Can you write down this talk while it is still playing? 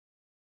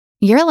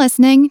You're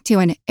listening to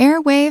an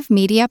Airwave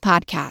Media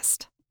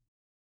Podcast.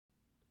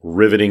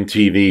 Riveting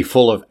TV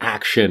full of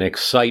action,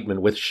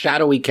 excitement, with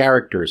shadowy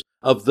characters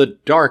of the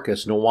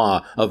darkest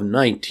noir of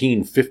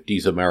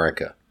 1950s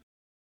America.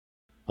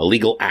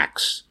 Illegal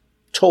acts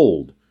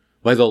told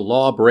by the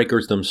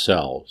lawbreakers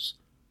themselves,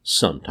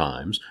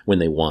 sometimes when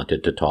they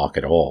wanted to talk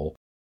at all,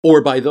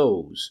 or by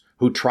those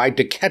who tried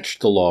to catch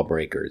the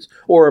lawbreakers,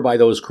 or by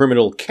those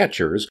criminal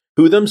catchers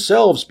who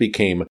themselves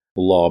became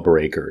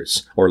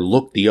lawbreakers, or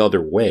looked the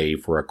other way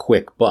for a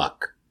quick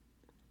buck.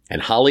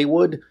 And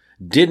Hollywood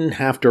didn't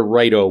have to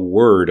write a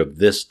word of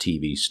this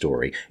TV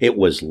story. It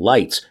was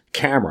lights,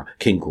 camera,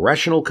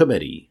 congressional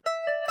committee.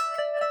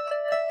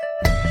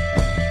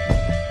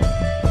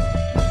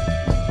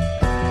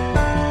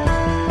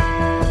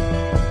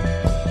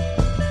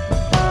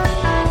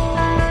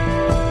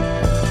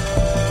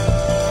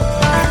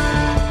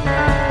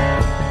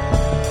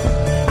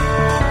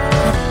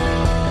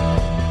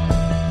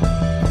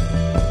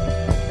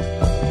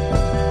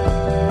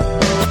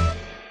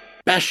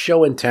 Best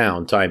show in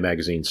town, Time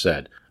magazine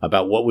said,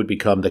 about what would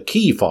become the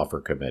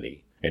Kefauver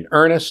Committee. An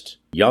earnest,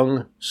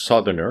 young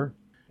Southerner,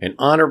 an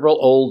honorable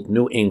old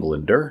New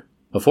Englander,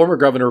 a former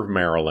governor of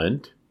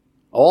Maryland,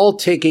 all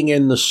taking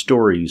in the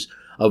stories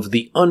of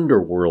the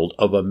underworld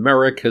of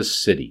America's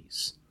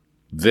cities.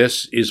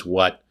 This is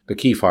what the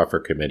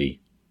Kefauver Committee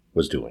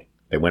was doing.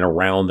 They went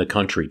around the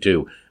country,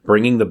 too,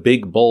 bringing the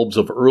big bulbs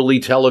of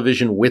early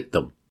television with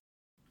them.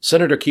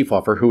 Senator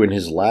Kefauver, who in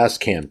his last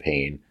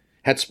campaign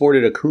had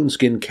sported a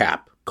coonskin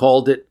cap,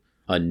 called it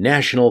a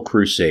national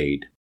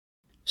crusade.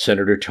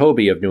 Senator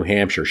Tobey of New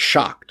Hampshire,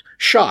 shocked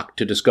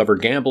to discover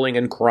gambling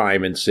and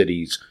crime in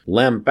cities,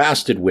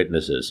 lambasted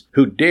witnesses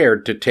who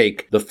dared to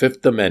take the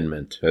Fifth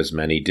Amendment, as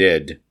many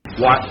did.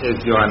 What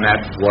is your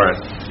net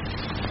worth?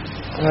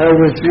 I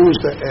refuse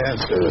to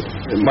answer it.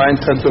 It might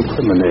intend to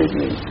incriminate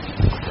me.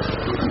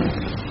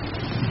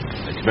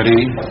 The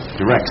committee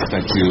directs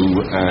that you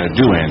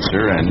do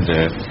answer, and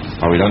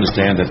I would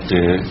understand that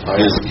the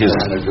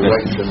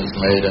direction is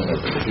made and the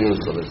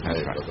refusal is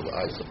made, but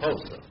I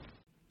suppose so.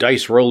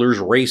 Dice rollers,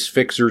 race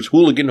fixers,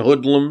 hooligan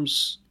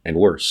hoodlums, and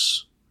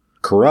worse.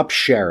 Corrupt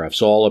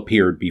sheriffs all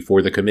appeared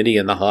before the committee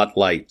in the hot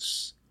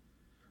lights.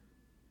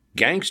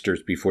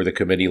 Gangsters before the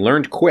committee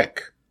learned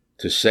quick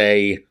to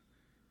say,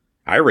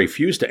 "I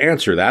refuse to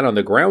answer that on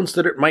the grounds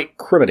that it might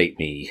criminate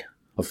me,"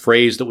 a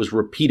phrase that was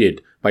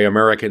repeated by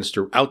Americans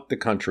throughout the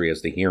country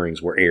as the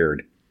hearings were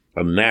aired,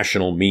 a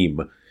national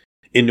meme.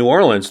 In New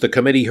Orleans, the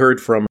committee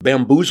heard from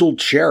bamboozled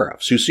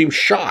sheriffs who seemed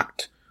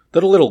shocked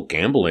that a little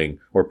gambling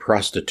or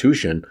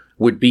prostitution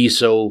would be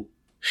so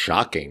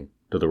shocking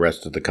to the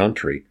rest of the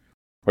country,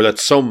 or that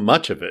so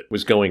much of it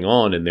was going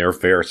on in their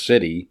fair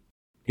city.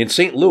 In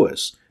St.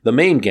 Louis, the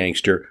main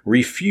gangster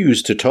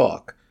refused to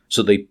talk,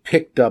 so they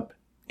picked up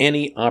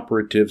any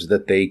operatives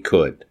that they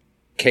could.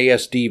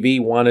 KSDV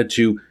wanted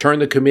to turn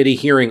the committee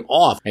hearing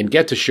off and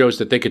get to shows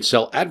that they could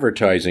sell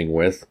advertising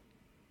with.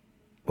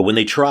 But when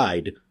they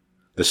tried,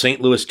 the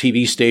St. Louis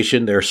TV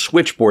station, their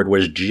switchboard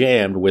was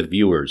jammed with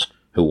viewers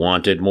who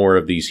wanted more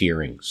of these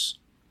hearings.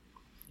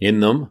 In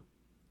them,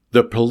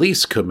 the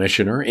police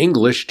commissioner,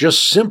 English,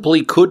 just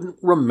simply couldn't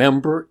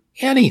remember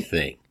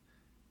anything.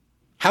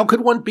 How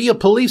could one be a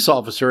police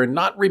officer and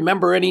not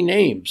remember any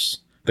names?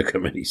 The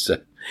committee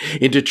said.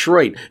 In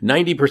Detroit,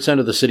 90%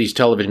 of the city's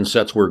television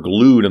sets were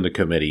glued in the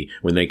committee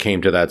when they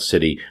came to that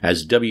city,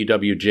 as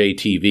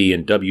WWJ-TV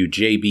and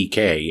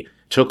WJBK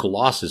took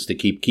losses to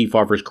keep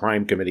Kefauver's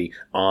crime committee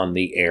on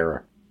the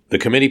air. The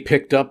committee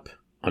picked up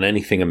on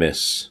anything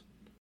amiss.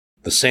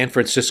 The San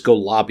Francisco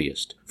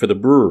lobbyist for the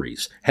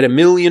breweries had $1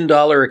 million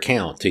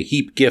account to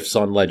heap gifts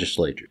on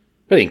legislators.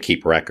 They didn't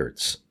keep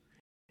records.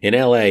 In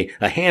L.A.,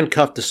 a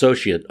handcuffed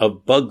associate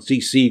of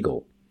Bugsy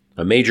Siegel,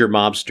 a major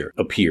mobster,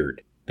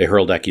 appeared. They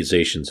hurled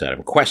accusations at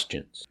him.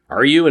 Questions.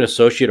 Are you an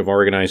associate of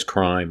organized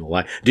crime?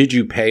 Did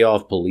you pay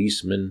off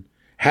policemen?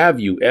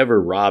 Have you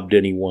ever robbed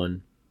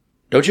anyone?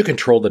 Don't you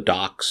control the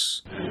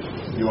docks?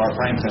 You are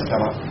framed,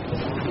 Costello?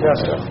 Yes,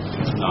 sir.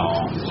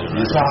 No.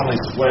 You solemnly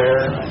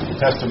swear the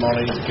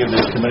testimony to give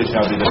this committee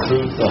shall be the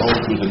truth, the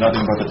whole truth, and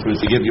nothing but the truth.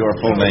 To give your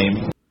full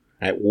name.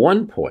 At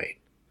one point,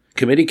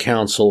 committee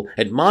counsel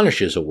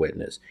admonishes a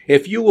witness.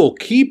 If you will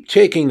keep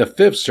taking the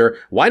fifth, sir,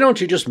 why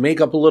don't you just make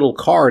up a little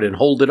card and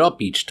hold it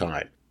up each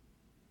time?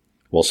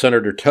 Well,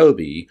 Senator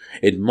Tobey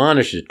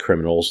admonishes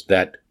criminals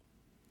that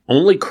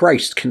only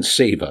Christ can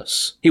save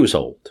us. He was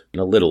old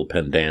and a little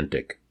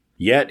pedantic.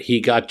 Yet he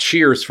got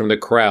cheers from the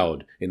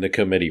crowd in the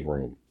committee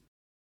room.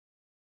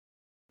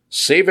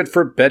 Save it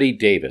for Betty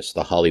Davis,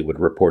 the Hollywood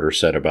Reporter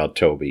said about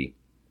Tobey.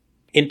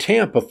 In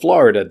Tampa,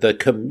 Florida, the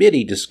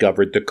committee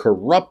discovered the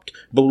corrupt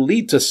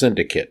Bolita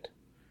Syndicate,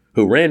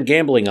 who ran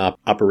gambling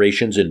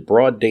operations in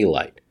broad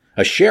daylight.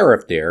 A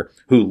sheriff there,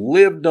 who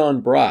lived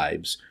on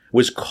bribes,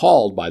 was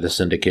called by the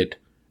syndicate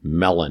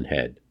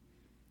Melonhead.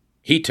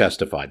 He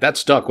testified. That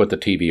stuck with the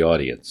TV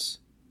audience.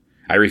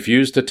 I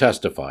refused to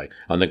testify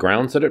on the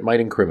grounds that it might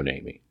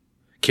incriminate me.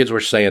 Kids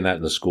were saying that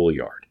in the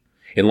schoolyard.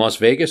 In Las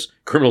Vegas,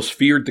 criminals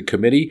feared the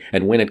committee,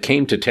 and when it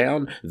came to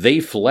town, they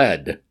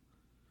fled.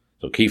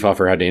 So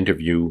Kefauver had to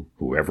interview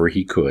whoever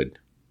he could.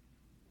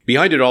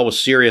 Behind it all was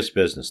serious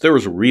business. There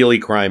was really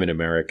crime in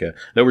America.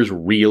 There was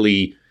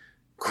really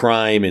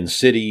crime in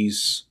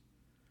cities.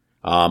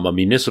 A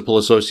municipal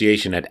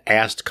association had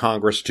asked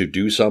Congress to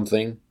do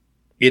something.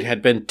 It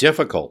had been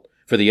difficult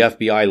for the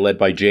FBI, led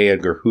by J.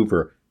 Edgar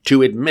Hoover,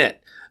 to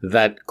admit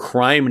that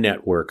crime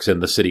networks in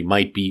the city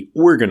might be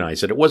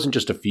organized, that it wasn't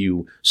just a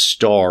few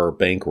star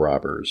bank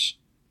robbers.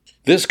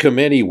 This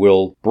committee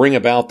will bring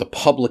about the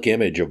public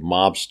image of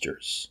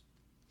mobsters.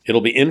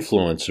 It'll be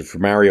influenced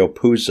from Mario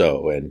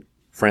Puzo and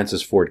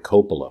Francis Ford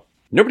Coppola.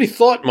 Nobody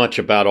thought much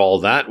about all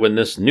that when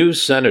this new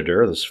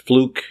senator, this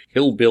fluke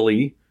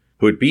hillbilly,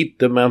 who had beat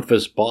the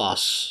Memphis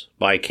boss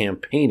by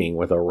campaigning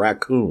with a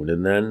raccoon,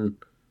 and then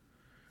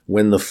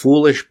when the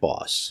foolish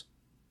boss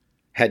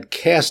had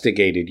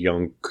castigated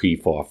young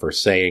Kefauver,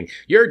 saying,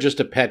 "You're just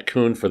a pet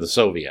coon for the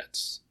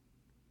Soviets,"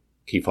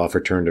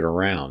 Kefauver turned it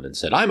around and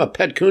said, "I'm a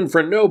pet coon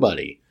for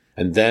nobody,"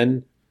 and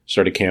then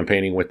started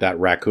campaigning with that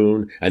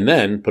raccoon, and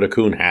then put a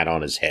coon hat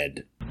on his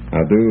head.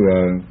 I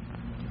do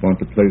want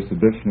to place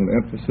additional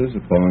emphasis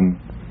upon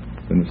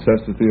the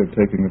necessity of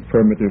taking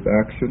affirmative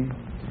action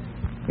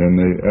in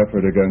the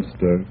effort against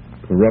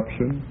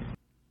corruption.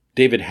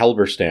 David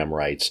Halberstam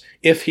writes,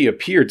 if he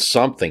appeared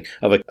something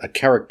of a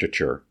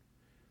caricature,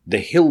 the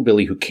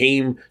hillbilly who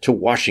came to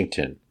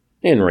Washington,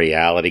 in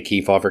reality,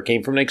 Kefauver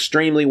came from an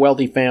extremely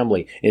wealthy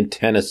family in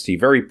Tennessee,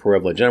 very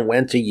privileged, and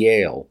went to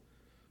Yale.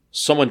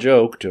 Someone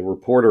joked, a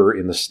reporter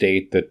in the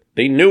state, that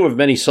they knew of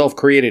many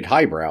self-created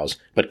highbrows,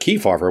 but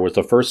Kefauver was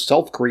the first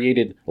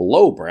self-created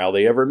lowbrow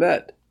they ever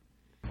met.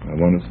 I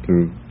want us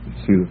to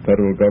see the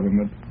federal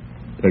government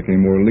take a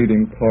more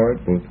leading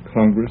part, both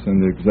Congress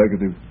and the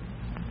executive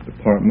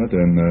department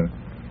and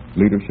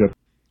leadership.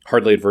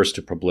 Hardly adverse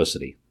to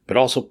publicity, but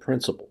also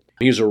principled.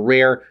 He was a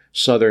rare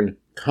Southern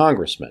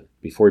congressman,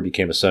 before he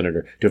became a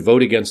senator, to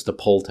vote against the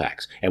poll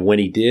tax. And when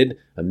he did,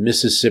 a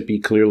Mississippi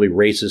clearly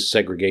racist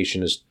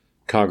segregationist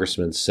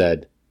congressman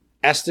said,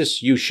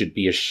 "Estes, you should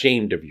be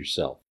ashamed of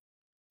yourself."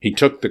 He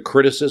took the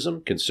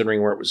criticism,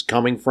 considering where it was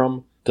coming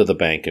from, to the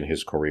bank in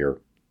his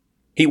career.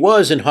 He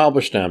was, in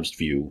Halberstam's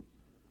view,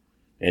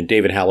 and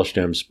David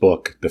Halberstam's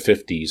book, The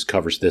 50s,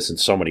 covers this in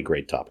so many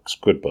great topics.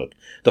 Good book.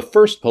 The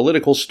first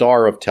political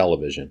star of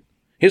television.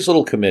 His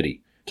little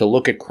committee to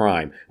look at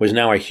crime was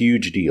now a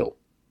huge deal.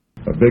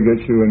 A big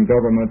issue in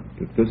government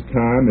at this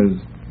time is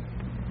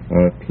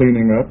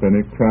cleaning up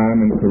any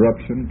crime and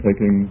corruption,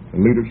 taking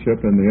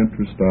leadership in the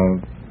interest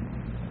of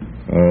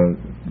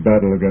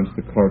battle against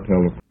the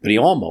cartel. But he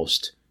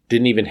almost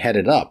didn't even head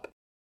it up.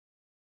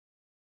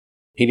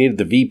 He needed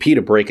the VP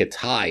to break a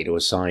tie to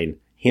assign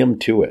him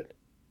to it.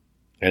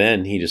 And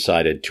then he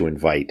decided to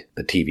invite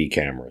the TV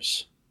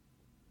cameras.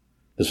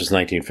 This was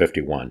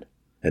 1951,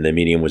 and the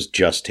medium was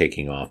just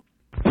taking off.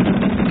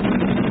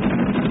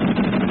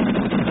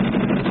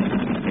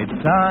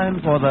 It's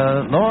time for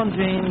the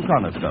Longines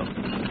Chronoscope,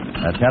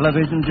 a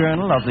television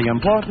journal of the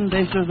important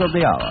issues of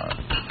the hour,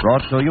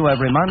 brought to you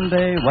every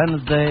Monday,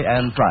 Wednesday,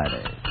 and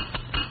Friday.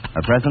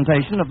 A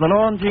presentation of the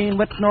Longines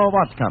Whitnall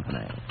Watch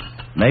Company,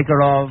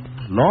 maker of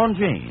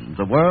Longines,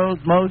 the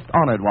world's most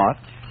honored watch.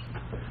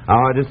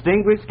 Our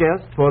distinguished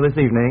guest for this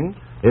evening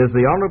is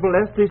the Honorable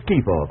Estes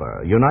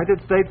Kefauver,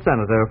 United States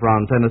Senator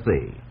from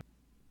Tennessee.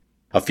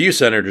 A few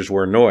senators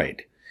were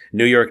annoyed.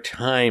 New York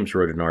Times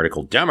wrote an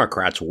article,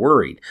 Democrats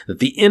worried that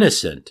the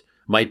innocent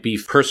might be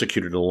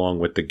persecuted along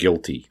with the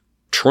guilty.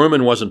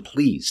 Truman wasn't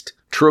pleased.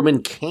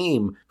 Truman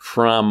came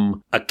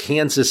from a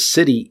Kansas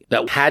City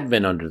that had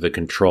been under the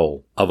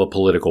control of a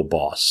political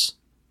boss.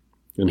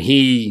 And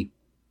he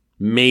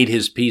made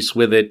his peace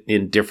with it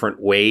in different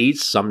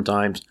ways,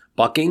 sometimes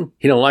bucking.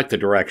 He didn't like the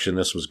direction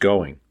this was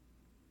going.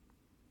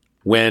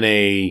 When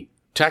a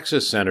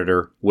Texas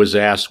senator was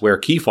asked where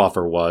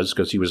Kefauver was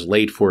because he was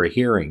late for a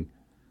hearing,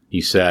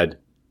 he said,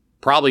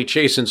 "Probably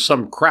chasing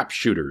some crap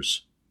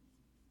shooters."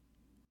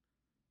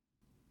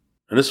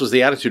 And this was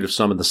the attitude of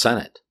some in the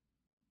Senate.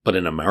 But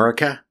in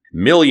America,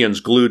 millions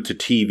glued to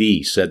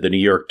TV, said the New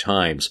York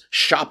Times,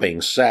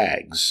 shopping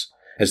sags.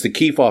 As the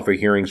Kefauver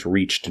hearings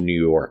reached New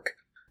York,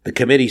 the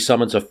committee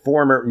summons a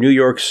former New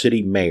York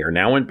City mayor,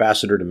 now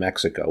ambassador to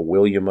Mexico,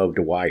 William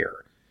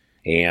O'Dwyer,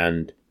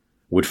 and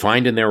would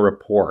find in their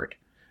report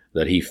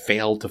that he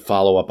failed to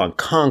follow up on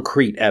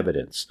concrete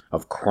evidence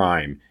of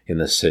crime in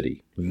the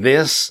city.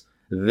 This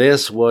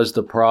was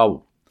the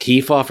problem.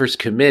 Kefauver's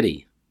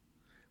committee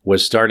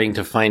was starting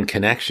to find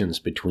connections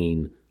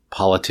between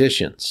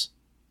politicians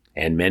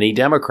and many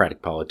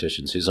Democratic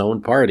politicians, his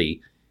own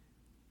party,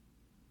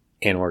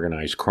 and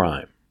organized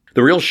crime.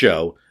 The real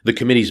show, the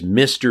committee's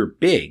Mr.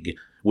 Big,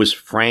 was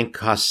Frank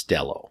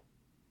Costello,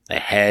 the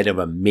head of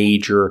a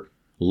major,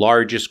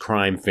 largest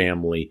crime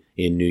family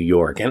in New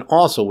York, and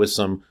also with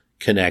some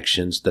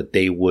connections that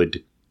they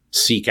would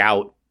seek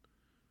out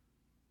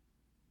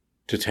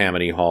to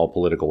Tammany Hall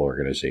political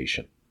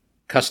organization.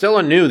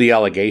 Costello knew the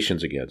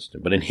allegations against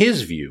him, but in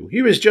his view,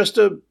 he was just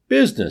a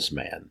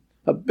businessman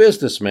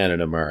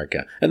in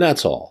America, and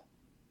that's all.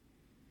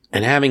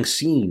 And having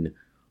seen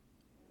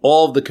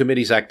all of the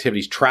committee's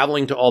activities,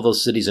 traveling to all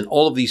those cities and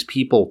all of these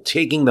people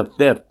taking the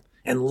fifth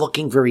and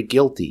looking very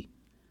guilty.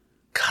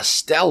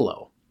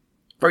 Costello,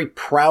 very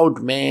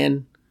proud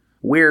man,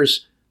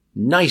 wears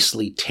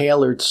nicely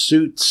tailored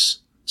suits,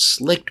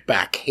 slicked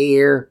back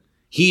hair.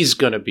 He's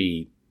going to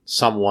be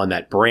someone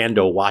that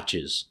Brando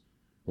watches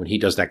when he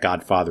does that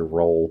Godfather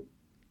role.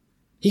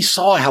 He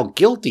saw how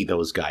guilty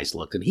those guys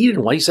looked, and he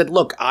didn't want. He said,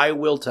 look, I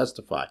will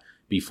testify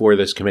before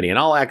this committee, and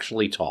I'll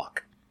actually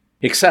talk.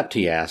 Except,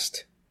 he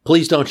asked,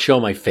 please don't show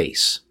my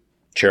face.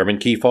 Chairman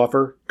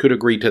Kefauver could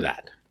agree to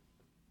that.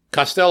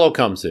 Costello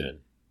comes in,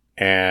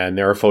 and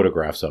there are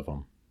photographs of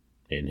him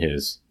in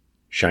his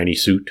shiny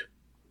suit.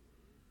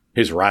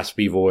 His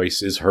raspy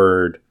voice is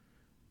heard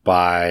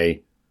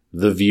by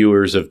the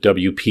viewers of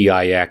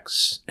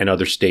WPIX and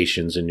other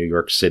stations in New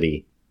York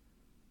City.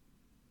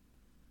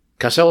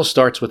 Costello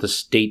starts with a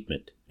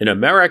statement. In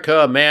America,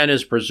 a man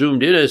is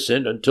presumed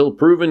innocent until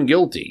proven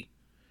guilty.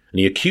 And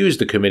he accused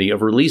the committee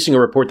of releasing a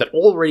report that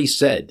already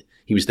said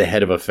he was the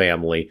head of a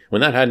family when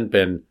that hadn't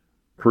been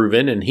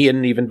proven and he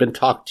hadn't even been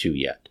talked to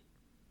yet.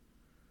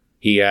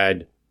 He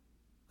had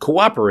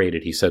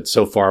cooperated, he said,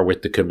 so far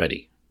with the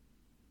committee.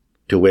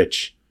 To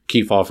which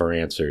Kefauver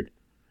answered,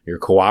 your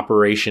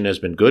cooperation has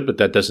been good, but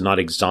that does not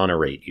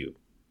exonerate you.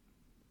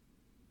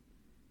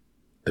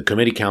 The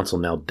committee counsel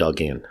now dug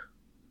in.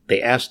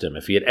 They asked him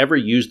if he had ever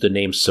used the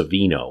name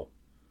Savino.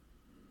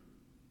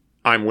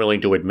 I'm willing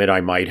to admit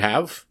I might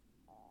have.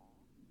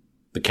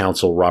 The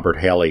counsel, Robert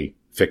Haley,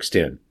 fixed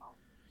in.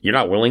 You're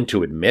not willing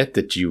to admit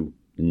that you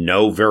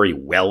know very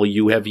well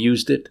you have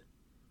used it?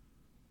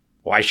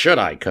 Why should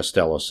I?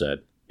 Costello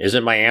said.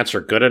 Isn't my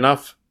answer good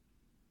enough?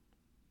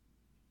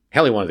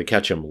 Haley wanted to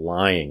catch him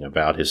lying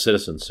about his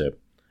citizenship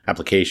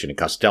application, and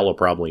Costello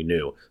probably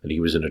knew that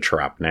he was in a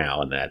trap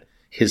now and that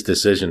his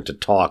decision to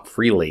talk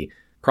freely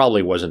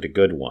probably wasn't a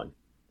good one.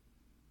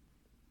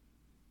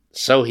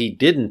 So he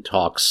didn't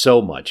talk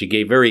so much. He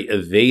gave very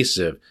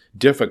evasive,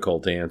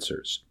 difficult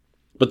answers.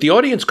 But the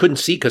audience couldn't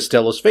see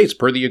Costello's face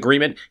per the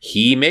agreement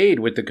he made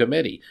with the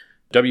committee.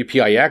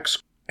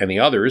 WPIX and the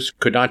others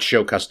could not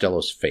show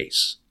Costello's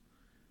face.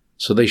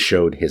 So they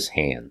showed his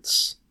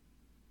hands.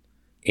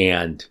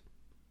 And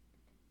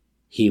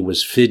he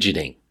was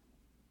fidgeting.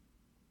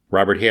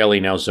 Robert Haley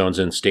now zones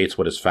in and states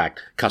what is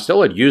fact.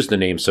 Costello had used the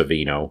name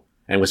Savino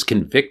and was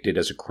convicted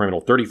as a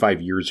criminal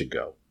 35 years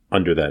ago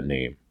under that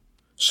name.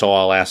 So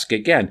I'll ask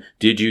again,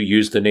 did you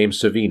use the name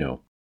Savino?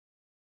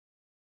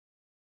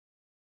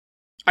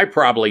 I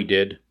probably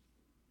did.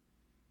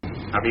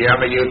 Have you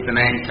ever used the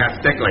name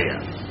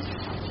Castiglia?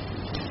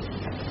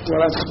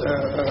 Well,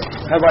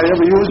 have I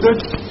ever used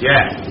it?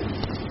 Yes.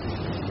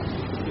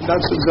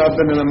 Not since I've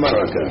been in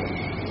America.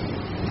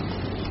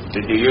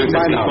 Did you use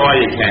it before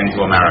you came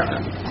to America?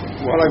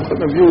 Well, I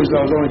couldn't have used it.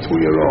 I was only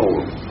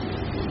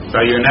 2-year-old. So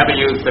you never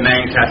used the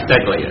name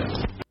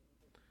Castiglia?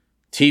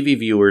 TV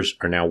viewers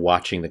are now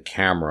watching the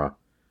camera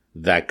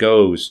that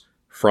goes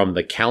from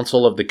the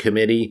counsel of the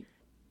committee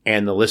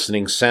and the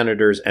listening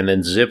senators and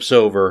then zips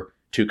over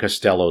to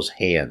Costello's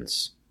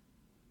hands.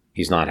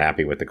 He's not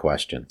happy with the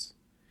questions.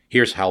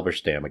 Here's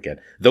Halberstam again.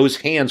 Those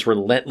hands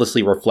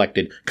relentlessly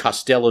reflected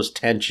Costello's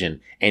tension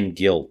and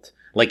guilt,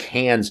 like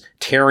hands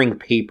tearing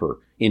paper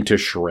into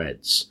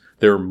shreds.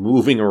 They're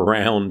moving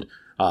around.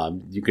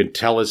 You can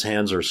tell his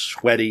hands are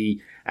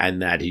sweaty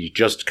and that he's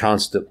just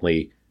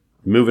constantly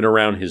moving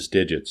around his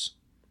digits.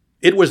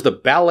 It was the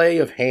ballet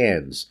of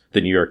hands,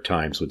 the New York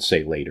Times would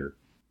say later.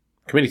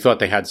 The committee thought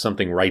they had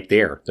something right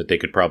there that they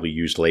could probably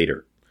use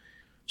later.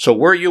 So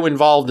were you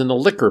involved in the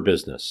liquor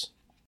business?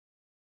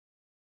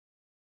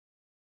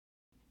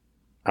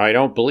 I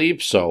don't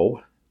believe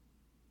so.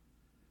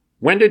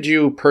 When did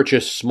you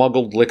purchase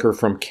smuggled liquor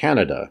from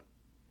Canada?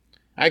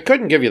 I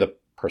couldn't give you the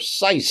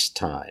precise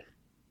time.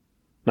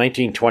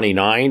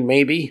 1929,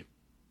 maybe?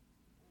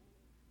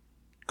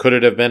 Could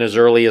it have been as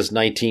early as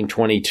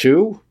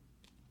 1922?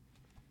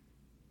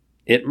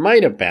 It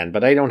might have been,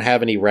 but I don't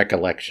have any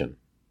recollection.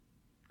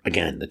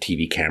 Again, the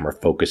TV camera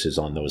focuses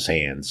on those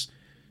hands,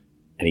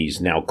 and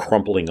he's now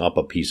crumpling up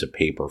a piece of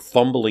paper,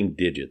 fumbling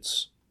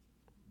digits.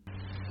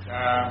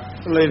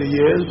 Later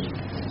years.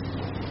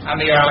 And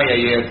the earlier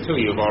years, too,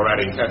 you've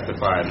already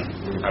testified,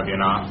 have you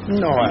not?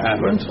 No, I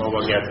haven't. Well,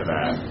 we'll get to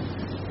that.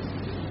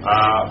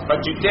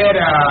 But you did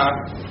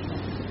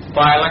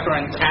buy liquor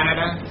in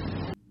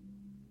Canada?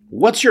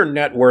 What's your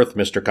net worth,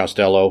 Mr.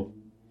 Costello?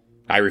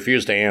 I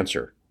refuse to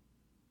answer.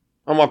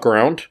 I'll walk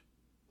around.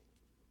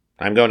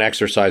 I'm going to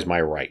exercise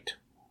my right.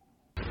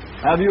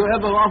 Have you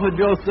ever offered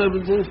your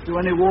services to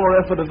any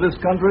war effort of this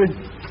country?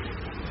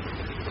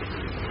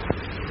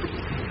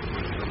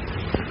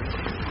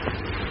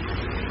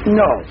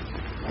 No.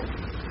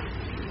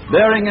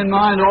 Bearing in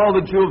mind all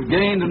that you have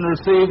gained and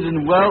received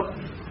in wealth,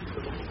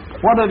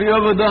 what have you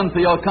ever done for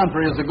your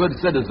country as a good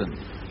citizen?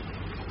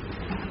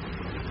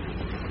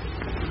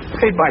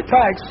 Paid my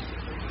tax.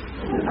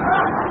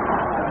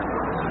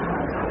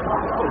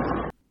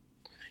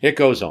 It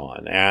goes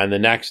on, and the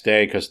next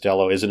day,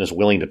 Costello isn't as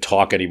willing to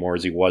talk anymore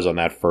as he was on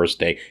that first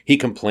day. He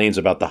complains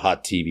about the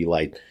hot TV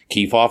light.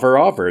 Kefauver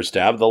offers to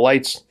have the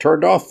lights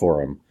turned off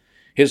for him.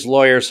 His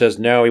lawyer says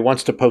no, he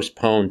wants to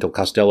postpone till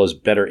Costello is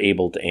better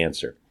able to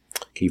answer.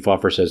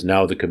 Kefauver says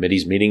no, the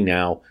committee's meeting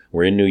now.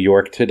 We're in New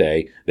York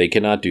today. They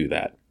cannot do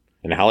that.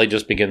 And Hawley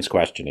just begins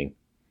questioning.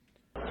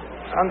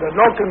 Under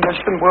no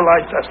condition will I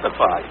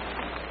testify.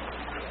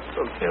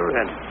 So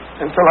herein,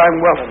 until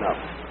I'm well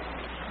enough.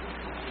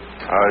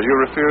 You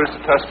refuse to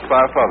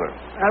testify further?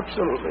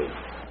 Absolutely.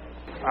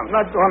 I'm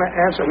not going to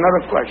answer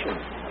another question.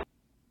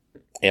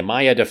 Am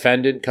I a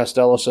defendant,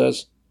 Costello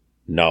says.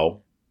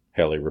 No,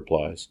 Hawley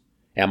replies.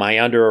 Am I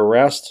under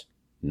arrest?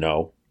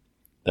 No.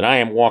 Then I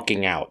am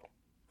walking out.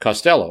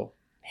 Costello,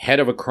 head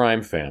of a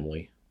crime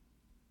family,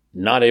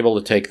 not able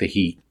to take the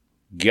heat,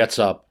 gets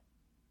up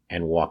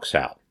and walks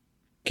out.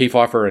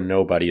 Kefauver and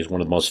Nobody is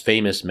one of the most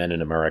famous men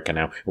in America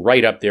now,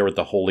 right up there with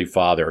the Holy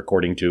Father,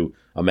 according to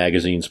a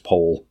magazine's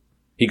poll.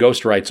 He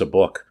ghostwrites a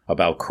book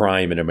about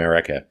crime in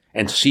America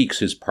and seeks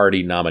his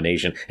party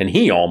nomination, and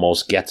he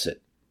almost gets it.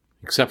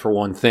 Except for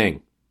one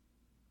thing.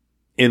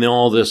 In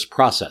all this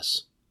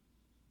process,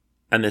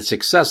 and the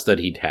success that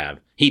he'd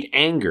have, he'd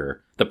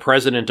anger the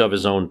president of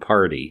his own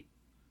party,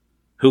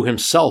 who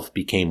himself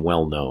became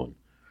well known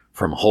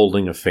from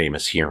holding a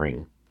famous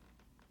hearing.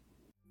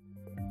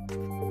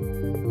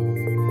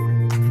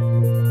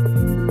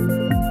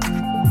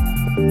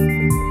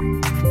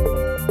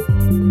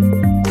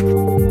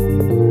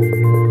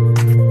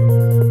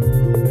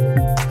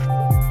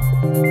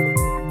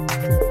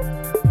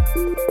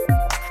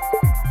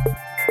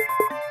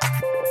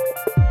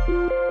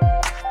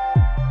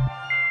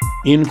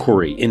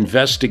 Inquiry,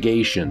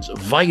 investigations,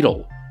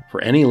 vital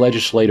for any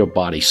legislative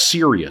body,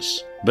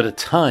 serious, but at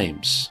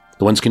times,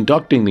 the ones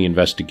conducting the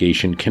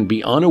investigation can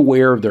be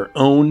unaware of their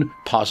own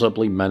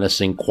possibly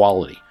menacing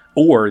quality,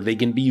 or they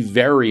can be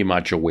very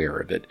much aware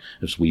of it,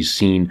 as we've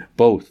seen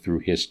both through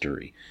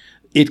history.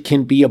 It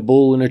can be a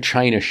bull in a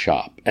china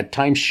shop, at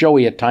times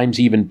showy, at times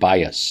even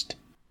biased.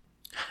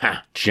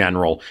 Ha,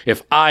 General,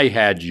 if I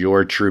had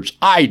your troops,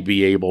 I'd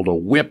be able to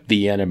whip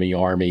the enemy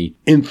army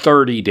in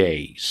 30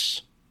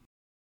 days.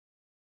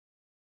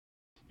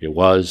 It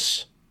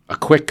was a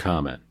quick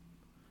comment,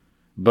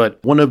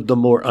 but one of the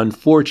more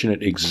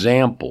unfortunate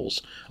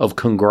examples of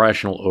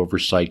congressional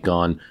oversight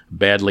gone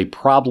badly,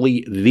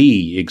 probably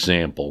the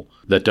example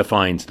that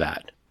defines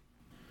that.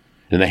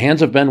 In the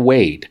hands of Ben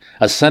Wade,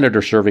 a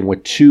senator serving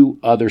with 2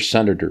 other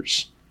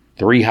senators,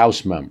 3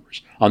 House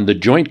members, on the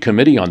Joint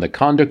Committee on the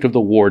Conduct of the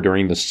War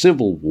during the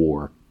Civil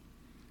War,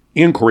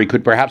 inquiry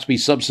could perhaps be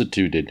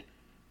substituted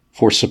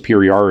for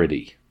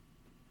superiority.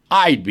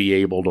 I'd be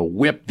able to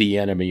whip the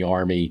enemy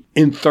army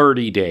in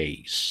 30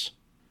 days.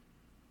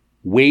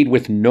 Wade,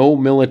 with no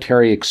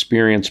military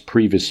experience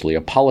previously, a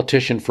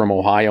politician from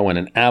Ohio and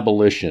an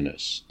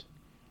abolitionist,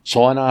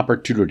 saw an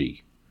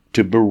opportunity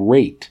to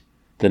berate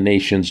the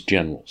nation's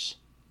generals.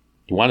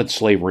 He wanted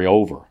slavery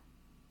over,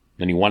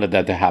 and he wanted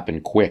that to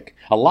happen quick.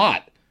 A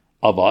lot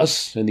of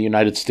us in the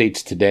United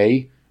States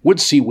today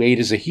would see Wade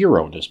as a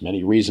hero, and there's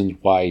many reasons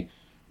why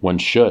one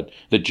should.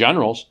 The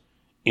generals,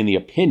 in the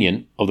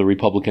opinion of the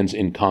Republicans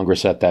in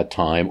Congress at that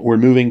time, were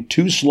moving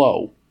too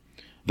slow.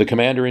 The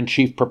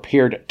commander-in-chief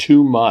prepared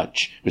too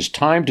much. It was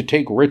time to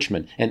take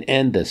Richmond and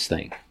end this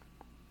thing.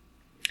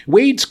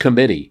 Wade's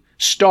committee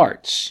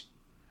starts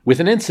with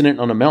an incident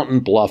on a mountain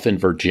bluff in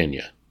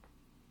Virginia.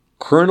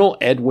 Colonel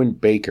Edwin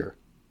Baker,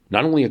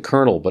 not only a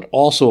colonel but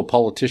also a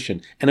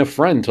politician and a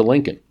friend to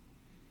Lincoln,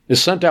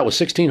 is sent out with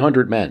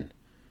 1,600 men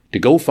to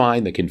go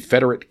find the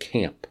Confederate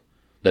camp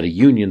that a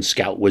Union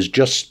scout was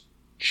just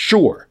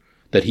sure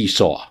that he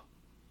saw.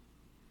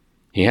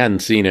 He hadn't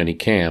seen any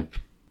camp.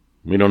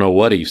 We don't know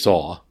what he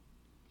saw.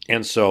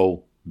 And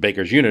so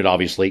Baker's unit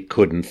obviously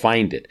couldn't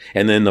find it.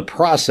 And in the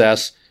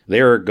process,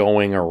 they're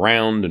going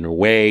around and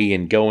away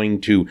and going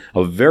to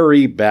a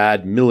very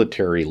bad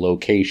military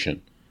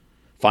location,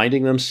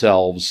 finding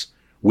themselves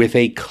with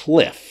a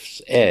cliff's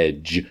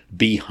edge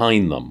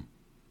behind them.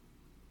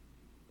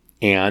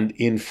 And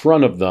in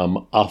front of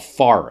them, a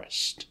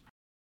forest.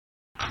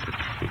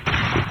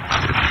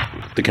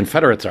 The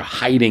Confederates are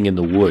hiding in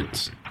the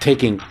woods,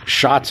 taking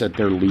shots at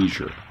their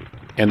leisure,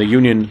 and the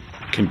Union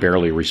can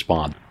barely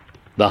respond.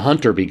 The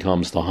hunter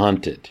becomes the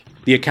hunted.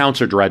 The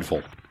accounts are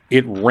dreadful.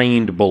 It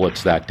rained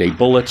bullets that day,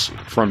 bullets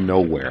from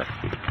nowhere.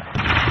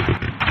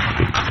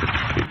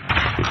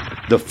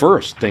 The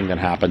first thing that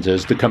happens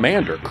is the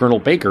commander, Colonel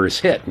Baker, is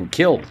hit and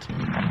killed.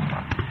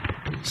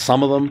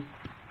 Some of them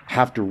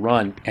have to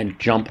run and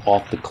jump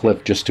off the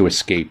cliff just to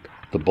escape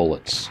the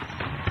bullets.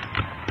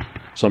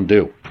 Some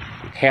do.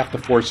 Half the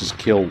force is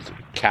killed,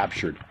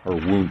 captured, or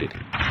wounded.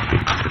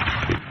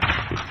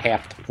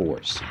 Half the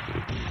force.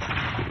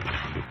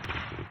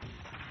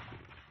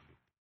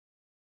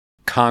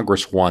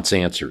 Congress wants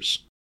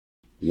answers.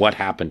 What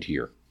happened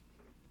here?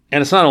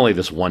 And it's not only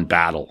this one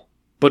battle,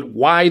 but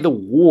why the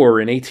war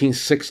in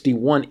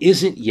 1861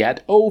 isn't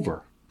yet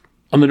over.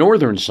 On the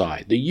Northern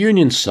side, the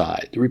Union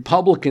side, the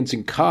Republicans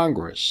in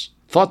Congress,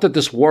 thought that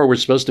this war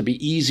was supposed to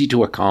be easy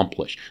to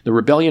accomplish, the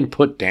rebellion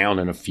put down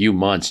in a few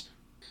months.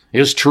 It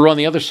was true on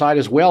the other side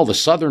as well, the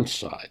Southern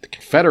side, the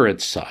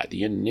Confederate side,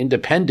 the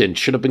independence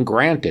should have been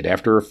granted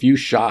after a few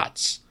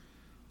shots.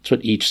 That's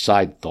what each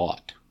side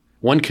thought.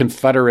 One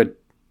Confederate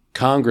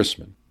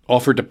congressman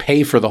offered to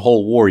pay for the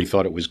whole war. He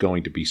thought it was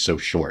going to be so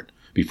short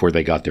before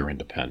they got their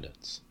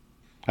independence.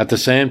 At the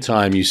same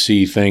time, you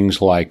see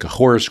things like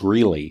Horace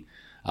Greeley,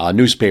 a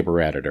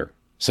newspaper editor,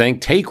 saying,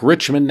 "Take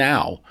Richmond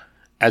now,"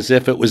 as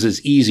if it was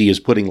as easy as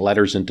putting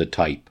letters into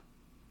type.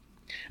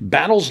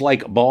 Battles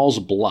like Ball's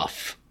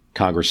Bluff,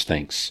 Congress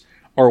thinks,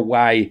 are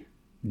why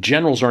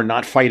generals are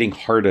not fighting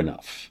hard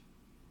enough.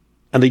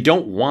 And they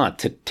don't want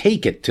to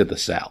take it to the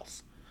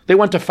South. They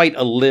want to fight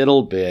a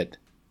little bit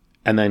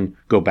and then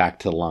go back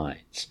to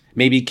lines,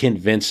 maybe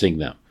convincing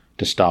them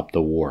to stop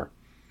the war.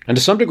 And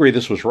to some degree,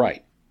 this was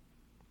right.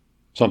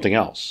 Something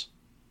else.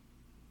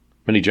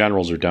 Many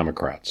generals are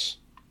Democrats.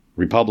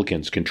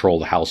 Republicans control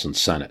the House and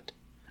Senate,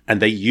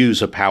 and they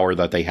use a power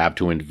that they have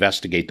to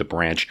investigate the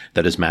branch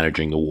that is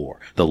managing the war.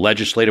 The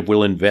legislative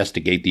will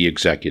investigate the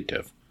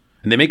executive,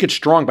 and they make it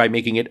strong by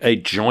making it a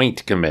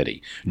joint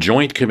committee.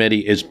 Joint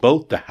committee is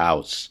both the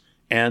House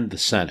and the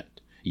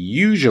Senate.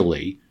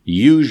 Usually,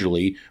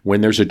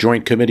 when there's a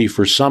joint committee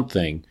for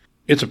something,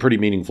 it's a pretty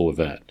meaningful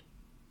event.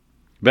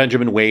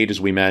 Benjamin Wade, as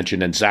we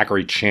mentioned, and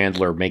Zachary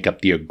Chandler make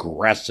up the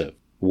aggressive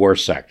war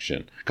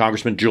section.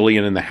 Congressman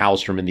Julian in the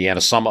House from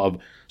Indiana, son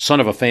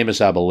of a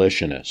famous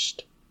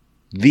abolitionist.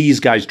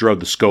 These guys drove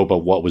the scope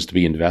of what was to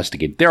be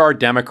investigated. There are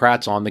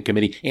Democrats on the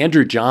committee.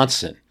 Andrew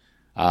Johnson,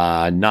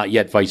 not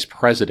yet vice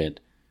president,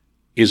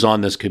 is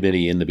on this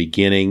committee in the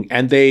beginning,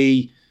 and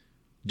they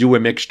do a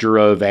mixture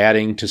of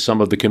adding to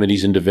some of the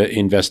committee's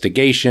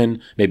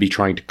investigation, maybe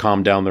trying to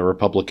calm down their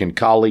Republican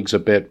colleagues a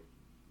bit.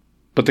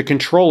 But the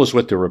control is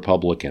with the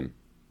Republican.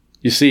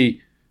 You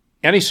see,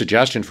 any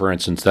suggestion, for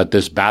instance, that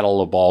this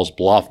Battle of Ball's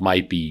Bluff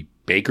might be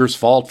Baker's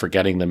fault for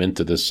getting them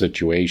into this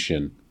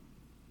situation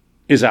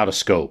is out of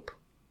scope.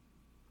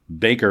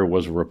 Baker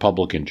was a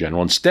Republican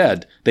general.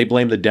 Instead, they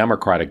blame the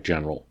Democratic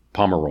general,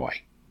 Pomeroy.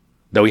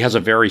 Though he has a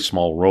very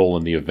small role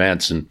in the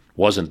events and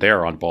wasn't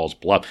there on Ball's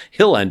Bluff,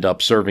 he'll end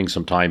up serving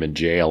some time in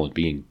jail and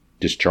being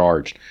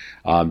discharged.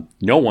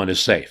 No one is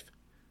safe.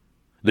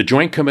 The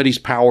Joint Committee's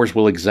powers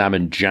will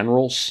examine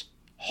generals,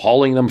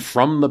 hauling them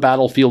from the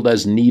battlefield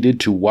as needed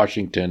to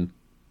Washington,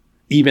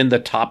 even the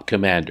top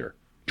commander,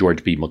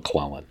 George B.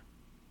 McClellan.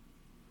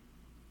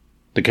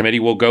 The committee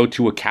will go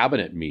to a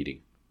cabinet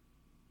meeting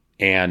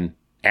and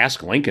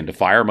ask Lincoln to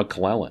fire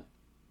McClellan.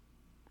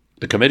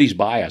 The committee's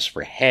bias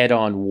for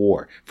head-on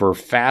war, for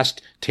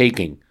fast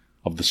taking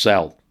of the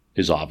South,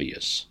 is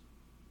obvious.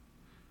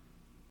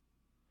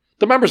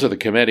 The members of the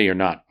committee are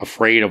not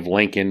afraid of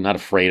Lincoln, not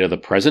afraid of the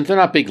president. They're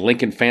not big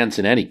Lincoln fans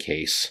in any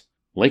case.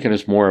 Lincoln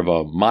is more of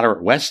a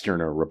moderate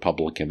Westerner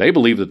Republican. They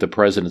believe that the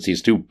presidency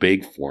is too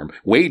big for him.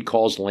 Wade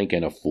calls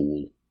Lincoln a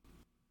fool.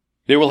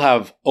 They will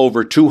have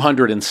over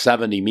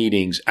 270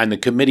 meetings, and the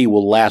committee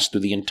will last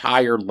through the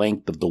entire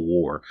length of the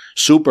war,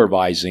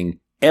 supervising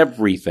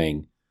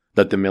everything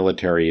that the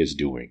military is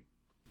doing.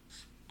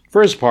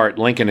 For his part,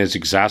 Lincoln is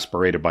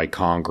exasperated by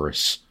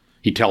Congress.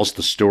 He tells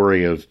the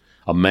story of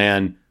a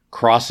man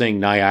crossing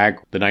the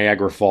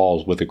Niagara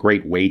Falls with a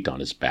great weight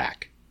on his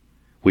back.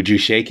 "Would you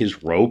shake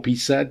his rope?" he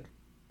said.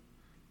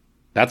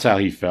 That's how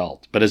he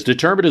felt. But as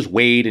determined as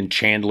Wade and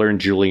Chandler and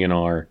Julian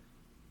are,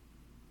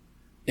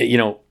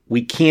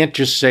 we can't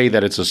just say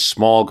that it's a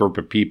small group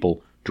of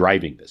people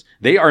driving this.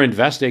 They are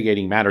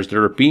investigating matters that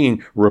are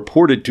being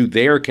reported to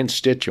their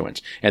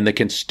constituents and the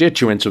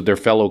constituents of their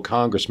fellow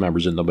Congress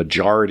members in the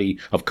majority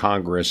of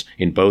Congress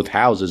in both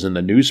houses in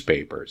the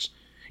newspapers.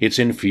 It's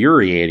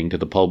infuriating to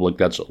the public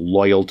that's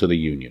loyal to the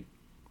Union.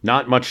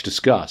 Not much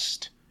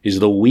discussed is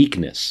the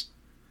weakness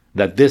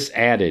that this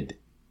added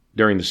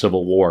during the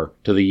Civil War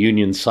to the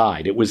Union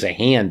side. It was a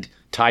hand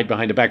tied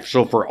behind the back.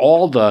 So for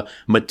all the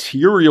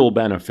material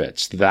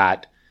benefits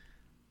that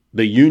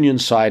the Union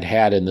side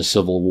had in the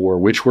Civil War,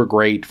 which were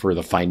great for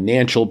the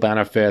financial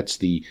benefits,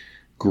 the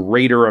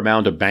greater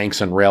amount of banks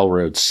and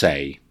railroads,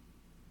 say,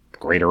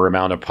 greater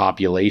amount of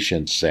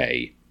population,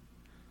 say,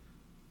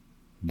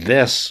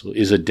 this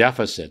is a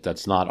deficit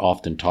that's not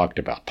often talked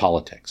about,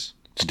 politics.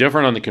 It's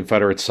different on the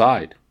Confederate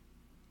side.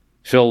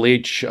 Phil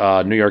Leach,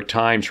 New York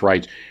Times,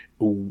 writes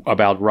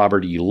about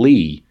Robert E.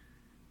 Lee,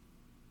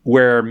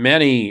 where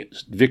many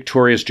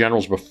victorious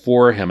generals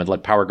before him had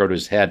let power go to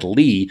his head.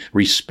 Lee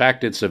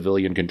respected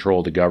civilian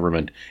control of the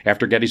government.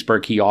 After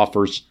Gettysburg, he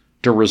offers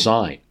to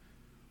resign.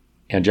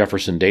 And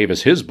Jefferson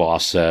Davis, his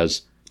boss,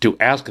 says, to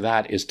ask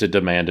that is to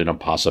demand an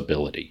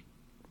impossibility.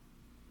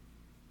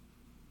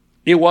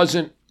 It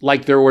wasn't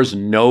like there was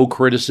no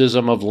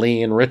criticism of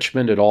Lee in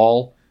Richmond at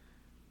all,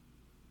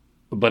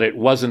 but it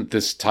wasn't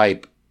this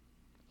type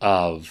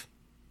of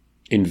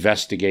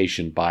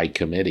investigation by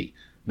committee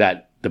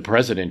that the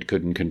president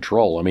couldn't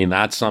control. I mean,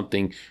 that's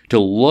something to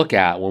look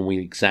at when we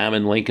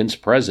examine Lincoln's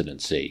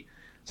presidency.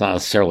 It's not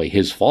necessarily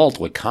his fault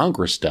what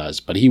Congress does,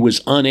 but he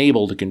was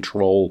unable to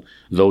control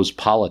those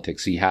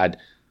politics. He had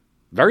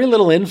very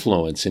little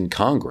influence in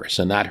Congress,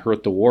 and that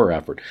hurt the war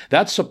effort.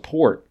 That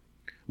support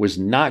was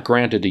not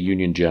granted to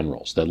Union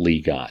generals that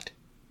Lee got.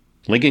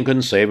 Lincoln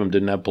couldn't save him,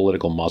 didn't have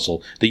political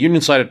muscle. The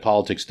Union side had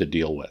politics to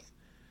deal with.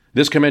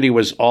 This committee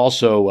was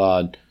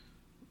also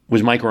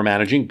was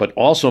micromanaging, but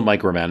also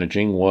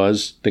micromanaging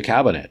was the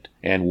cabinet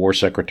and War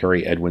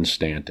Secretary Edwin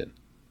Stanton.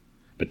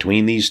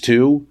 Between these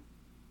two,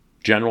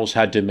 generals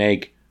had to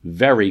make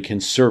very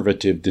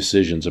conservative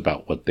decisions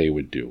about what they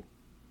would do.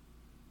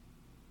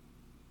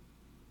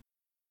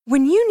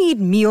 When you need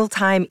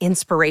mealtime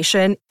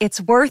inspiration,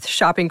 it's worth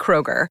shopping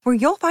Kroger, where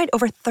you'll find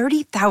over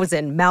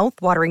 30,000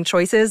 mouth-watering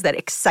choices that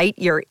excite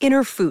your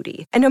inner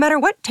foodie. And no matter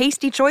what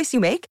tasty choice you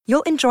make,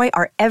 you'll enjoy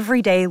our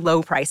everyday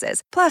low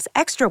prices, plus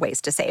extra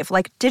ways to save,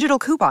 like digital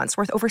coupons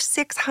worth over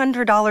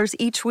 $600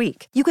 each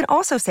week. You can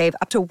also save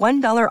up to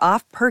 $1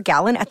 off per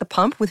gallon at the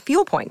pump with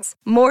fuel points.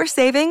 More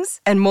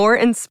savings and more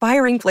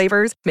inspiring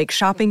flavors make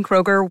shopping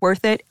Kroger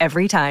worth it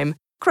every time.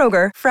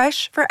 Kroger,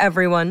 fresh for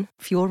everyone.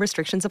 Fuel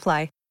restrictions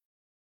apply.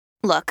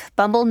 Look,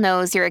 Bumble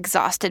knows you're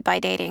exhausted by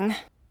dating.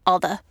 All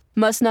the,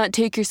 must not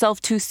take yourself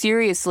too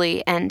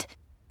seriously, and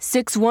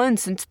 6'1"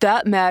 since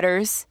that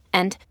matters,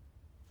 and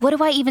what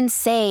do I even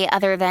say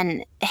other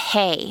than,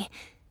 hey?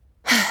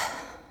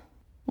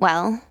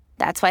 Well,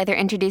 that's why they're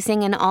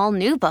introducing an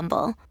all-new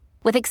Bumble,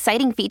 with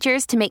exciting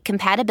features to make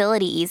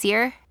compatibility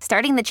easier,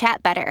 starting the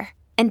chat better,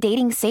 and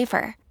dating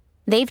safer.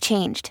 They've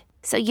changed,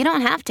 so you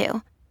don't have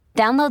to.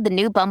 Download the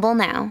new Bumble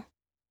now.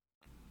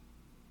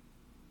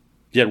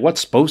 Yet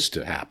what's supposed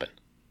to happen,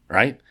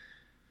 right?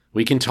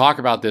 We can talk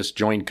about this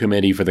Joint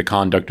Committee for the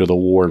Conduct of the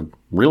War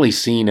really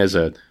seen as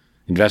a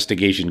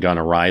investigation gone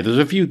awry. There's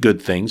a few good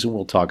things, and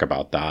we'll talk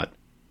about that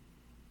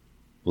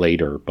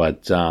later.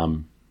 But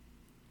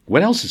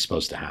what else is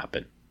supposed to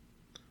happen?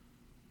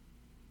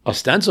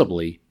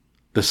 Ostensibly,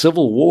 the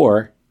Civil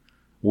War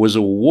was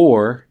a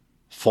war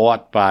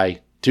fought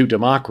by two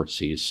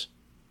democracies.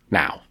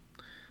 Now,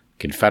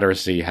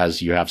 Confederacy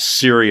you have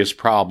serious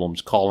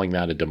problems calling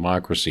that a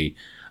democracy.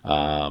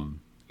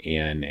 And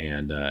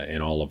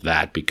all of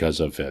that because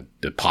of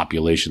the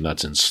population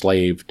that's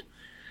enslaved.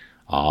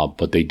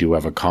 But they do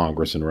have a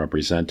Congress and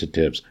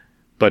representatives.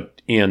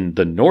 But in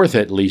the North,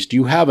 at least,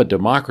 you have a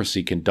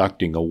democracy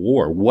conducting a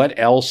war. What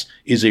else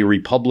is a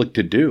republic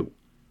to do?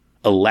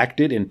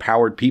 Elected,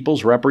 empowered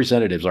people's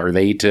representatives, are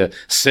they to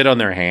sit on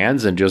their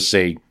hands and just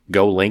say,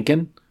 go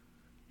Lincoln?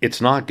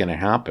 It's not going to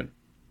happen.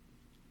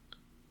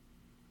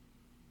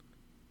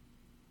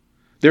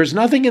 There's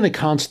nothing in the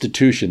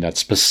Constitution that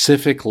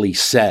specifically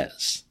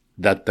says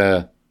that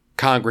the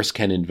Congress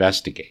can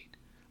investigate.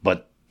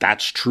 But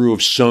that's true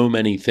of so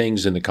many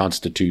things in the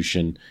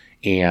Constitution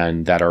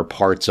and that are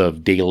parts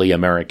of daily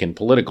American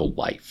political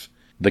life.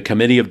 The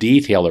Committee of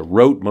Detail that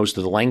wrote most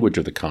of the language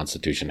of the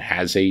Constitution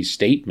has a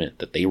statement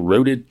that they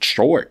wrote it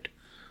short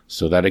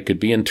so that it could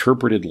be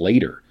interpreted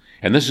later.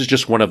 And this is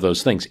just one of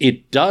those things.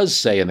 It does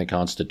say in the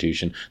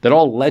Constitution that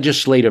all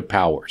legislative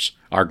powers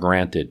are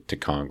granted to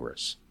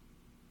Congress.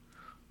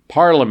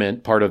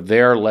 Parliament, part of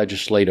their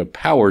legislative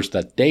powers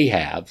that they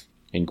have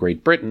in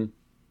Great Britain,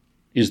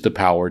 is the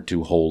power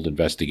to hold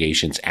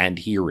investigations and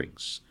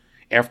hearings.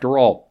 After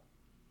all,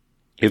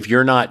 if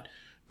you're not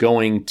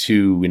going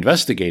to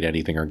investigate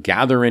anything or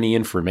gather any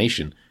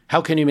information,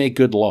 how can you make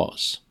good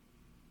laws?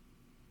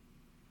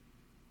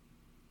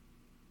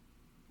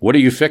 What are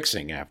you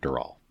fixing, after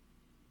all?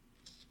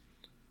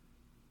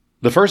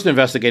 The first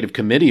investigative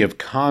committee of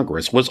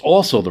Congress was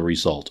also the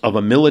result of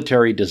a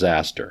military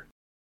disaster.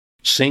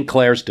 St.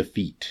 Clair's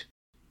defeat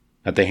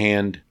at the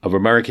hand of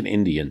American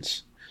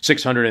Indians.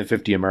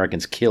 650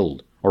 Americans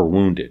killed or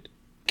wounded.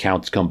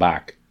 Counts come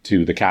back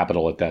to the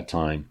capital at that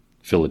time,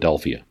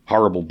 Philadelphia.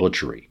 Horrible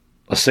butchery.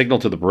 A signal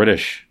to the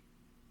British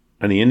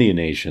and the Indian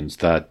nations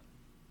that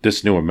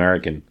this new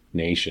American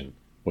nation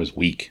was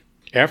weak.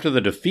 After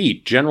the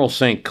defeat, General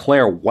St.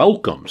 Clair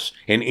welcomes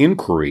an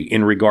inquiry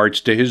in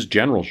regards to his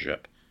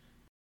generalship.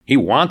 He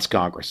wants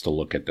Congress to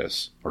look at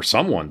this, or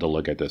someone to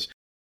look at this.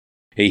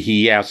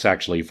 He asks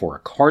actually for a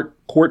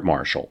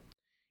court-martial.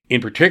 In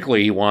particular,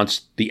 he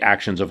wants the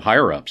actions of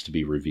higher-ups to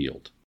be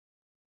revealed.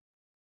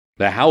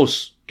 The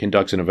House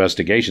conducts an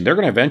investigation. They're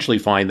going to eventually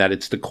find that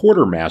it's the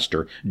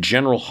quartermaster,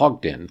 General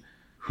Hugden,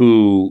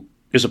 who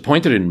is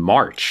appointed in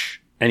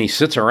March, and he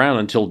sits around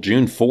until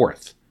June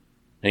 4th.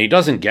 And he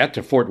doesn't get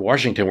to Fort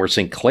Washington, where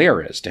St.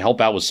 Clair is, to help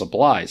out with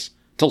supplies,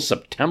 till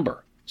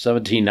September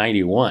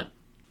 1791,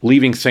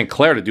 leaving St.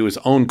 Clair to do his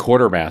own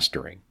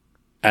quartermastering,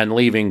 and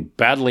leaving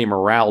badly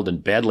moraled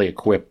and badly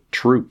equipped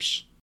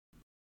troops.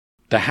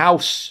 The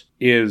House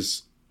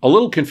is a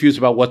little confused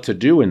about what to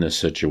do in this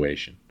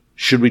situation.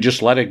 Should we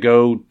just let it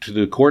go to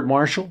the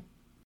court-martial?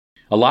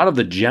 A lot of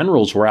the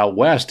generals were out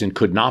west and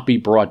could not be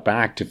brought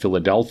back to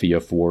Philadelphia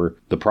for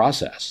the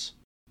process.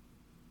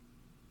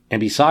 And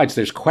besides,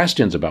 there's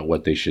questions about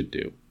what they should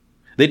do.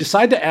 They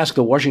decide to ask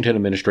the Washington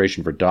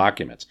administration for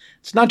documents.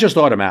 It's not just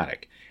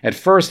automatic. At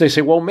first, they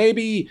say, well,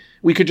 maybe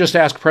we could just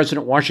ask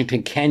President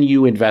Washington, can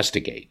you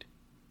investigate?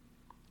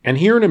 And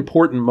here an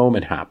important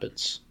moment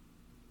happens.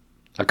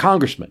 A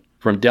congressman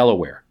from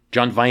Delaware,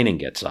 John Vining,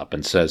 gets up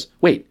and says,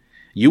 wait,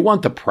 You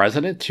want the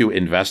president to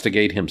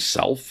investigate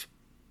himself?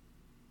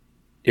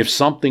 If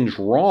something's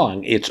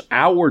wrong, it's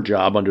our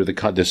job under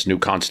this new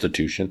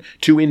Constitution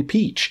to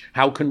impeach.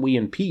 How can we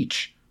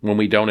impeach when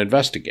we don't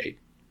investigate?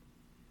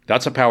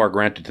 That's a power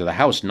granted to the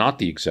House, not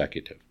the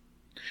executive.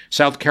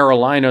 South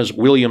Carolina's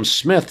William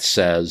Smith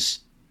says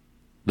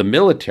the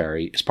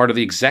military is part of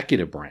the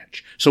executive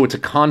branch, so it's a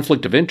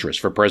conflict of interest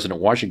for President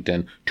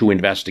Washington to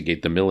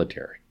investigate the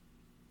military.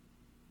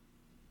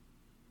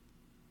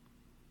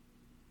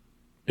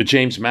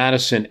 James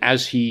Madison,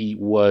 as he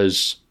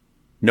was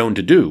known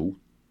to do,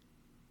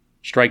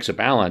 strikes a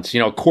balance.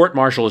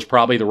 Court-martial is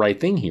probably the right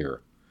thing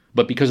here,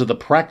 but because of the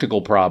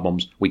practical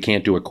problems, we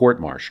can't do a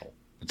court-martial.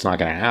 It's not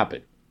going to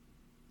happen.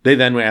 They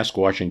then ask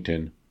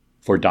Washington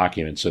for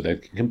documents so they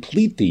can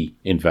complete the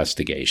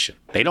investigation.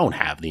 They don't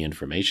have the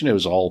information. It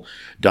was all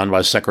done by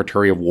the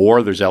Secretary of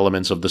War. There's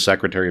elements of the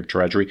Secretary of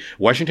Treasury.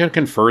 Washington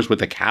confers with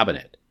the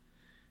cabinet.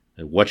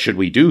 What should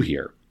we do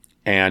here?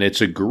 And it's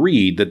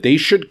agreed that they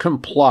should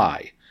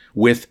comply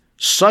with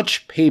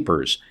such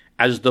papers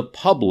as the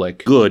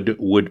public good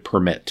would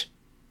permit.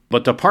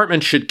 But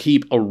departments should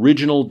keep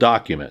original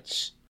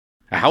documents.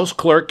 A House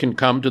clerk can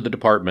come to the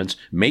departments,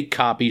 make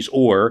copies,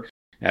 or,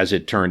 as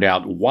it turned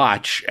out,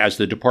 watch as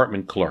the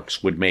department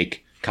clerks would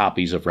make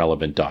copies of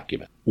relevant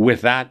documents.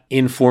 With that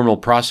informal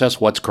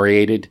process, what's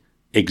created?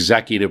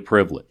 Executive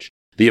privilege.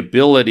 The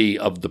ability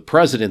of the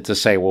president to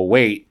say, well,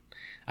 wait,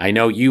 I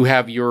know you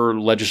have your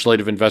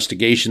legislative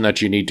investigation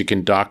that you need to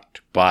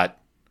conduct, but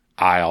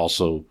I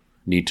also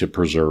need to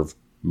preserve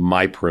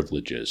my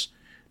privileges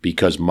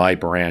because my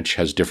branch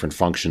has different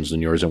functions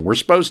than yours, and we're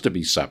supposed to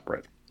be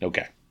separate.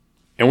 Okay.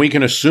 And we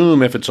can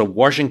assume if it's a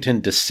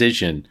Washington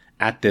decision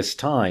at this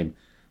time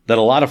that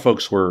a lot of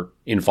folks were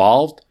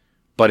involved,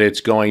 but it's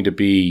going to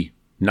be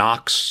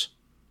Knox,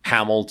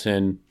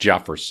 Hamilton,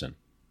 Jefferson,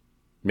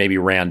 maybe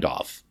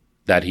Randolph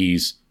that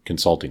he's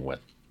consulting with.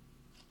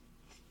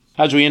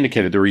 As we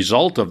indicated, the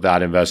result of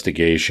that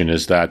investigation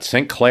is that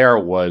St. Clair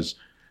was,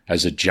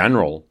 as a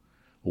general,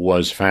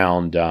 was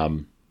found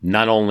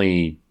not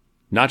only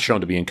not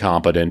shown to be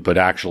incompetent, but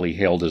actually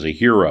hailed as a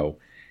hero.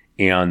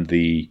 And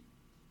the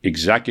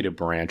executive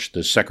branch,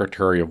 the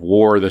Secretary of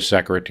War, the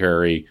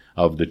Secretary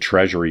of the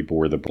Treasury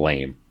bore the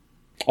blame.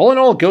 All in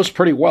all, it goes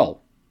pretty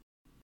well.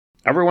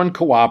 Everyone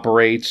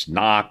cooperates,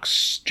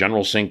 Knox,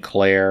 General St.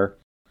 Clair,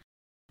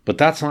 but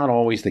that's not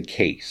always the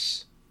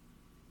case.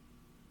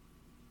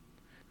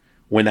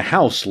 When the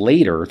House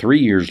later, 3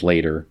 years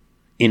later,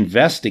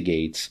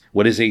 investigates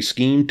what is a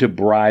scheme to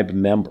bribe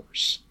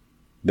members,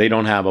 they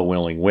don't have a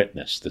willing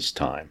witness this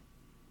time.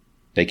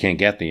 They can't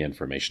get the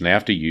information. They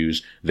have to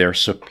use their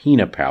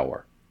subpoena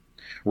power.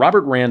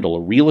 Robert Randall,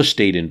 a real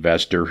estate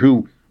investor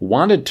who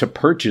wanted to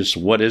purchase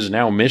what is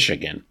now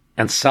Michigan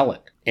and sell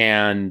it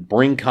and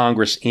bring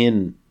Congress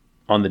in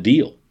on the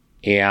deal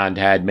and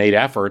had made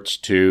efforts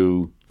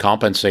to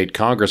compensate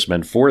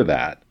congressmen for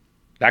that.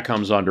 That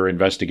comes under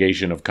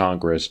investigation of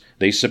Congress.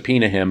 They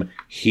subpoena him.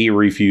 He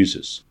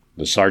refuses.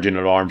 The sergeant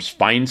at arms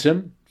finds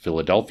him,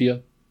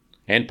 Philadelphia,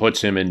 and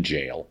puts him in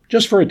jail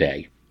just for a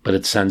day. But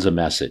it sends a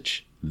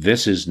message.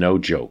 This is no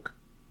joke.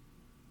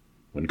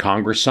 When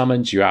Congress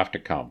summons, you have to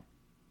come.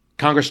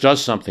 Congress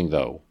does something,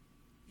 though.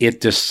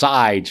 It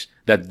decides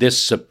that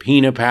this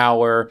subpoena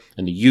power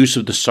and the use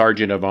of the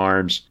sergeant at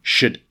arms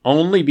should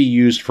only be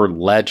used for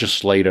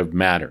legislative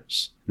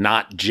matters,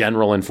 not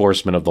general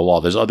enforcement of the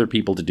law. There's other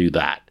people to do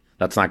that.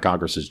 That's not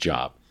Congress's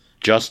job.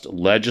 Just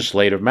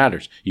legislative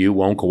matters. You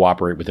won't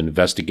cooperate with an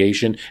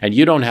investigation, and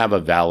you don't have a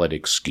valid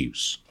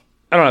excuse.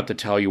 I don't have to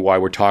tell you why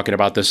we're talking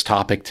about this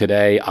topic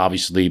today.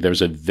 Obviously,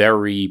 there's a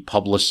very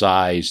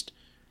publicized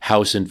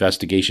House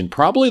investigation,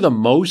 probably the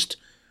most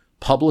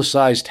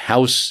publicized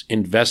House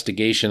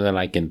investigation that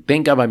I can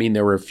think of. I mean,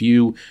 there were a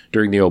few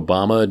during the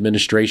Obama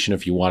administration,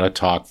 if you want to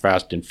talk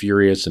Fast and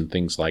Furious and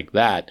things like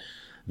that,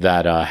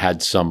 that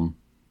had some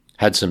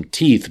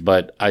teeth.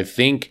 But I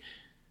think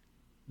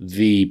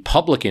the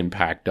public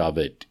impact of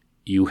it,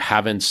 you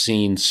haven't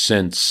seen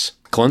since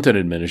Clinton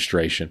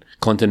administration,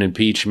 Clinton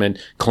impeachment,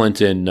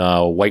 Clinton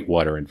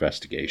Whitewater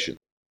investigation.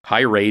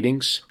 High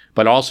ratings,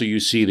 but also you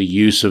see the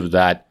use of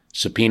that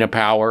subpoena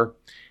power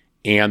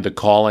and the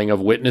calling of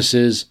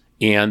witnesses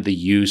and the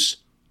use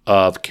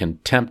of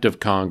contempt of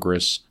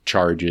Congress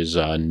charges,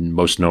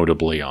 most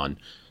notably on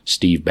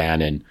Steve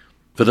Bannon,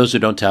 for those who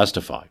don't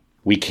testify.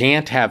 We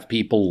can't have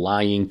people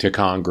lying to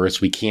Congress.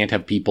 We can't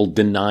have people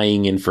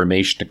denying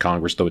information to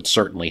Congress, though it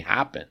certainly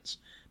happens,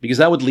 because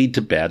that would lead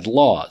to bad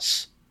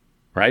laws,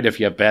 right? If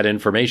you have bad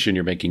information,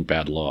 you're making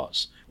bad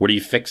laws. What are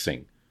you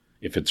fixing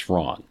if it's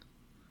wrong?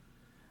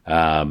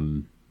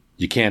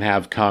 You can't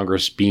have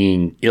Congress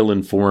being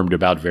ill-informed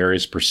about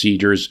various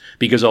procedures,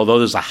 because although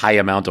there's a high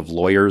amount of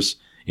lawyers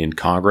in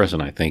Congress,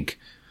 and I think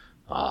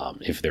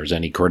if there's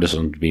any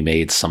criticism to be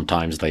made,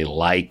 sometimes they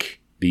like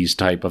these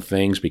type of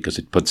things because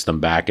it puts them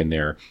back in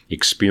their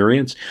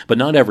experience. But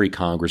not every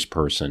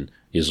congressperson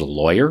is a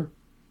lawyer,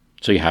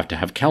 so you have to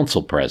have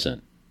counsel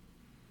present.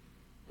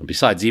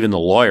 Besides, even the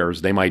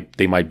lawyers, they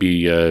might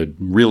be a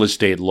real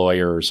estate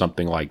lawyer or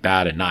something like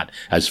that and not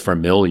as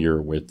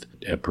familiar with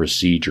a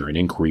procedure, an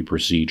inquiry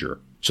procedure.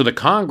 So the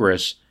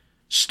Congress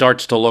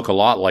starts to look a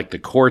lot like the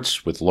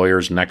courts, with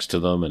lawyers next to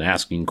them and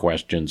asking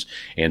questions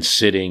and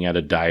sitting at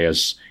a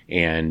dais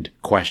and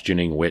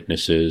questioning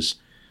witnesses.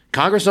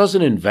 Congress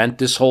doesn't invent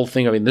this whole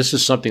thing. I mean, this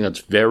is something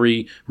that's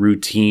very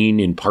routine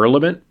in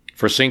Parliament.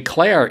 For St.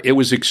 Clair, it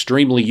was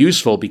extremely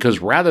useful because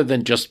rather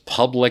than just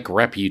public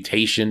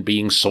reputation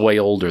being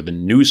soiled or the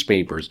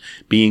newspapers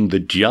being the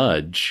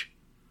judge,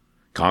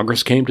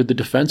 Congress came to the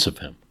defense of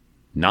him.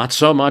 Not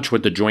so much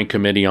with the Joint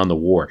Committee on the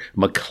War.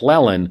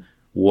 McClellan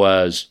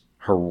was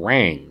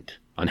harangued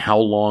on how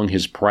long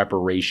his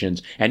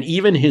preparations and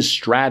even his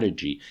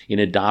strategy in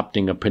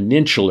adopting a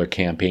peninsular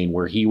campaign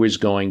where he was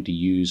going to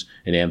use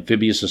an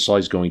amphibious assault,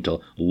 he's going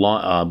to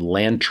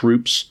land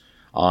troops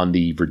on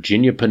the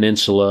Virginia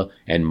Peninsula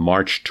and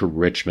march to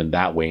Richmond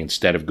that way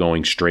instead of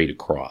going straight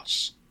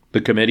across.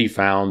 The committee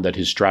found that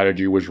his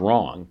strategy was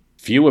wrong.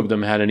 Few of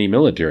them had any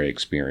military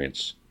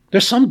experience.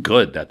 There's some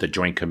good that the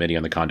Joint Committee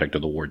on the Conduct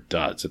of the War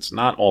does. It's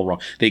not all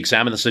wrong. They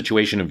examine the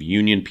situation of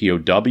Union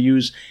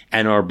POWs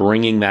and are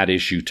bringing that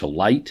issue to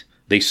light.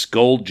 They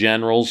scold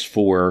generals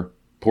for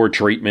poor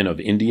treatment of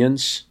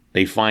Indians.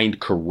 They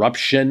find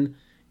corruption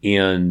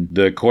in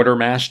the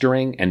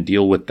quartermastering and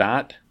deal with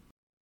that.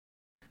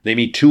 They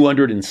meet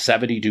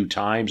 272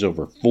 times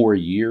over 4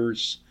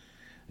 years.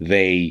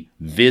 They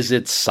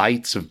visit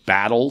sites of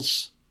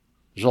battles.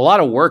 There's a lot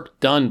of work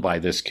done by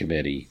this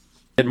committee.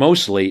 And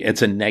mostly,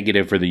 it's a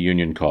negative for the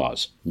Union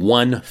cause.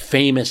 One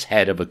famous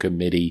head of a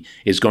committee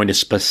is going to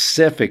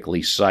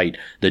specifically cite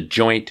the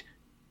Joint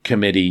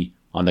Committee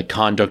on the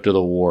Conduct of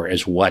the War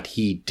as what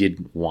he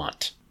didn't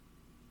want.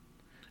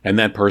 And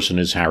that person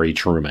is Harry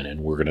Truman,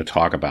 and we're going to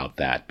talk about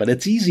that. But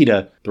it's easy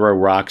to throw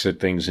rocks at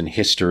things in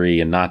history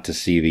and not to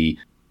see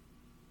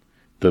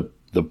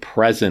the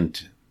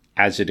present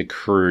as it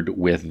occurred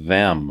with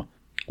them.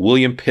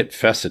 William Pitt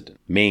Fessenden,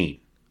 Maine,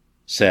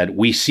 said,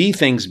 "We see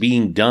things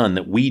being done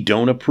that we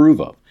don't approve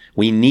of.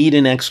 We need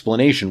an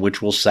explanation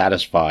which will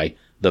satisfy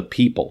the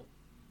people."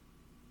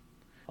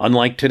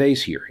 Unlike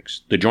today's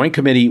hearings, the Joint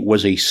Committee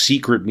was a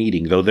secret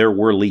meeting, though there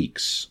were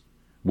leaks.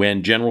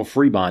 When General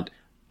Fremont,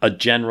 a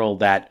general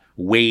that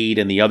Wade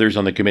and the others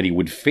on the committee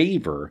would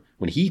favor,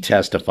 when he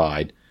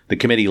testified, the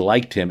committee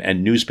liked him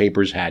and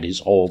newspapers had his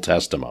whole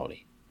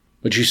testimony.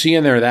 But you see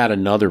in there that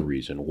another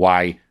reason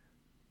why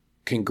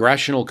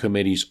congressional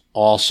committees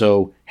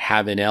also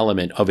have an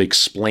element of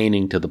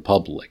explaining to the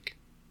public.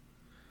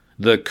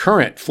 The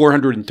current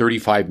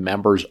 435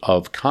 members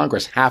of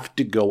Congress have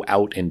to go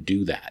out and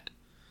do that.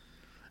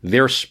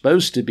 They're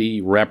supposed to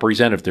be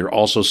representative. They're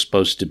also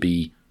supposed to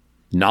be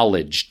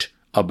knowledged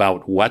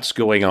about what's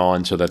going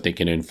on so that they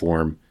can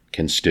inform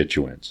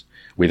constituents.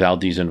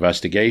 Without these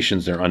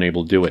investigations, they're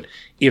unable to do it.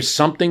 If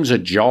something's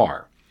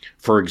ajar,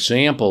 for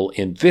example,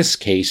 in this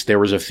case, there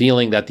was a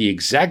feeling that the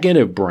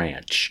executive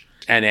branch,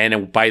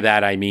 and by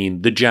that I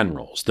mean the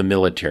generals, the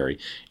military,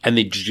 and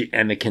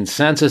the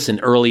consensus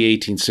in early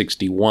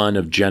 1861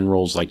 of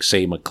generals like,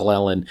 say,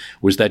 McClellan,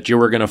 was that you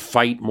were going to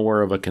fight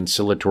more of a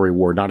conciliatory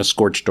war, not a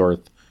scorched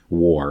earth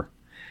war,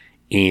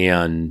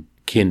 and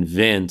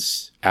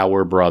convince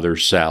our brother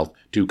South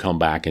to come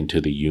back into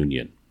the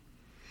Union.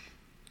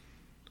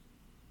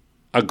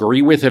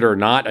 Agree with it or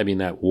not, I mean,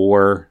 that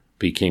war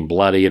became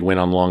bloody, it went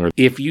on longer.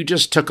 If you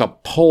just took a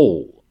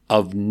poll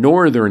of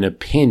Northern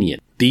opinion,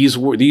 the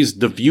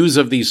views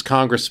of these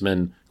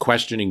congressmen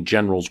questioning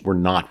generals were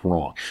not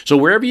wrong. So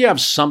wherever you have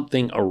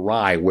something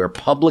awry, where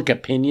public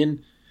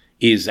opinion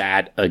is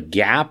at a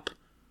gap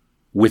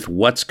with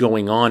what's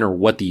going on or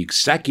what the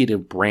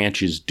executive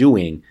branch is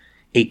doing,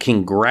 a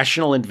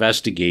congressional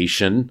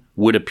investigation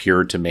would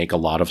appear to make a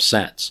lot of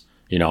sense.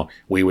 You know,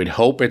 we would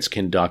hope it's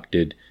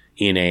conducted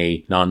in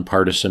a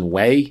nonpartisan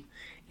way,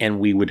 and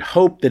we would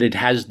hope that it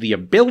has the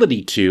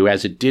ability to,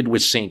 as it did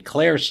with St.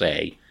 Clair,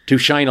 say, to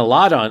shine a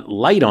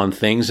light on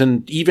things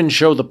and even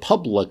show the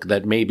public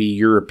that maybe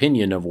your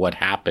opinion of what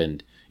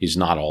happened is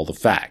not all the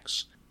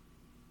facts.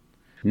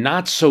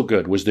 Not so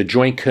good was the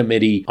Joint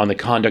Committee on the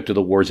Conduct of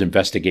the War's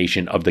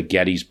investigation of the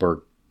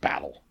Gettysburg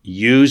Battle,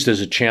 used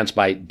as a chance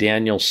by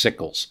Daniel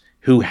Sickles,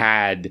 who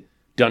had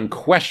done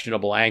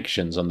questionable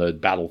actions on the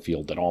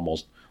battlefield that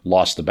almost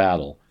lost the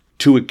battle,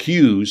 to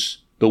accuse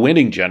the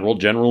winning general,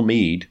 General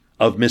Meade,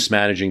 of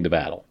mismanaging the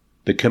battle.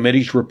 The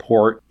committee's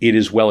report, it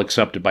is well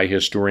accepted by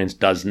historians,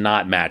 does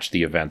not match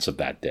the events of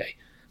that day.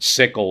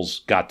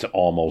 Sickles got to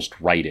almost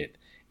write it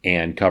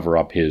and cover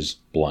up his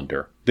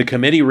blunder. The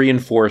committee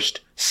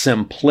reinforced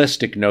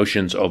simplistic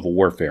notions of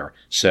warfare,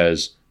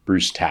 says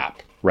Bruce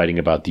Tapp, writing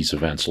about these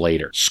events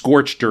later.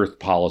 Scorched earth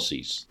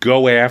policies,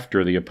 go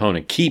after the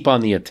opponent, keep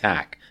on the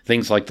attack,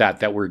 things like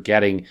that were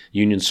getting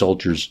Union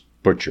soldiers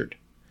butchered.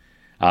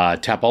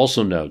 Tapp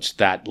also notes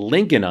that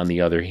Lincoln, on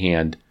the other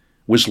hand,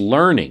 was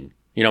learning,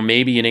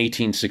 maybe in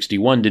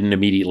 1861 didn't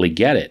immediately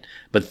get it,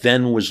 but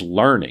then was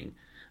learning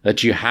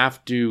that you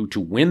have to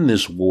win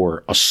this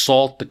war,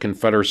 assault the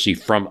Confederacy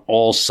from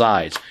all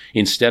sides.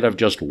 Instead of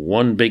just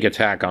one big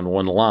attack on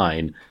one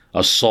line,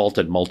 assault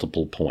at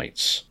multiple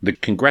points. The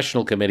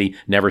Congressional Committee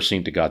never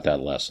seemed to got that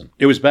lesson.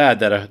 It was bad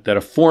that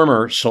a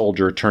former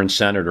soldier turned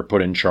senator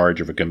put in charge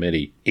of a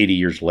committee 80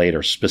 years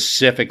later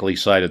specifically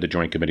cited the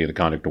Joint Committee of the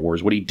Conduct of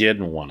Wars, what he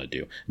didn't want to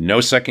do.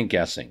 No second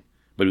guessing.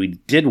 But what he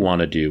did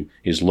want to do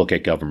is look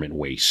at government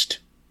waste.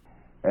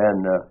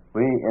 And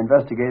we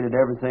investigated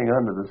everything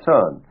under the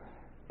sun.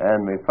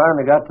 And we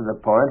finally got to the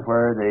point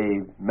where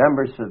the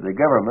members of the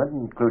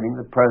government, including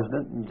the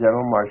President and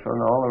General Marshall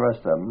and all the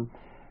rest of them,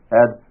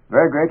 had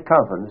very great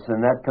confidence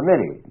in that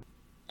committee.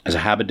 As a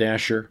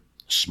haberdasher,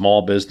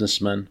 small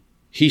businessman,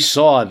 he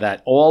saw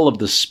that all of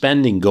the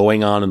spending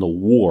going on in the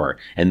war,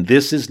 and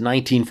this is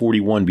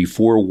 1941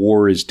 before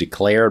war is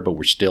declared, but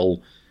we're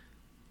still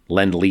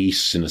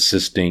lend-lease and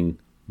assisting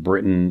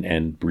Britain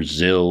and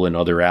Brazil and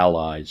other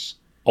allies.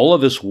 All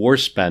of this war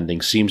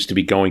spending seems to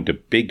be going to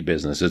big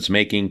business. It's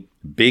making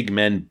big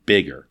men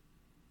bigger,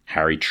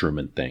 Harry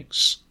Truman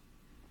thinks.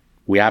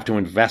 We have to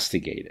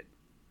investigate it.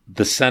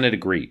 The Senate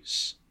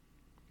agrees.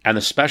 And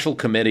the special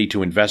committee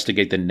to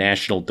investigate the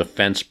National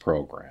Defense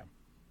Program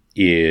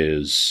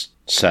is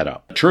set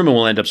up. Truman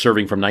will end up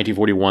serving from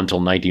 1941 till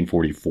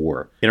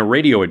 1944. In a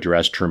radio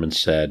address, Truman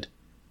said,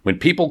 "When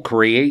people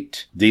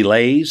create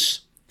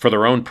delays for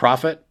their own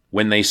profit,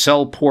 when they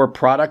sell poor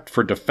product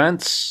for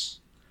defense,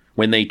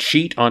 when they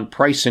cheat on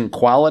price and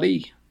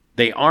quality,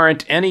 they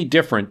aren't any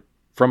different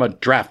from a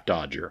draft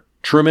dodger."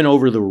 Truman,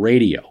 over the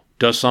radio,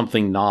 does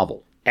something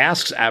novel.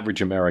 Asks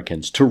average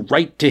Americans to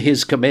write to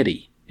his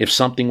committee if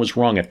something was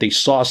wrong, if they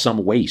saw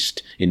some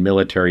waste in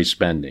military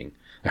spending.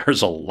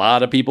 There's a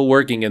lot of people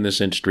working in this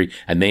industry,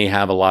 and they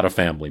have a lot of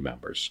family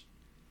members.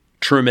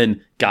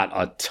 Truman got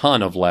a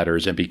ton of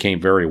letters and became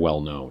very well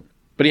known.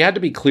 But he had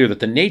to be clear that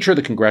the nature of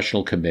the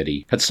Congressional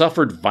Committee had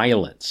suffered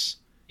violence,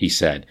 he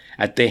said,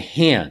 at the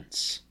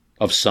hands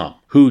of some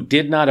who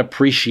did not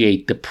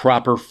appreciate the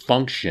proper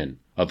function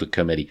of the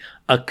committee.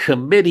 A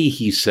committee,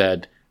 he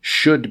said,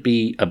 should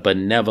be a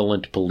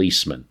benevolent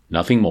policeman,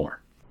 nothing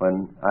more.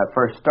 When I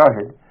first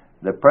started,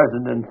 the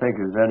president didn't think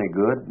it was any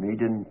good, and he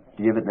didn't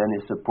give it any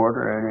support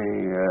or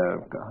any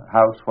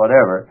house,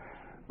 whatever.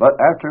 But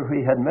after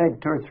we had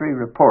made 2 or 3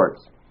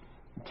 reports,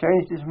 he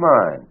changed his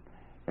mind.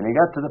 And he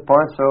got to the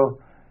point so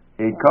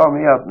he'd call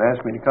me up and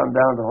ask me to come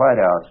down to the White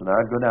House, and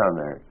I'd go down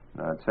there.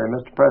 And I'd say,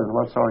 "Mr. President,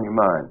 what's on your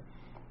mind?"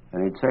 And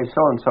he'd say,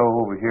 "So-and-so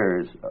over here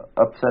is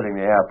upsetting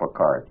the apple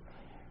cart.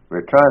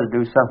 We're trying to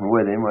do something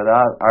with him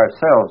without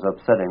ourselves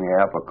upsetting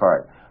the apple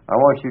cart. I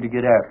want you to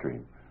get after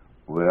him."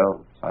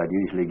 Well, I'd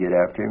usually get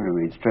after him and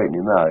we'd straighten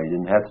him out. He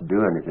didn't have to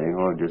do anything,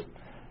 or just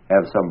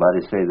have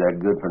somebody say that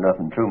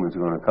good-for-nothing Truman's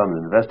going to come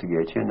and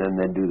investigate you, and then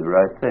they'd do the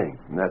right thing.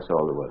 And that's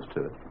all there was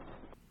to it.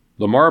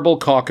 The Marble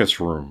Caucus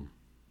Room,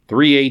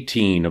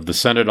 318 of the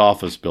Senate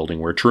Office Building,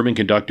 where Truman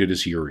conducted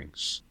his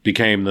hearings,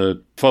 became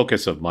the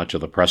focus of much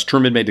of the press.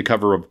 Truman made the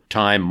cover of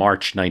Time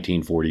March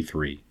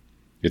 1943.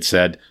 It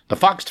said, "The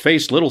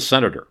fox-faced little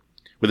senator,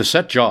 with a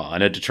set jaw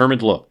and a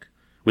determined look,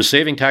 was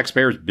saving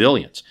taxpayers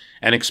billions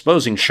and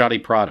exposing shoddy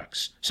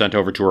products sent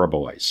over to our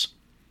boys."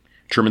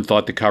 Truman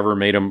thought the cover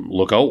made him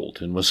look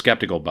old and was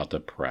skeptical about the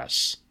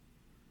press.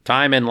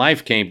 "Time and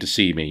Life came to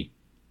see me.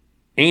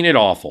 Ain't it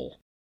awful?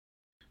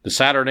 The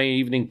Saturday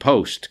Evening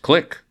Post.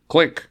 Click,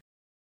 click.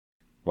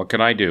 What can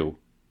I do?"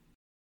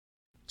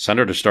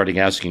 Senators started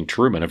asking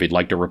Truman if he'd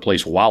like to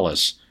replace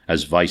Wallace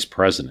as vice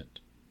president.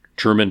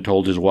 Truman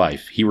told his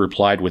wife. He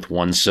replied with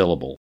 1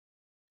 syllable.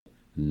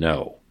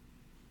 "No.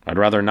 I'd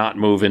rather not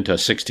move into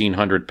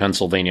 1600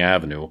 Pennsylvania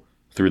Avenue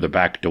through the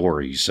back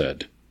door," he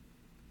said.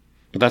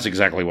 But that's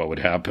exactly what would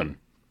happen.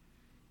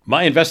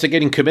 "My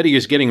investigating committee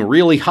is getting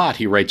really hot,"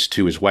 he writes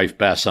to his wife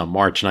Bess on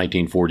March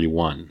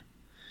 1941.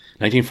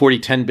 1940,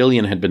 $10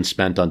 billion had been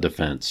spent on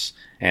defense,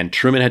 and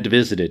Truman had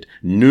visited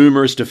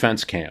numerous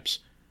defense camps.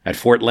 At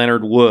Fort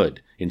Leonard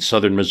Wood in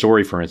southern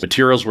Missouri, for instance,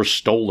 materials were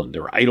stolen.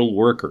 There were idle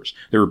workers.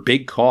 There were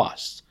big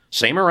costs.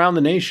 Same around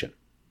the nation.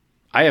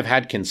 "I have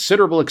had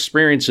considerable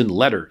experience in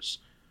letters,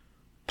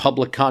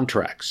 public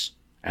contracts,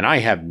 and I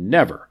have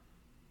never,"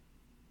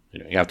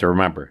 you have to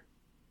remember,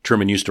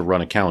 Truman used to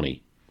run a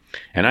county,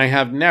 "and I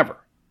have never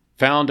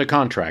found a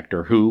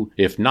contractor who,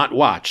 if not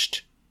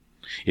watched,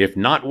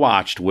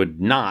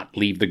 would not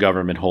leave the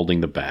government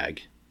holding the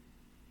bag."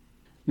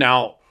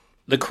 Now,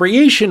 the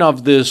creation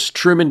of this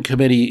Truman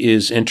Committee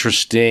is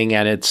interesting,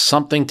 and it's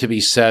something to be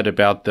said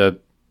about the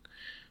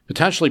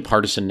potentially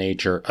partisan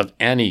nature of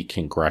any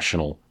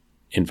congressional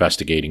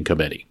investigating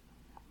committee.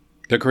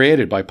 They're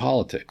created by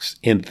politics.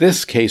 In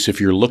this case,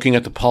 if you're looking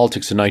at the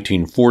politics in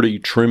 1940,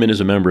 Truman is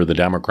a member of the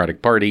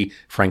Democratic Party,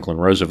 Franklin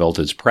Roosevelt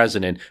is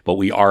president, but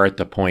we are at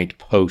the point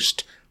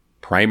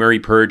post-primary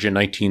purge in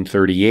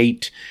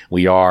 1938.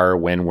 We are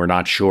when we're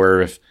not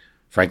sure if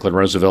Franklin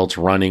Roosevelt's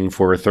running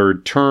for a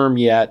 3rd term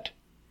yet,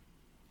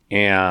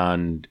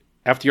 and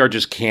FDR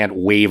just can't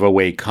wave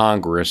away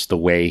Congress the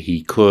way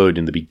he could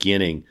in the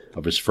beginning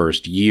of his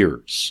first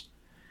years.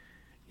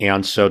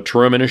 And so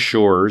Truman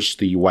assures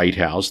the White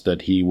House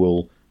that he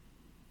will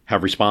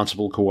have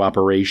responsible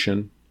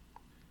cooperation.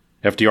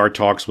 FDR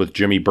talks with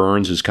Jimmy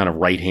Burns, his kind of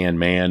right-hand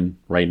man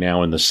right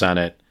now in the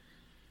Senate.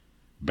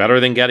 Better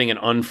than getting an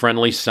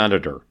unfriendly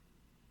senator,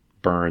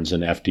 Burns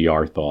and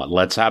FDR thought.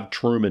 Let's have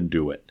Truman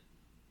do it.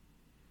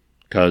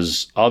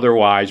 Because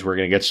otherwise we're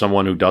going to get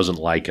someone who doesn't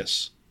like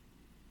us.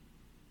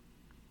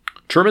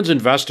 Truman's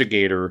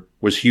investigator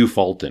was Hugh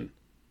Fulton,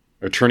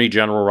 Attorney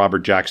General Robert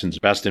Jackson's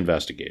best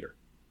investigator.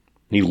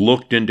 He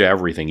looked into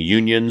everything,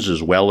 unions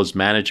as well as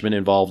management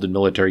involved in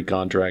military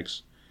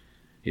contracts.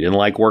 He didn't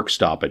like work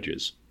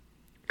stoppages.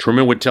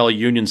 Truman would tell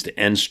unions to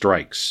end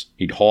strikes.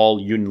 He'd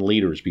haul union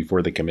leaders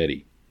before the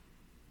committee.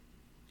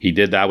 He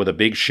did that with a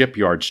big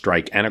shipyard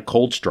strike and a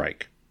coal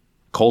strike.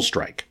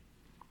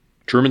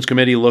 Truman's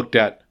committee looked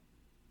at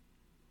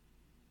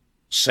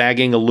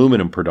sagging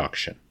aluminum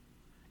production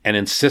and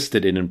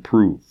insisted it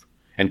improve,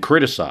 and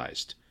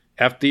criticized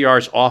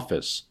FDR's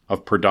Office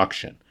of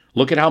Production.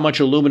 Look at how much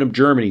aluminum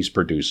Germany's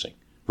producing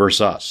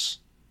versus us.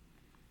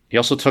 He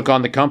also took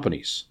on the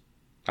companies,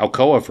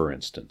 Alcoa, for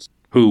instance,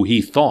 who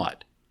he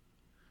thought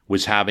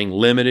was having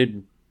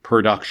limited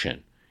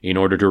production in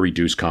order to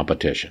reduce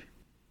competition.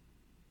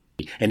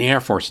 An Air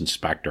Force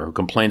inspector who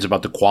complains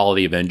about the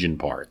quality of engine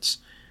parts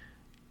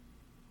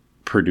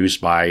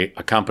produced by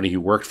a company he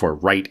worked for,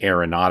 Wright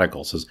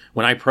Aeronautical, says,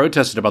 when I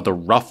protested about the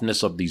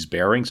roughness of these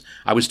bearings,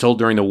 I was told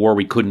during the war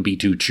we couldn't be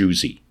too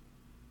choosy.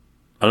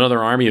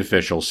 Another Army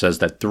official says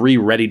that 3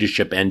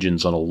 ready-to-ship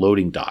engines on a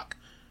loading dock,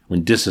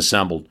 when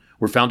disassembled,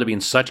 were found to be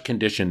in such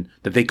condition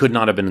that they could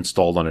not have been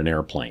installed on an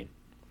airplane.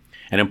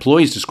 And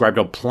employees described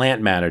how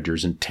plant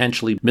managers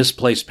intentionally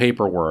misplaced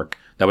paperwork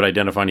that would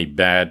identify any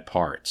bad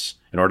parts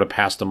in order to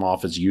pass them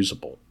off as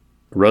usable.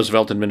 The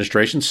Roosevelt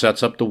administration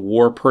sets up the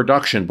War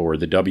Production Board,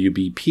 the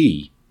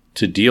WBP,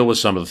 to deal with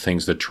some of the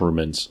things that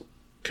Truman's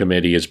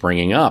committee is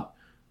bringing up.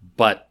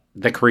 But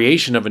the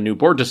creation of a new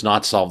board does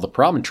not solve the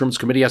problem. Truman's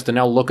committee has to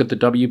now look at the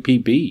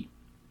WPB.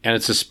 And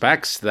it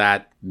suspects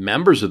that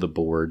members of the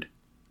board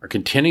are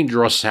continuing to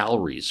draw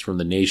salaries from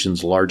the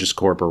nation's largest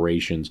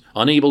corporations,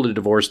 unable to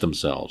divorce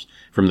themselves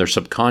from their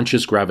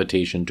subconscious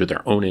gravitation to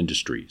their own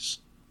industries.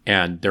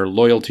 And their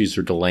loyalties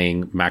are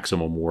delaying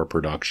maximum war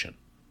production.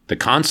 The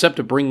concept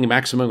of bringing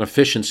maximum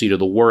efficiency to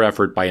the war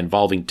effort by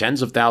involving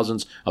tens of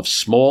thousands of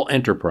small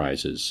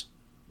enterprises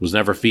was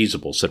never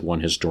feasible, said one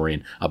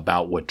historian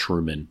about what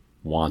Truman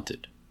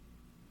wanted.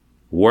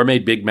 War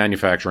made big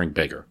manufacturing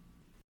bigger.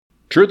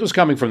 Truth was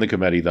coming from the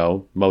committee,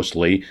 though,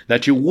 mostly,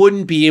 that you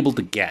wouldn't be able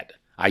to get,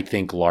 I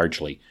think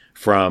largely,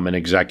 from an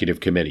executive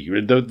committee.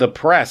 The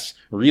press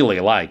really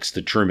likes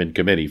the Truman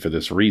Committee for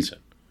this reason.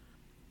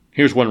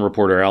 Here's one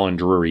reporter, Alan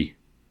Drury.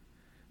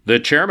 The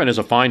chairman is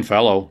a fine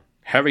fellow,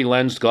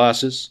 heavy-lensed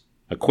glasses,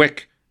 a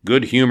quick,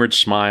 good-humored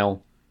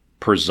smile,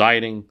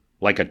 presiding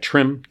like a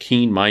trim,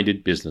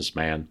 keen-minded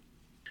businessman.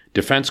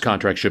 Defense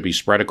contracts should be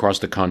spread across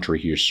the country,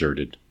 he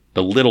asserted.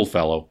 The little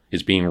fellow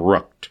is being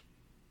rooked.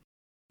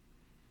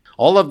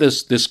 All of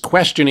this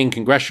questioning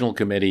congressional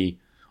committee,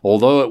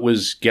 although it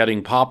was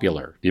getting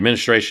popular, the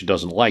administration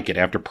doesn't like it.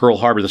 After Pearl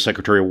Harbor, the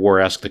Secretary of War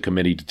asked the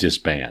committee to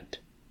disband.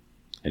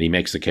 And he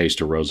makes the case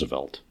to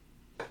Roosevelt.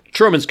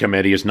 Truman's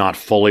committee is not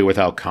fully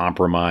without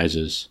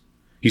compromises.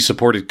 He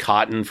supported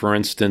cotton, for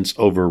instance,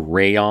 over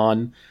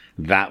rayon.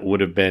 That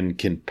would have been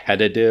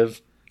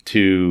competitive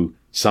to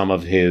some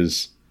of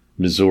his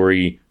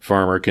Missouri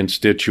farmer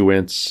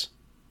constituents.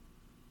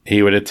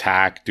 He would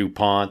attack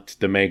DuPont,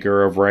 the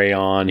maker of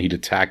rayon. He'd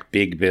attack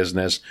big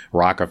business,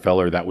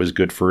 Rockefeller. That was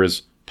good for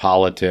his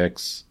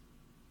politics.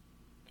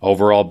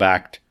 Overall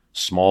backed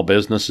small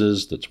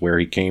businesses. That's where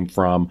he came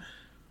from.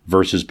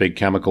 Versus big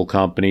chemical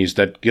companies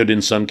that could,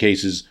 in some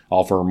cases,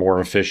 offer more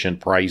efficient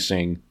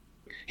pricing.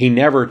 He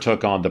never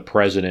took on the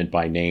president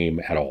by name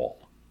at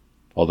all,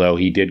 although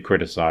he did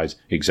criticize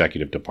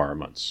executive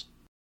departments.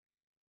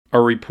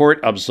 A report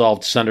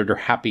absolved Senator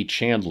Happy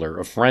Chandler,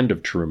 a friend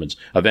of Truman's,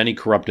 of any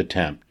corrupt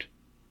attempt.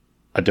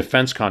 A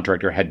defense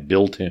contractor had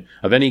built him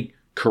of any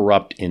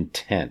corrupt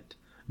intent,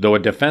 though a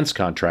defense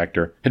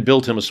contractor had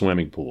built him a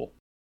swimming pool.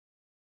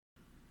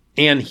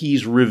 And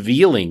he's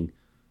revealing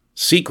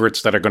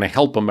secrets that are going to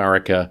help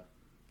America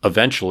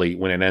eventually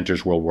when it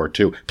enters World War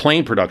II.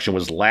 Plane production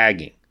was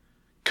lagging.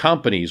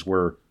 Companies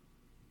were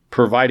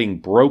providing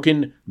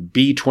broken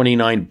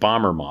B-29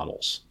 bomber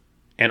models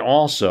and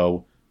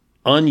also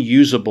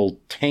unusable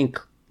tank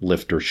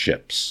lifter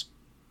ships.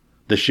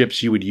 The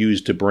ships you would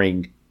use to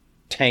bring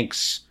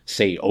tanks,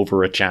 say,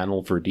 over a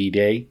channel for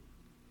D-Day.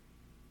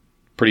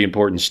 Pretty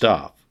important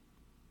stuff.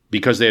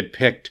 Because they had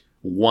picked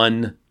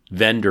one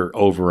vendor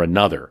over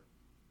another.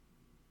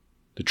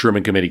 The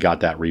Truman Committee got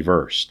that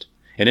reversed.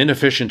 An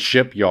inefficient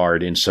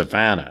shipyard in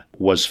Savannah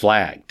was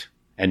flagged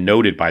and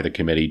noted by the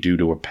committee due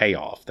to a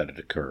payoff that had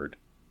occurred.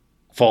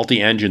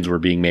 Faulty engines were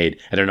being made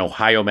at an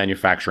Ohio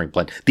manufacturing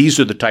plant. These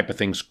are the type of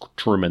things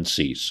Truman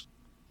sees.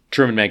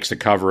 Truman makes the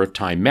cover of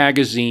Time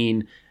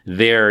magazine.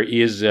 There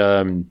is,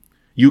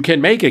 you can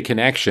make a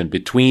connection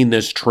between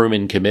this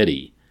Truman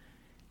Committee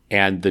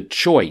and the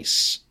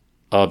choice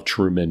of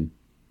Truman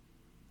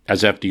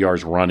as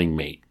FDR's running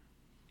mate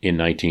in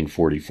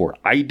 1944.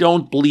 I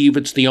don't believe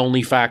it's the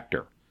only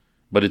factor,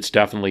 but it's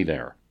definitely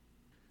there.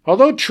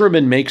 Although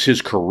Truman makes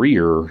his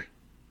career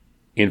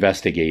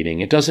investigating,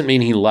 it doesn't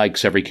mean he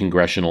likes every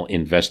congressional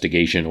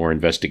investigation or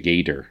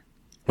investigator.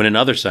 When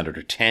another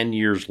senator, 10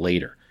 years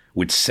later,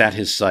 would set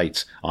his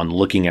sights on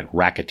looking at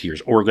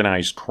racketeers,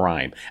 organized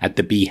crime, at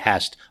the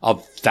behest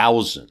of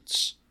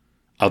thousands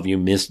of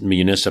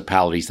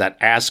municipalities that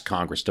ask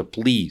Congress to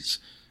please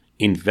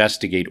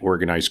investigate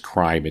organized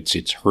crime,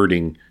 it's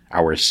hurting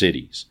our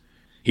cities.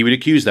 He would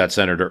accuse that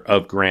senator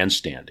of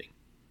grandstanding.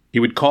 He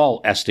would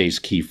call Estes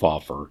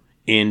Kefauver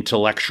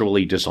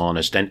intellectually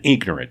dishonest and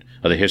ignorant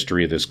of the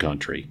history of this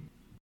country.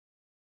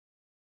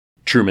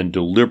 Truman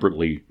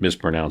deliberately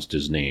mispronounced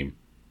his name.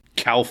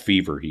 Cow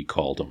fever, he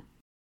called him.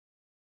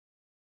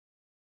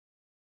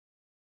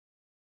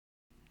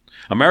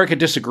 America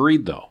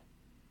disagreed, though.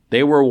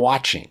 They were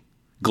watching,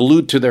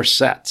 glued to their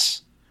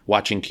sets,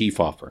 watching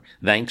Kefauver,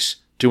 thanks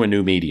to a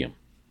new medium.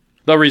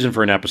 The reason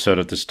for an episode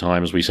at this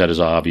time, as we said, is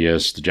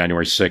obvious. The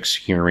January 6th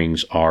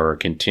hearings are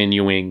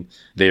continuing.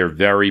 They are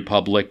very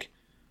public.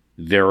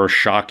 There are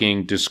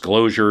shocking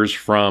disclosures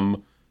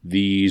from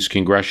these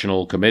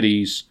congressional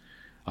committees.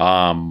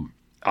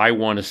 I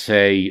want to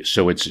say,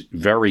 so it's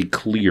very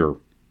clear,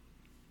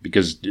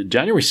 because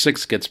January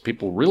 6th gets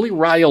people really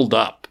riled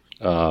up,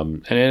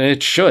 and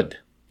it should.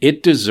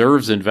 It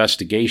deserves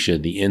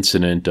investigation. The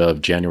incident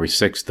of January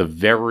 6th, the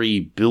very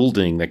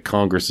building that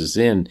Congress is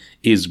in,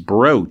 is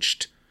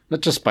broached, not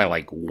just by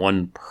like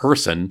one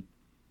person,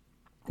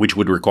 which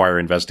would require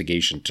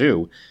investigation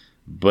too,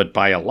 but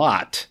by a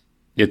lot.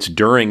 It's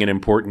during an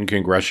important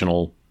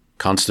congressional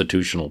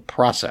constitutional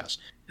process.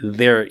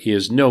 There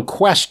is no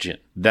question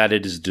that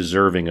it is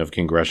deserving of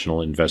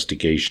congressional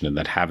investigation and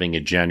that having a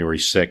January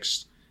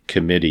 6th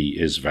committee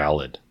is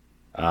valid.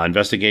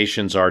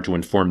 Investigations are to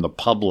inform the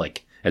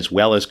public as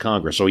well as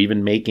Congress. So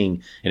even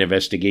making an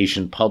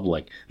investigation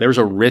public, there's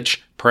a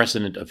rich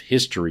precedent of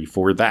history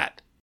for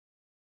that.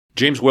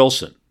 James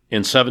Wilson, in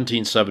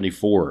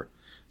 1774,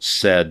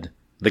 said,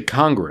 "The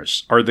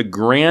Congress are the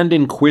grand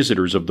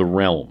inquisitors of the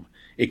realm,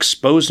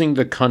 exposing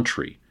the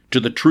country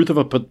to the truth of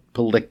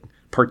a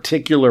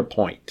particular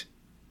point."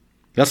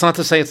 That's not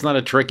to say it's not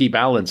a tricky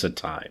balance at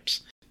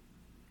times.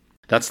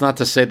 That's not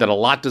to say that a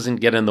lot doesn't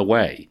get in the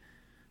way,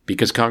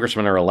 because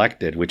congressmen are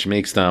elected, which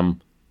makes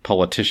them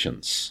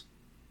politicians.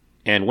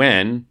 And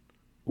when,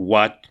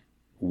 what,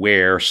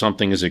 where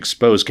something is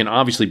exposed can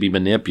obviously be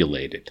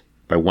manipulated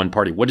by one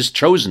party. What is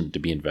chosen to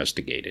be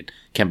investigated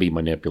can be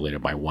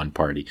manipulated by one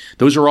party.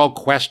 Those are all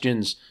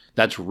questions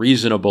that's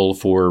reasonable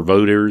for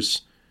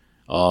voters,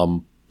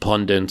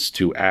 pundits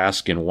to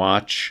ask and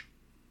watch.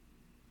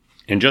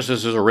 And just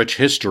as there's a rich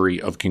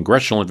history of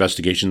congressional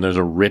investigation, there's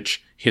a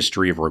rich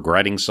history of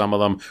regretting some of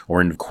them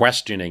or in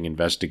questioning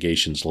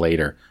investigations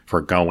later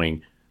for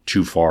going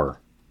too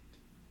far.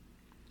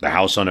 The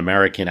House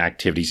Un-American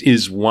Activities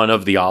is one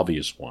of the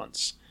obvious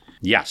ones.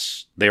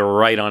 Yes, they were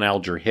right on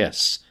Alger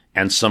Hiss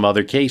and some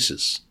other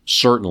cases.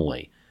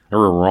 Certainly. They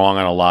were wrong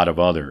on a lot of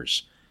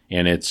others.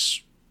 And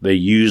they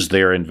used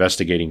their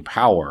investigating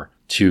power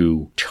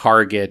to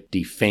target,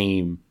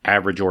 defame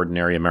average,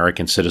 ordinary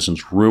American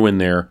citizens, ruin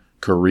their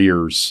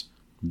careers.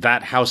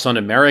 That House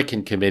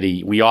Un-American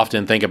Committee, we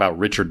often think about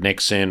Richard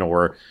Nixon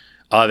or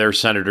other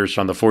senators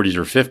from the 40s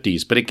or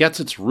 50s, but it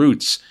gets its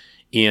roots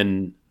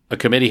in a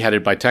committee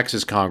headed by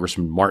Texas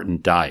Congressman Martin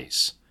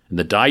Dice. And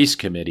the Dice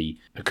Committee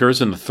occurs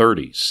in the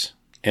 30s,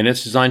 and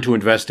it's designed to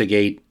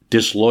investigate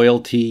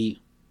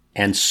disloyalty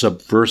and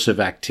subversive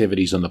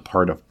activities on the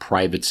part of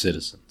private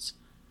citizens,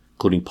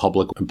 including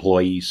public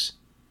employees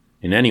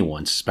and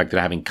anyone suspected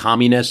of having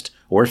communist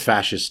or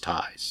fascist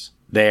ties.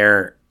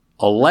 They're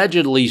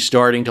allegedly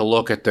starting to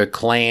look at the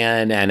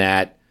Klan and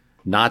at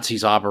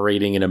Nazis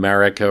operating in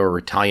America or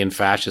Italian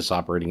fascists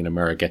operating in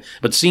America,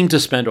 but seem to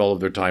spend all of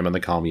their time on the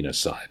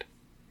communist side.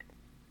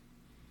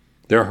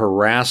 They're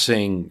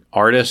harassing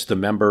artists. The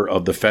member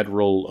of the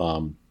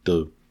federal,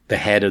 the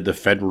head of the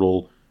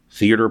Federal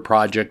Theater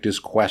Project is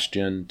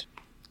questioned.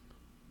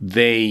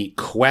 They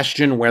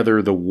question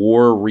whether the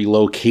War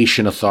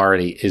Relocation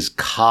Authority is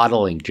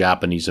coddling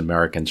Japanese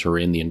Americans who are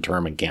in the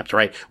internment camps,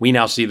 right? We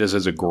now see this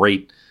as a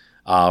great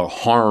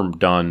harm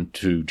done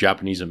to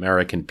Japanese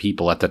American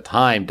people. At the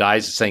time,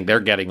 Dice is saying they're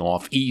getting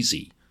off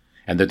easy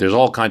and that there's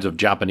all kinds of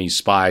Japanese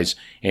spies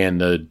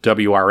and the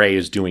WRA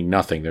is doing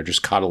nothing. They're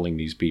just coddling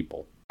these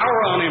people.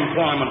 Our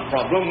unemployment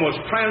problem was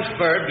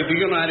transferred to the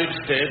United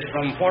States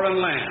from foreign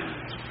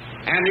lands.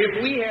 And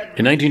if we had...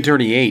 In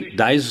 1938,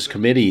 Dice's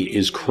committee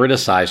is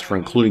criticized for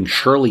including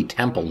Shirley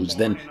Temple, who's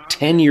then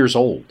 10 years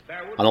old,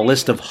 on a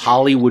list of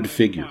Hollywood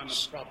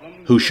figures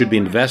who should be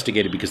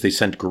investigated because they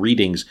sent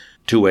greetings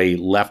to a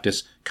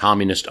leftist,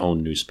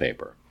 communist-owned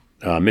newspaper.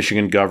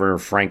 Michigan Governor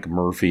Frank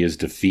Murphy is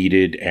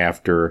defeated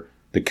after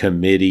the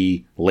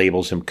committee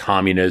labels him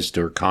communist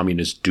or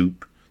communist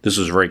dupe. This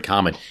was very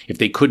common. If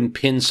they couldn't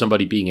pin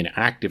somebody being an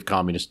active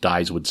communist,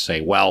 Dice would say,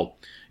 well,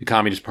 the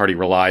Communist Party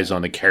relies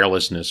on the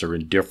carelessness or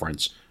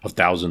indifference of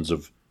thousands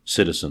of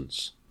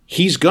citizens.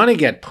 He's going to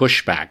get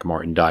pushback,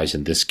 Martin Dice,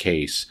 in this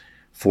case,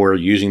 for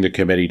using the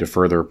committee to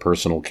further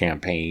personal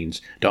campaigns,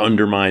 to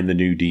undermine the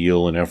New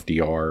Deal and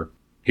FDR.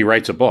 He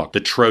writes a book, The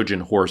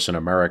Trojan Horse in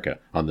America,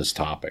 on this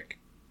topic.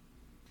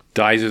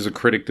 Dies as a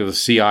critic to the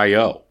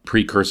CIO,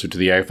 precursor to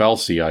the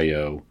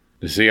AFL-CIO.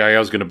 The CIO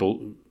is going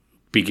to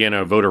begin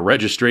a voter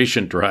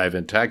registration drive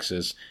in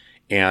Texas,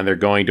 and they're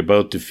going to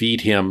both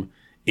defeat him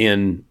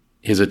in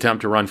his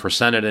attempt to run for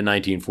Senate in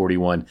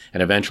 1941,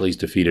 and eventually he's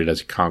defeated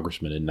as a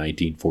congressman in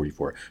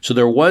 1944. So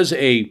there was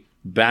a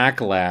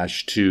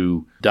backlash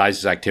to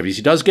Dies' activities.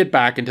 He does get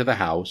back into the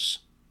House,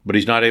 but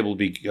he's not able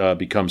to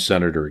become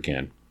senator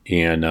again.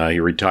 And he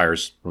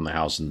retires from the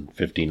House in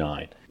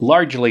 1959.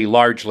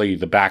 Largely,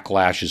 the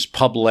backlash is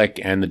public,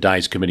 and the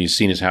Dies Committee is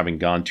seen as having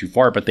gone too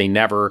far, but they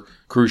never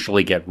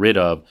crucially get rid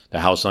of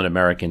the House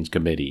Un-Americans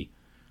Committee.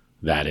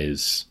 That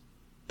is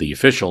the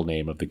official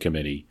name of the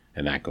committee,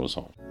 and that goes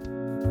on.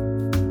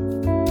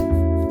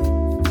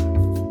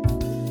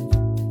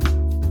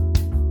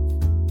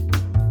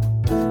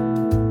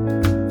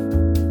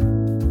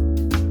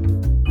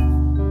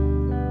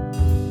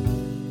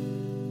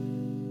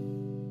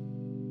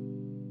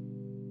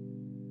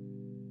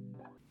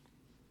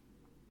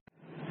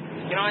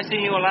 I've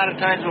seen you a lot of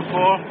times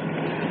before.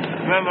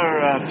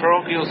 Remember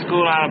parochial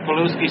school out on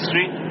Pulaski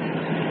Street?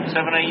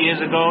 7 or 8 years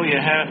ago, you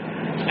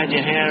had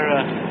your hair...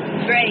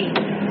 Straight.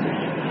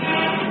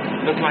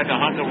 Looked like a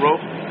hunk of rope.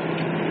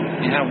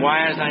 You had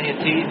wires on your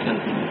teeth and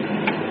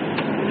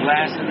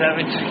glasses,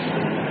 everything.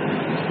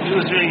 You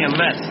was really a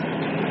mess.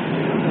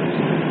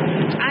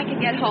 I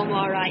can get home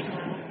all right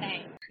now,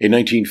 thanks. In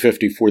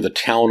 1954, the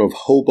town of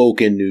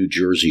Hoboken, New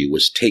Jersey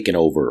was taken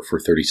over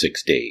for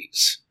 36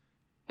 days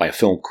by a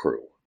film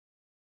crew.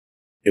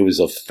 It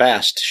was a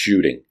fast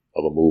shooting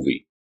of a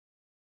movie.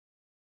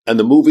 And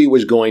the movie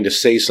was going to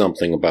say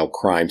something about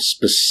crime,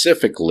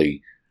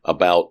 specifically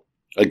about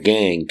a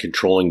gang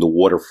controlling the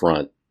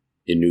waterfront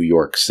in New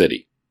York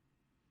City.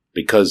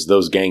 Because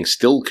those gangs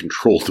still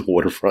controlled the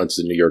waterfronts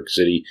in New York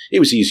City, it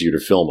was easier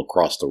to film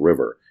across the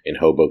river in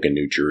Hoboken,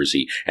 New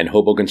Jersey. And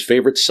Hoboken's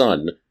favorite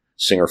son,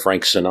 singer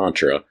Frank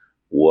Sinatra,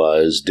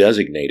 was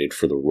designated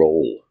for the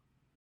role.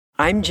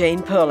 I'm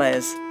Jane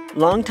Perlez,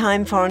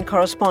 longtime foreign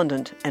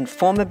correspondent and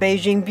former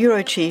Beijing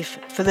bureau chief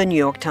for the New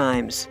York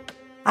Times.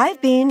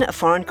 I've been a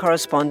foreign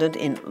correspondent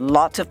in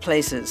lots of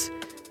places: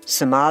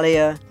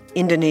 Somalia,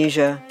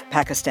 Indonesia,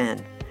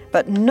 Pakistan,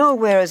 but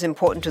nowhere as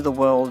important to the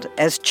world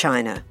as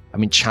China. I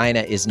mean,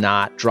 China is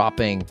not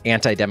dropping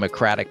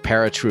anti-democratic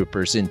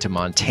paratroopers into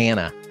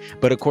Montana.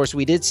 But of course,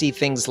 we did see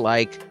things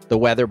like the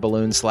weather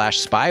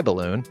balloon/spy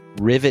balloon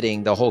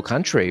riveting the whole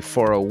country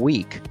for a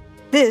week.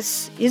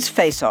 This is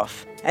Face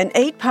Off, an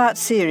 8-part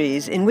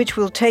series in which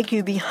we'll take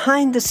you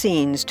behind the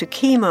scenes to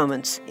key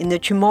moments in the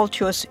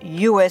tumultuous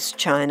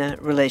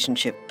U.S.-China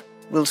relationship.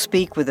 We'll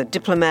speak with a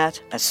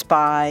diplomat, a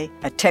spy,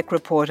 a tech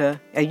reporter,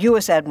 a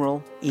U.S.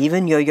 admiral,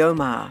 even Yo-Yo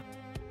Ma.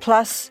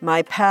 Plus,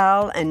 my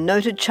pal and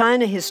noted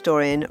China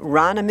historian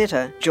Rana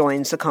Mitter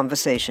joins the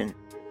conversation.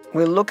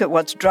 We'll look at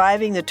what's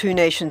driving the two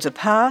nations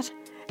apart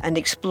and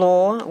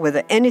explore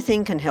whether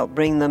anything can help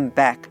bring them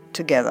back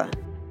together.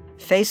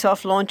 Face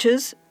Off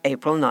launches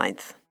April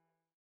 9th.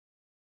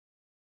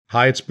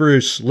 Hi, it's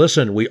Bruce.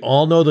 Listen, we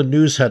all know the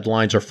news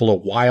headlines are full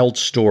of wild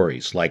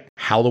stories, like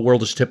how the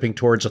world is tipping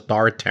towards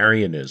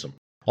authoritarianism,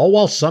 all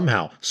while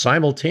somehow,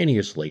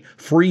 simultaneously,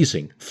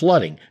 freezing,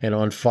 flooding, and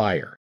on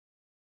fire.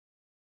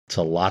 It's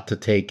a lot to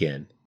take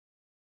in.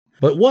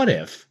 But what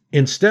if,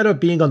 instead of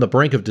being on the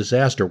brink of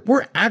disaster,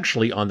 we're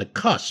actually on the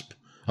cusp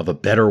of a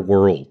better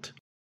world?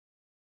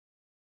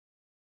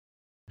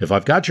 If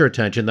I've got your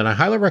attention, then I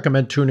highly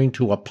recommend tuning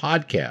to a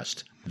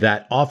podcast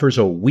that offers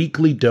a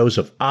weekly dose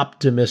of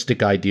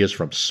optimistic ideas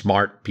from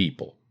smart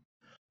people.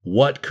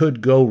 What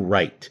Could Go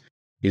Right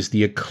is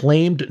the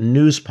acclaimed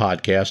news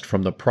podcast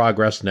from the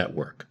Progress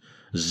Network.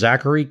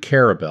 Zachary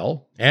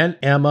Karabell and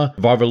Emma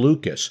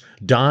Varvaloucas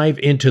dive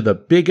into the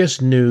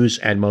biggest news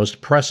and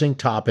most pressing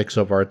topics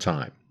of our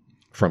time,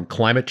 from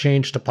climate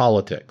change to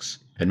politics,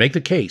 and make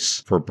the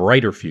case for a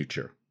brighter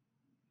future.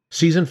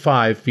 Season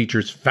 5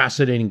 features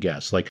fascinating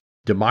guests like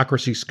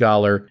democracy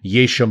scholar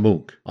Yesha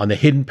Mounk on the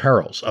hidden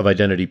perils of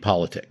identity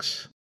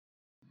politics,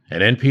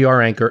 and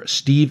NPR anchor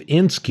Steve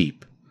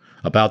Inskeep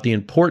about the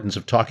importance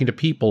of talking to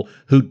people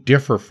who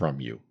differ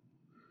from you,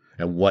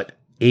 and what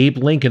Abe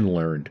Lincoln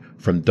learned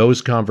from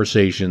those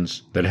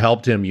conversations that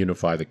helped him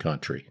unify the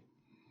country.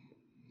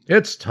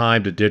 It's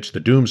time to ditch the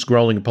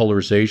doom-scrolling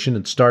polarization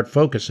and start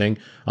focusing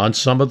on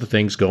some of the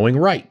things going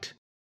right.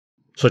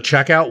 So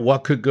check out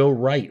What Could Go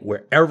Right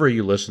wherever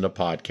you listen to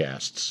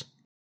podcasts.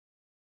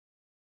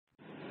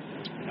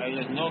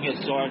 Don't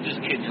get sore. I'm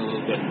just kidding you a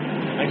little bit.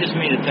 I just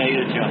mean to tell you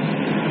the truth.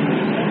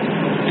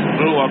 It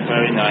grew up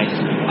very nice.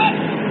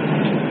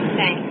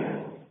 Thanks.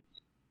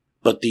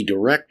 But the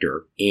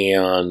director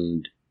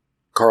and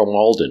Carl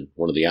Malden,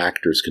 one of the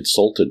actors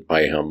consulted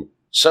by him,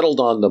 settled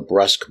on the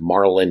brusque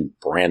Marlon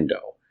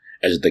Brando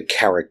as the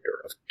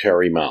character of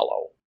Terry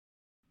Mallow.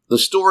 The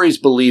story is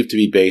believed to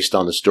be based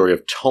on the story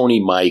of Tony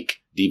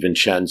Mike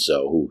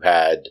DiVincenzo, who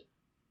had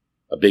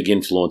a big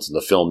influence in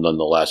the film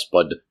nonetheless.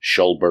 Bud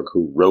Schulberg,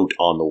 who wrote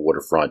On the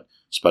Waterfront,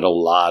 spent a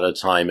lot of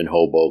time in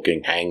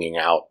Hoboken, hanging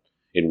out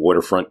in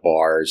waterfront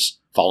bars,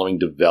 following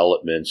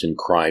developments in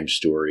crime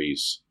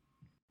stories.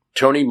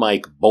 Tony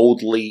Mike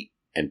boldly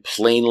and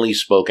plainly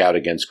spoke out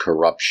against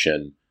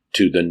corruption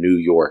to the New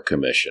York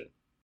Commission.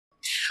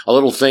 A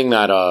little thing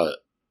that,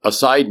 a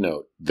side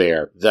note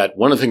there, that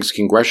one of the things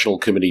congressional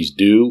committees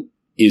do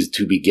is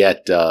to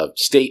beget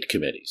state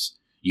committees.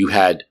 You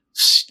had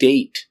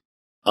state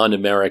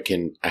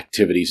un-American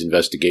activities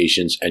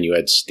investigations, and you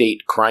had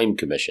state crime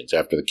commissions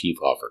after the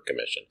Kefauver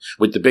Commission,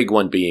 with the big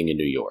one being in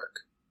New York.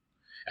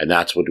 And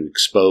that's what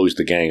exposed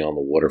the gang on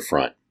the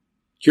waterfront.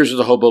 Here's what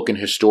the Hoboken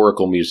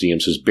Historical Museum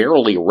says,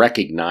 barely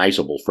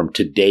recognizable from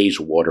today's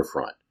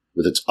waterfront,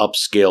 with its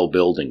upscale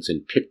buildings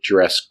and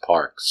picturesque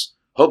parks.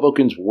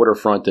 Hoboken's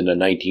waterfront in the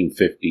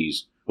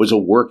 1950s was a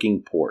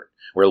working port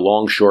where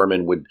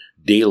longshoremen would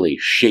daily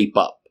shape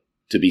up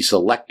to be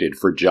selected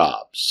for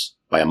jobs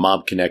by a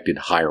mob-connected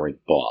hiring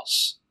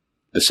boss.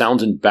 The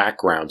sounds and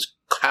backgrounds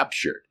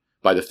captured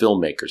by the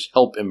filmmakers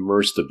help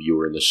immerse the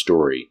viewer in the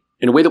story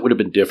in a way that would have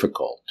been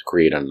difficult to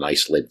create on an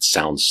isolated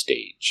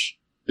soundstage.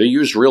 They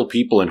used real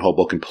people in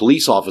Hoboken.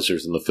 Police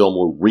officers in the film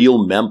were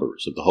real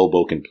members of the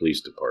Hoboken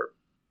Police Department.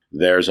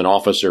 There's an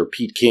officer,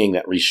 Pete King,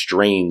 that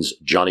restrains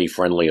Johnny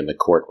Friendly in the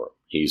courtroom.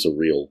 He's a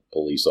real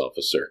police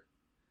officer.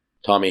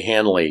 Tommy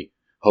Hanley,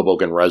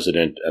 Hoboken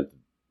resident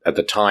at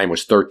the time,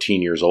 was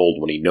 13 years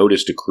old when he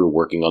noticed a crew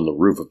working on the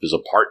roof of his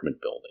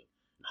apartment building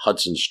on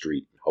Hudson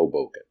Street in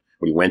Hoboken.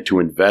 When he went to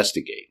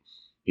investigate,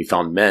 he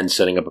found men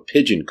setting up a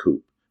pigeon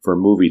coop for a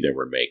movie they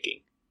were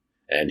making,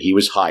 and he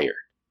was hired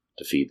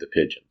to feed the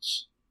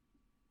pigeons.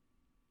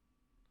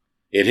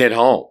 It hit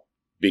home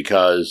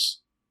because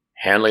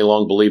Hanley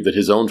long believed that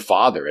his own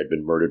father had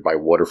been murdered by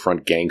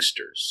waterfront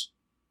gangsters.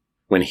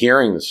 When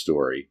hearing the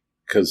story,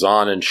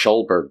 Kazan and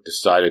Schulberg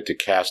decided to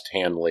cast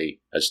Hanley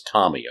as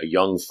Tommy, a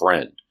young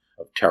friend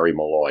of Terry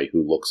Malloy,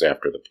 who looks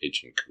after the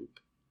pigeon coop.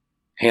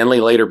 Hanley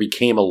later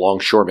became a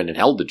longshoreman and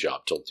held the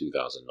job till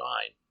 2009.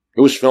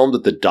 It was filmed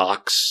at the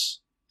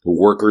docks, the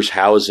workers'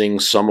 housing,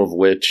 some of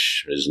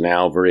which is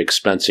now very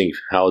expensive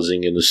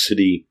housing in the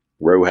city,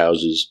 row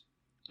houses,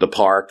 the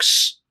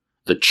parks,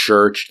 the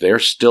church. They're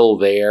still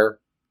there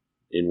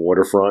in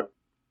Waterfront,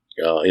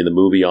 in the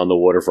movie On the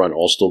Waterfront,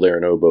 all still there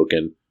in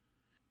Hoboken.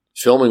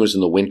 Filming was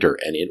in the winter,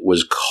 and it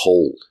was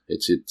cold.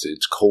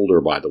 It's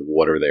colder by the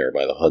water there,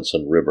 by the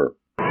Hudson River.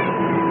 Oh,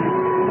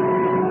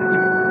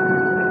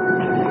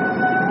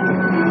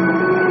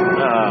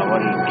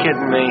 what are you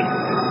kidding me?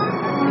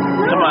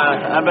 Come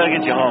on, I better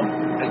get you home.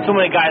 There's too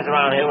many guys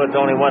around here with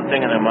only one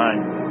thing in their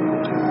mind.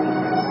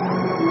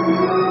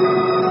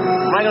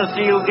 Am I going to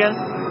see you again?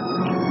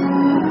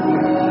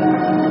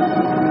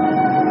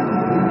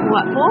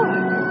 What for?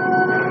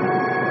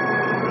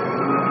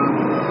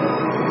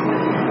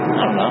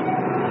 I don't know.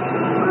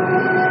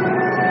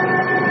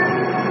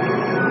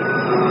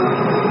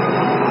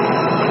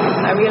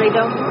 I really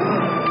don't.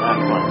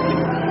 That's fine.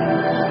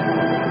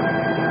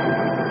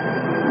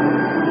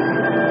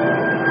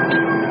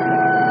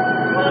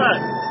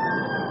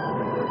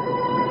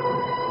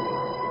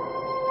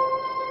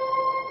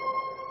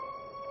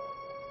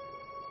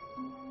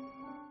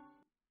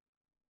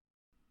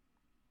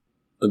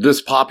 What?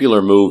 This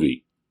popular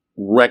movie,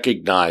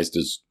 recognized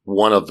as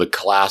one of the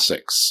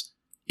classics,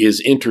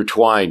 is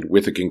intertwined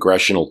with a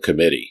congressional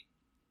committee.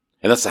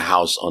 And that's the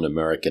House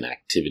Un-American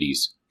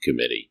Activities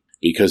Committee,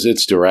 because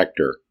its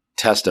director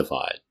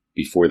testified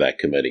before that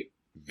committee.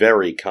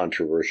 Very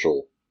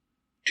controversial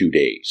 2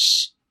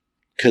 days.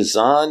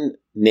 Kazan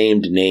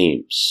named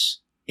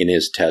names in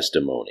his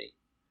testimony.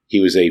 He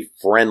was a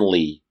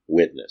friendly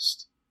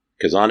witness.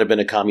 Kazan had been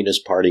a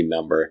Communist Party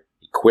member.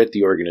 He quit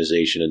the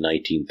organization in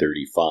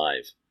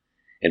 1935.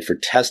 And for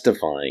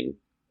testifying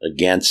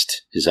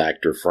against his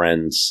actor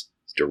friends,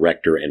 his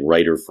director and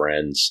writer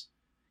friends,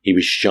 he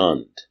was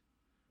shunned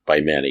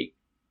by many.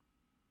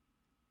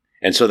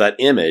 And so that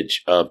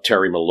image of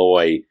Terry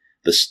Malloy,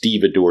 the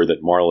stevedore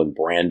that Marlon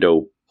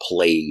Brando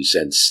plays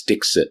and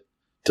sticks it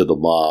to the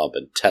mob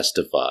and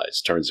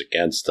testifies, turns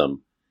against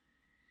them.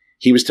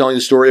 He was telling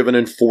the story of an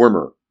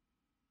informer,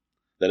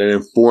 that an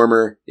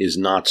informer is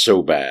not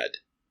so bad.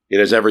 It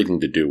has everything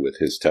to do with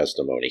his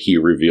testimony. He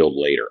revealed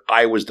later.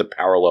 I was the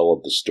parallel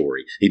of the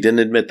story. He didn't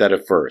admit that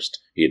at first.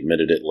 He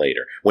admitted it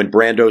later. When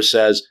Brando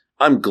says,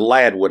 I'm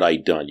glad what I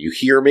done. You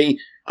hear me?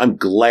 I'm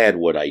glad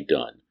what I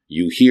done.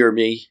 You hear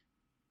me?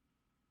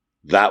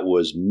 That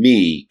was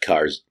me,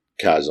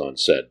 Kazan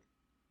said,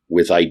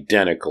 with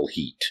identical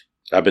heat.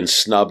 I've been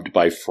snubbed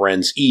by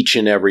friends each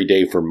and every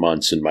day for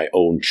months in my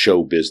own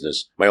show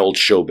business, my old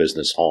show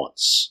business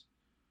haunts.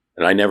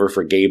 And I never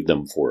forgave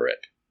them for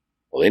it.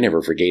 Well, they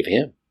never forgave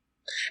him.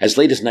 As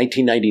late as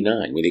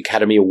 1999, when the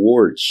Academy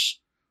Awards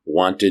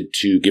wanted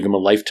to give him a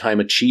Lifetime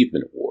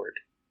Achievement Award,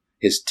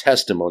 his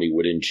testimony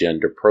would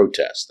engender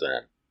protest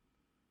then.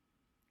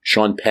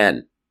 Sean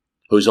Penn,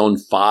 whose own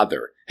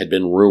father had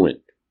been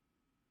ruined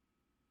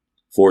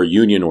for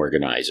union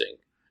organizing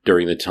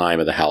during the time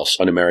of the House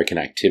Un-American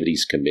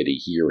Activities Committee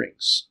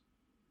hearings,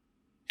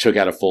 took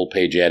out a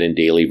full-page ad in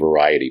Daily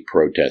Variety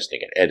protesting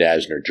it. Ed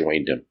Asner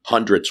joined him.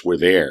 Hundreds were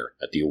there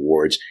at the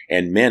awards,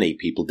 and many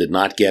people did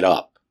not get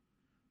up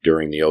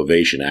during the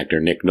ovation. Actor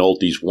Nick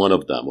Nolte's one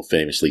of them, who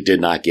famously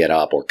did not get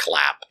up or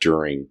clap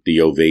during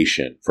the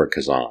ovation for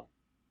Kazan.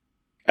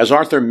 As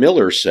Arthur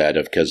Miller said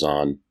of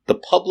Kazan, the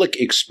public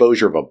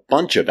exposure of a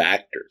bunch of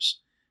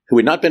actors who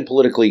had not been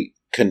politically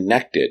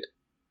connected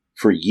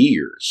for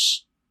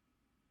years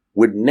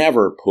would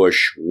never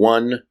push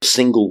one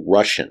single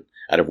Russian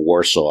out of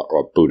Warsaw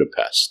or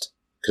Budapest.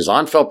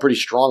 Kazan felt pretty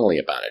strongly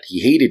about it.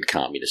 He hated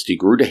communists. He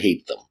grew to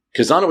hate them.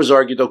 Kazan, it was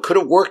argued, though, could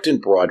have worked in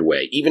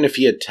Broadway, even if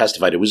he had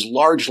testified. It was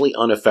largely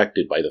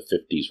unaffected by the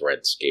 50s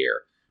Red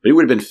Scare. But he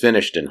would have been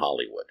finished in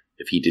Hollywood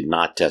if he did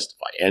not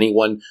testify.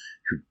 Anyone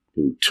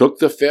who took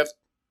the fifth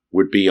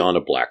would be on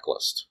a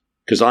blacklist.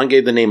 Kazan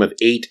gave the name of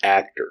 8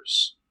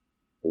 actors,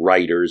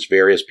 writers,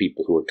 various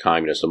people who were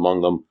communists,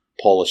 among them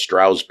Paula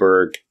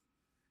Strausberg,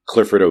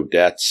 Clifford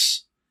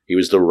Odets. He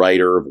was the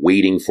writer of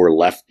Waiting for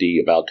Lefty,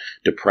 about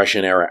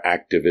Depression-era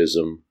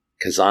activism.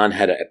 Kazan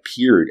had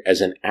appeared as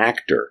an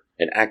actor,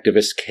 an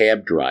activist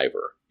cab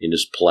driver, in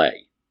his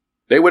play.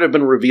 They would have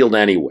been revealed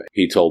anyway,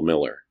 he told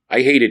Miller.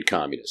 I hated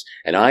communists,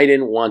 and I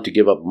didn't want to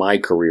give up my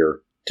career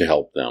to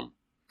help them.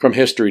 From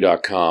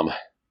History.com,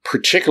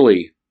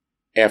 particularly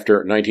after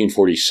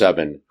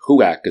 1947,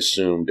 HUAC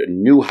assumed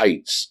new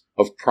heights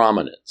of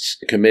prominence.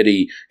 The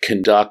committee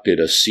conducted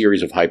a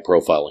series of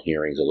high-profile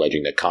hearings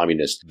alleging that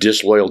communists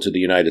disloyal to the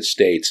United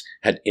States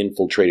had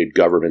infiltrated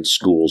government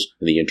schools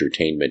and the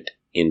entertainment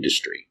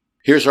industry.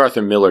 Here's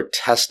Arthur Miller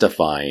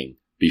testifying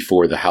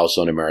before the House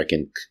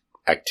Un-American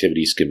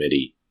Activities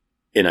Committee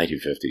in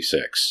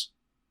 1956.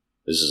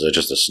 This is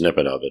just a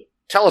snippet of it.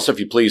 Tell us, if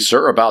you please,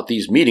 sir, about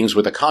these meetings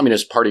with the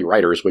Communist Party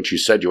writers which you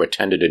said you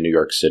attended in New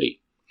York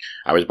City.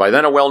 I was by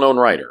then a well-known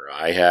writer.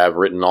 I have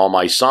written All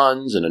My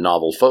Sons and a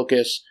novel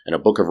Focus and a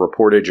book of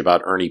reportage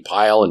about Ernie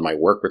Pyle and my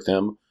work with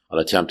him on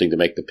attempting to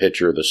make the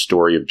picture the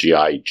story of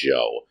G.I.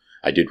 Joe.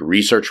 I did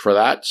research for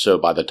that, so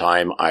by the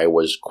time I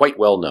was quite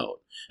well known,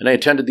 and I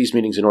attended these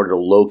meetings in order to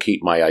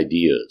locate my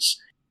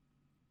ideas.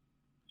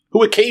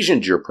 Who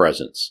occasioned your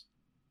presence?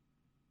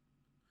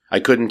 I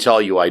couldn't tell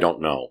you, I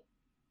don't know.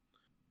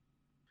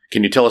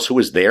 Can you tell us who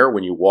was there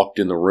when you walked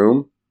in the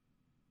room?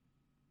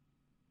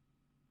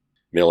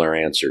 Miller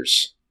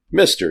answers,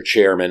 Mr.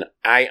 Chairman,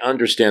 I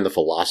understand the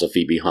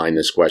philosophy behind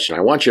this question.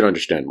 I want you to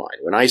understand mine.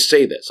 When I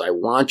say this, I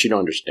want you to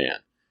understand.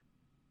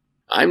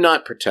 I'm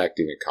not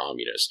protecting the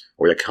communists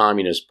or the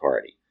Communist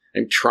Party.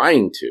 I'm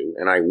trying to,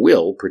 and I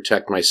will,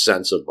 protect my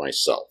sense of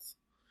myself.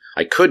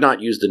 I could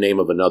not use the name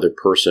of another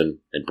person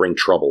and bring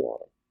trouble on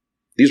them.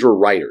 These were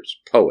writers,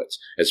 poets,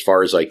 as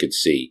far as I could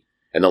see.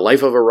 And the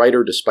life of a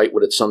writer, despite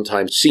what it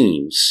sometimes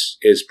seems,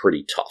 is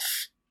pretty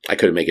tough. I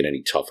couldn't make it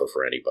any tougher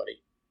for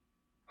anybody.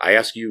 I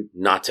ask you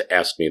not to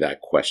ask me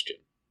that question.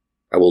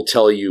 I will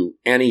tell you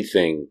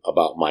anything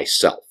about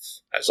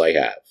myself, as I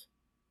have.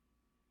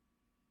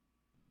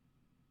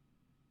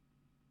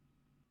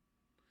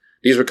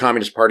 These were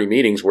Communist Party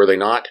meetings, were they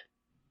not?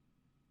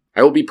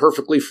 I will be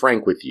perfectly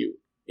frank with you.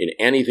 In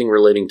anything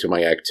relating to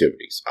my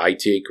activities, I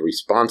take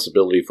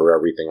responsibility for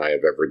everything I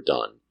have ever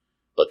done,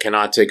 but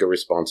cannot take a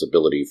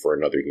responsibility for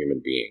another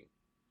human being.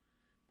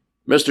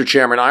 Mr.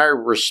 Chairman, I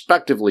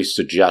respectively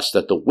suggest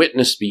that the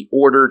witness be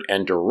ordered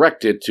and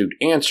directed to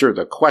answer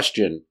the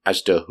question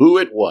as to who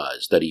it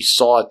was that he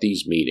saw at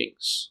these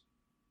meetings.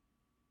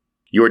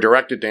 You are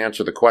directed to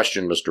answer the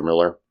question, Mr.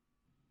 Miller.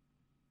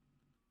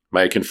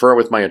 May I confer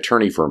with my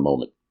attorney for a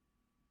moment?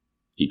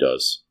 He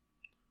does.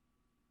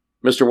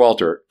 Mr.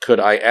 Walter, could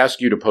I ask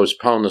you to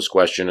postpone this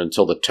question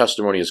until the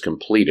testimony is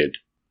completed?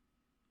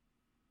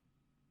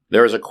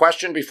 There is a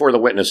question before the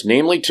witness,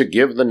 namely to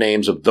give the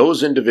names of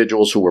those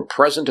individuals who were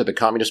present at the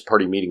Communist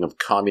Party meeting of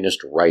communist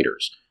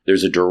writers.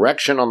 There's a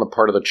direction on the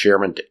part of the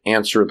chairman to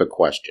answer the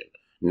question.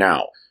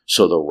 Now,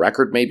 so the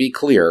record may be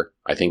clear,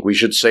 I think we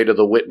should say to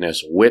the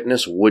witness,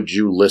 Witness, would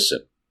you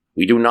listen?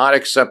 We do not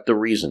accept the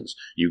reasons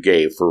you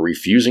gave for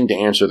refusing to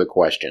answer the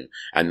question,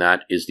 and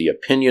that is the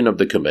opinion of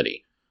the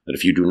committee, that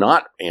if you do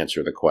not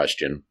answer the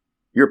question,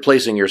 you're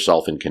placing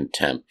yourself in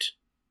contempt.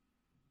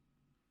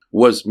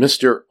 Was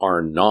Mr.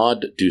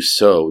 Arnaud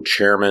Dussault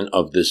chairman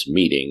of this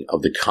meeting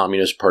of the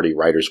Communist Party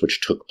writers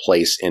which took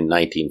place in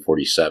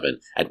 1947,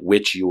 at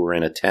which you were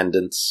in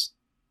attendance?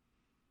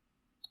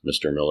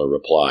 Mr. Miller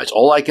replies,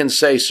 All I can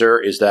say,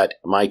 sir, is that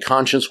my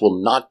conscience will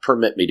not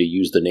permit me to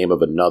use the name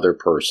of another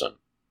person.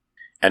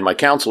 And my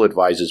counsel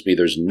advises me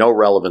there's no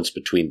relevance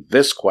between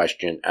this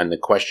question and the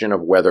question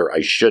of whether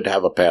I should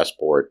have a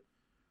passport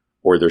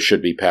or there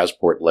should be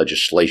passport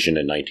legislation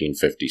in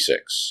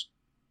 1956.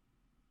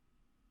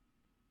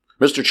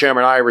 Mr.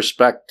 Chairman, I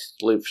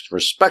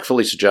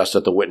respectfully suggest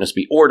that the witness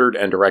be ordered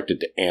and directed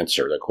to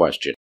answer the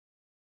question.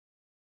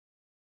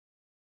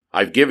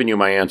 I've given you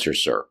my answer,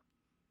 sir.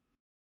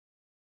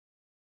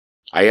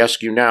 I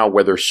ask you now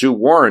whether Sue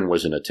Warren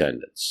was in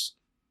attendance.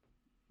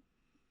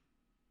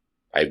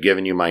 I've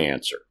given you my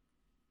answer.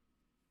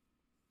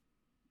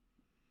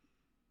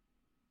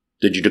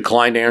 Did you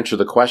decline to answer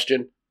the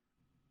question?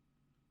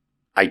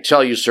 I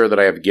tell you, sir, that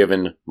I have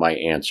given my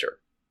answer.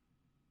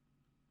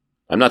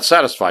 I'm not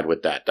satisfied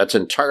with that. That's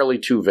entirely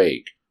too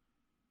vague.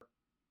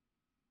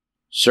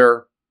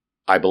 Sir,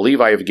 I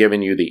believe I have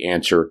given you the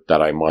answer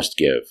that I must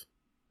give.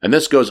 And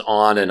this goes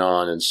on,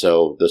 and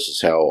so this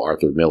is how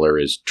Arthur Miller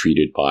is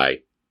treated by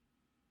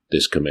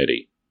this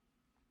committee.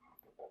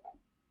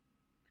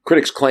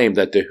 Critics claim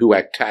that the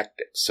HUAC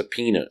tactics,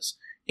 subpoenas,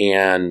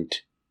 and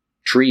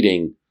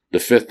treating the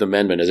Fifth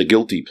Amendment as a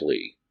guilty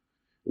plea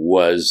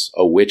was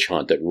a witch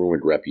hunt that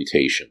ruined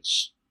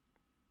reputations.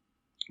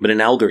 But in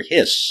Alger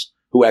Hiss,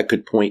 HUAC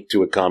could point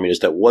to a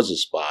communist that was a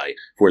spy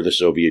for the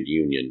Soviet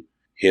Union.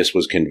 Hiss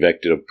was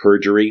convicted of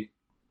perjury.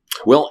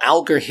 Well,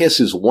 Alger Hiss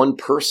is one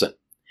person,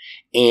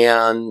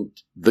 and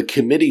the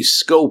committee's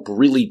scope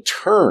really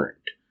turned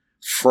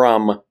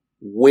from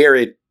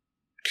where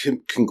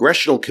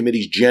congressional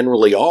committees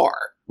generally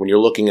are when you're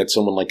looking at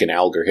someone like an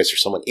Alger Hiss or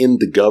someone in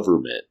the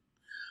government,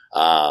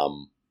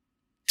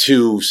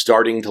 to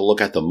starting to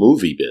look at the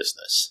movie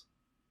business.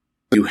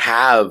 You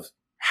have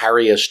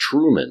Harry S.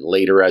 Truman,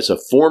 later as a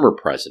former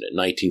president in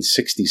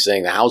 1960,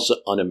 saying the House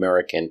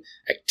Un-American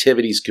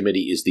Activities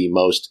Committee is the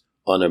most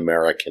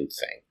un-American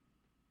thing.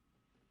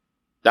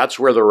 That's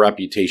where the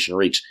reputation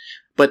reached.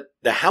 But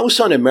the House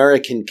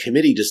Un-American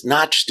Committee does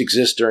not just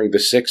exist during the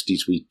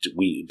 60s,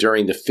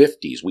 during the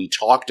 50s. We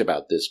talked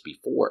about this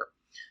before.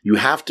 You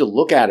have to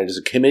look at it as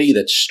a committee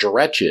that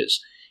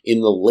stretches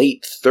in the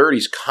late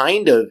 30s,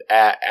 kind of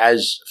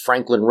as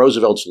Franklin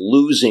Roosevelt's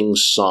losing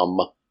some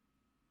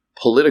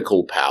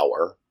political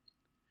power,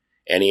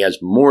 and he has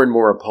more and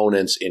more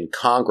opponents in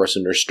Congress,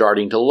 and they're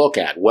starting to look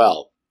at,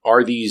 well,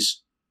 are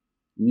these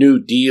New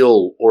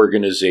Deal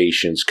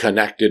organizations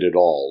connected at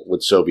all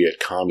with Soviet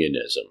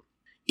communism?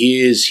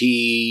 Is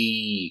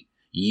he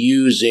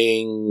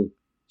using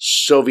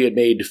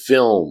Soviet-made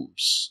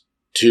films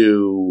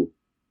to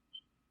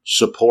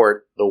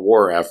support the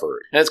war effort?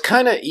 And it's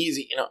kind of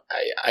easy,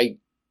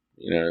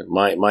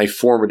 my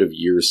formative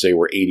years, say,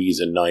 were 80s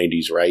and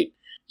 90s, right?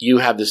 You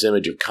have this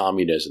image of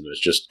communism as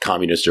just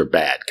communists are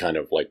bad, kind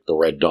of like the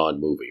Red Dawn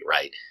movie,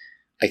 right?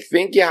 I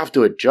think you have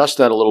to adjust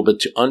that a little bit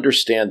to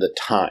understand the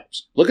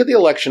times. Look at the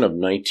election of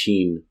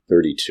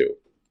 1932.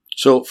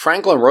 So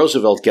Franklin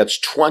Roosevelt gets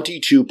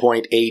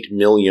 22.8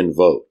 million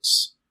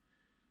votes.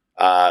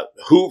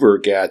 Hoover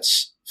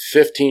gets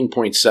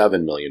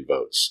 15.7 million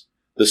votes.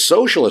 The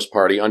Socialist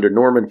Party under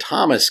Norman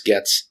Thomas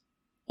gets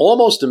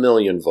almost 1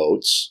 million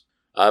votes,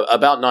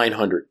 about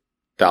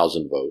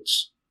 900,000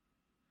 votes.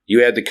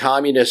 You add the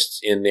communists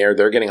in there,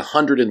 they're getting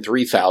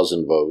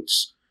 103,000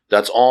 votes.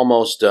 That's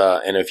almost,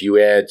 and if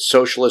you add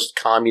socialist,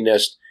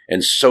 communist,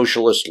 and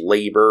socialist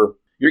labor,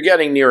 you're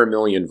getting near 1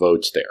 million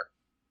votes there.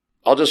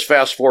 I'll just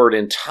fast forward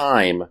in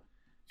time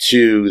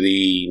to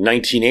the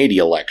 1980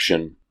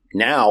 election.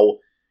 Now,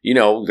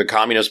 the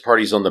Communist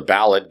Party's on the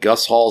ballot.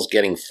 Gus Hall's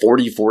getting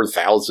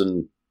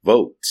 44,000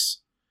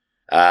 votes.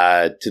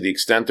 To the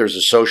extent there's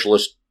a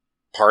Socialist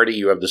Party,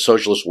 you have the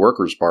Socialist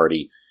Workers'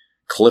 Party,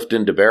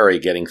 Clifton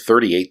DeBerry getting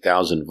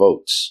 38,000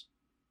 votes.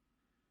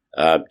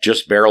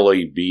 Just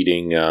barely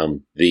beating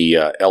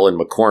the Ellen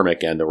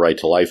McCormick and the Right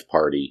to Life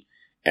Party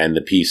and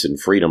the Peace and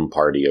Freedom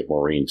Party of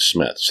Maureen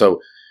Smith. So,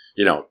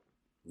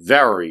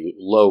 very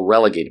low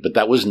relegated, but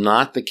that was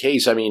not the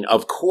case. I mean,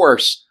 of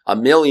course,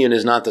 1 million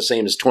is not the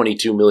same as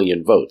 22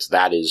 million votes.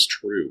 That is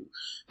true,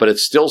 but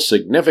it's still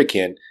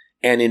significant.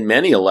 And in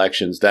many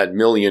elections, that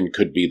million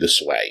could be the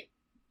sway.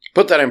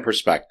 Put that in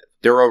perspective.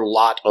 There are a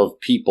lot of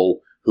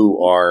people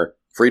who are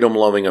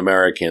freedom-loving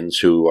Americans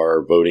who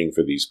are voting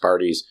for these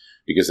parties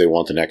because they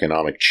want an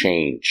economic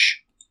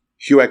change.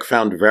 HUAC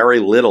found very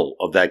little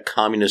of that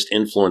communist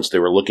influence they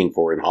were looking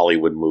for in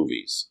Hollywood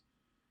movies,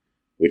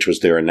 which was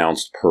their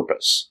announced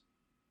purpose.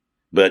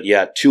 But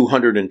yet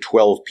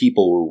 212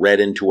 people were read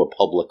into a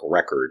public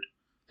record.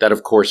 That,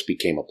 of course,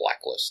 became a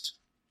blacklist.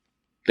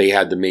 They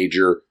had the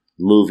major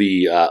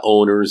movie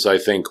owners, I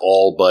think,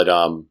 all but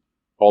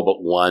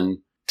one,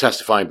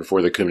 testifying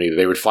before the committee that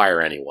they would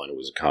fire anyone who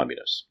was a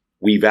communist.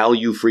 We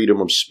value freedom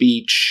of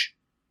speech.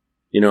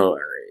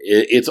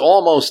 It's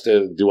almost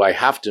do I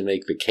have to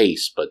make the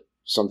case, but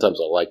sometimes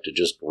I like to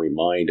just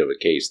remind of a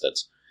case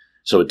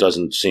so it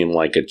doesn't seem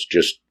like it's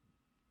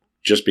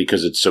just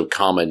because it's so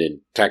common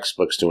in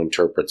textbooks to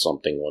interpret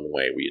something one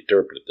way, we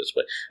interpret it this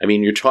way. I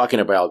mean, you're talking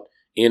about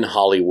in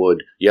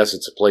Hollywood, yes,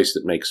 it's a place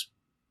that makes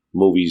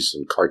movies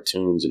and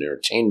cartoons and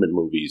entertainment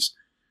movies,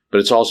 but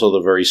it's also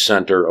the very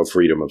center of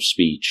freedom of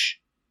speech.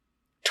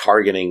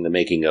 Targeting the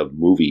making of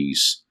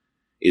movies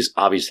is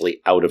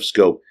obviously out of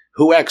scope.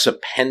 HUAC's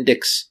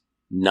Appendix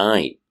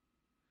 9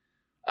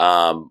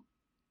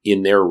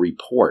 in their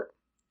report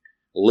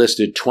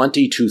listed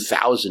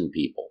 22,000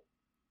 people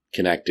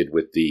connected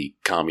with the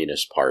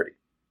Communist Party,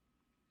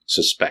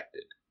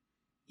 suspected.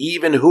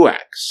 Even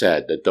HUAC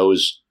said that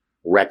those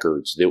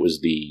records, that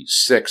was the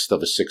 6th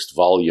of a 6th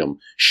volume,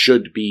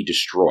 should be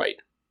destroyed,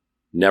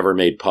 never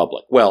made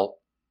public. Well,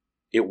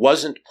 it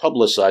wasn't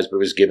publicized, but it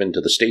was given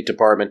to the State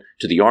Department,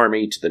 to the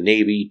Army, to the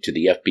Navy, to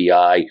the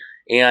FBI,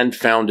 and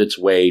found its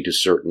way to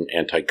certain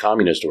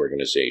anti-communist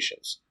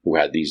organizations who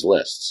had these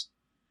lists.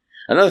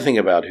 Another thing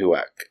about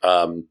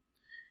HUAC,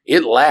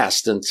 it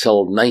lasts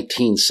until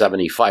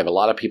 1975. A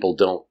lot of people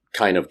don't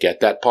kind of get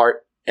that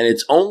part. And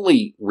it's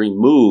only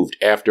removed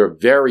after a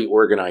very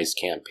organized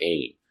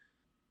campaign.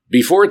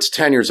 Before its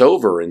tenure's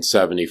over in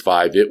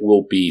 75, it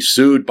will be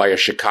sued by a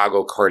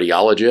Chicago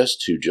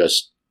cardiologist who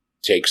just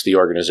takes the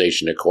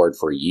organization to court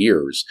for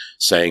years,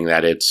 saying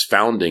that its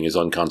founding is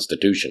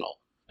unconstitutional,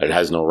 that it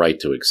has no right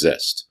to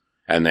exist.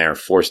 And they're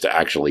forced to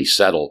actually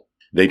settle.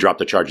 They drop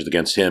the charges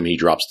against him. He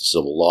drops the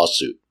civil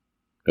lawsuit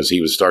because he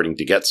was starting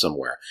to get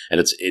somewhere. And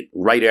it's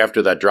right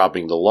after that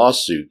dropping the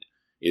lawsuit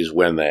is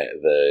when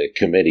the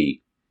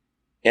committee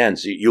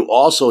ends. You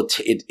also,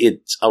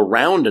 it's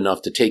around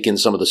enough to take in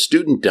some of the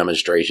student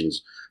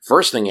demonstrations.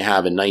 First thing you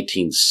have in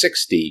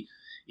 1960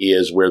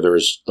 is where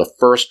there's the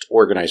first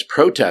organized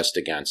protest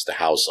against the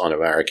House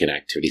Un-American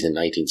activities in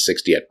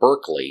 1960 at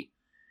Berkeley.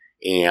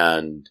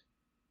 And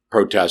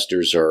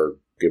protesters are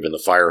given the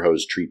fire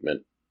hose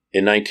treatment.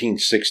 In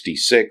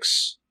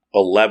 1966,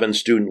 11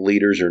 student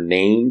leaders are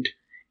named,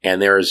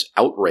 and there's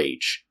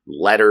outrage,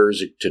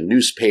 letters to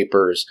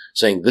newspapers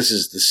saying this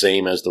is the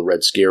same as the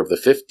Red Scare of the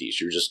 50s.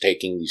 You're just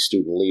taking these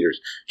student leaders.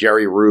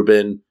 Jerry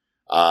Rubin,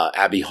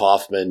 Abby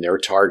Hoffman, they're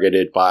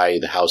targeted by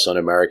the House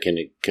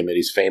Un-American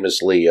committees.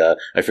 Famously,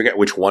 I forget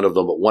which one of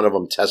them, but one of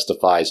them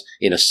testifies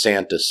in a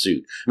Santa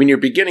suit. I mean, you're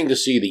beginning to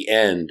see the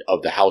end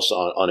of the House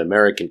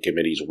Un-American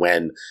committees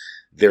when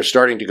they're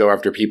starting to go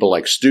after people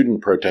like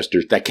student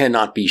protesters that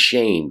cannot be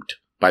shamed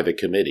by the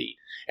committee.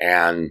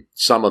 And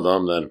some of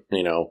them,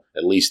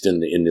 at least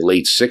in the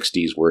late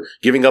 60s, were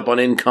giving up on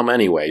income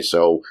anyway.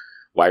 So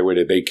why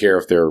would they care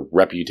if their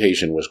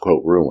reputation was,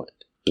 quote, ruined?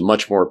 It's a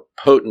much more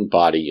potent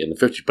body in the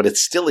 50s, but it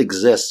still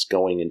exists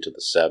going into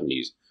the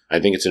 70s. I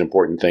think it's an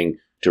important thing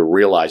to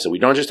realize that we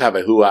don't just have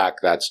a HUAC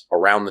that's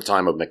around the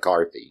time of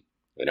McCarthy.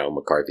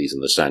 McCarthy's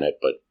in the Senate,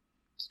 but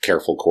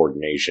careful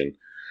coordination.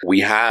 We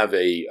have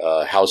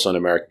a House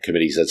Un-American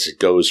Committees that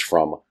goes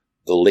from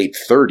the late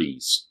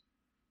 30s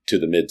to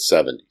the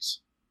mid-70s.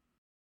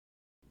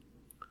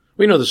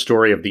 We know the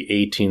story of the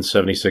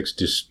 1876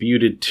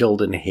 disputed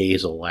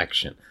Tilden-Hayes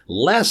election.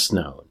 Less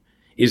known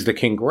is the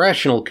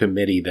congressional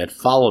committee that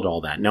followed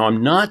all that. Now,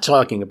 I'm not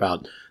talking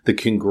about the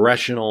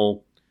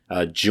congressional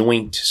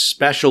joint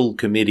special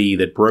committee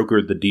that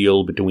brokered the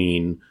deal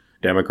between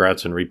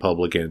Democrats and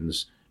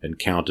Republicans and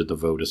counted the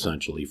vote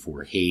essentially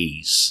for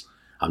Hayes.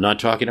 I'm not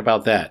talking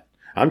about that.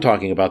 I'm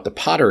talking about the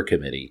Potter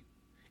Committee.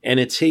 And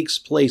it takes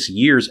place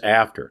years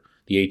after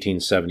the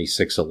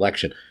 1876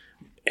 election.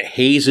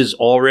 Hayes is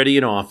already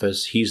in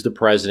office. He's the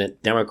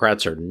president.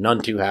 Democrats are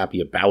none too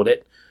happy about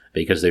it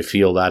because they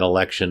feel that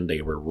election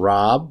they were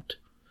robbed.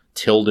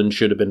 Tilden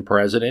should have been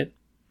president.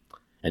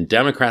 And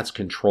Democrats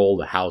control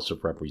the House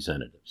of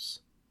Representatives.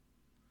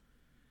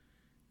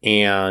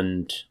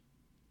 And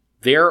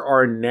there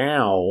are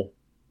now,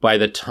 by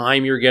the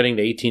time you're getting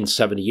to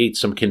 1878,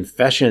 some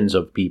confessions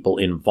of people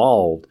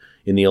involved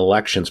in the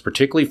elections,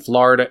 particularly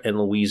Florida and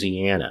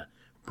Louisiana,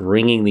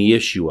 bringing the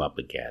issue up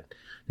again.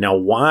 Now,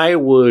 why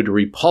would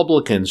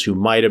Republicans who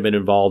might have been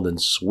involved in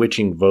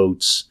switching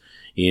votes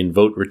in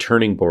vote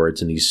returning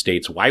boards in these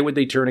states, why would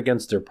they turn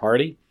against their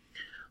party?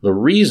 The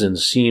reason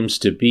seems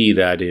to be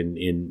that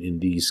in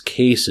these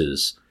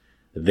cases,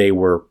 they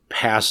were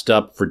passed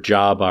up for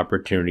job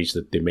opportunities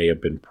that they may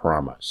have been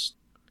promised.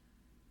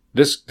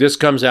 This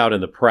comes out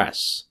in the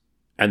press,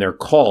 and there are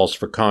calls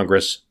for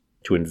Congress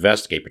to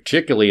investigate,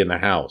 particularly in the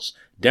House.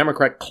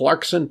 Democrat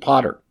Clarkson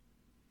Potter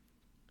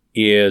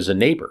is a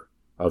neighbor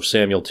of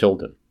Samuel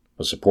Tilden,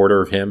 a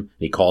supporter of him, and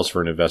he calls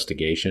for an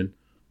investigation.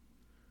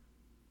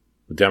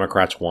 The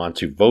Democrats want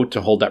to vote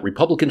to hold that.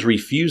 Republicans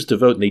refuse to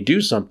vote, and they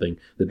do something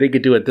that they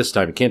could do at this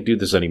time. They can't do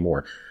this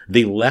anymore.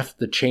 They left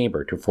the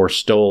chamber to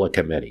forestall a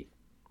committee.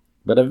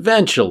 But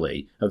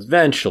eventually,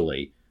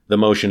 the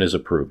motion is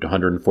approved,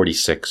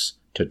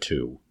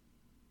 146-2.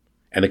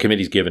 And the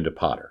committee's given to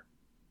Potter.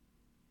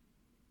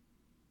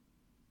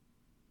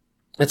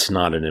 It's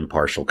not an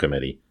impartial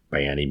committee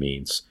by any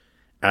means.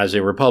 As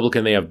a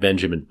Republican, they have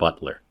Benjamin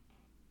Butler.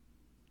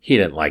 He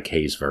didn't like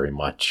Hayes very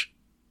much.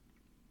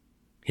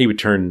 He would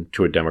turn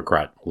to a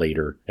Democrat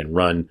later and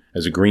run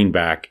as a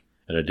greenback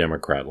and a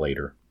Democrat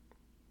later.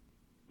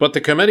 But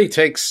the committee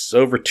takes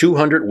over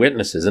 200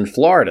 witnesses. In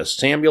Florida,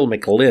 Samuel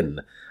McLinn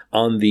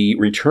on the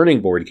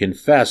returning board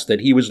confessed that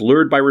he was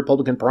lured by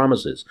Republican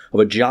promises of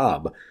a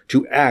job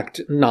to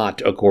act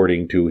not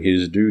according to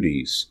his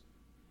duties.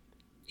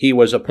 He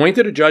was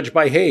appointed a judge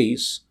by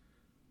Hayes,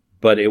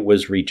 but it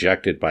was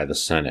rejected by the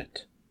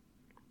Senate.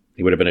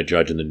 He would have been a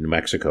judge in the New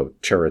Mexico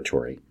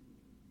Territory.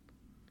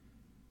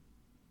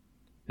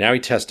 Now he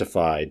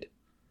testified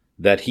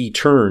that he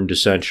turned,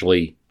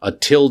 essentially, a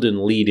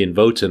Tilden lead in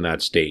votes in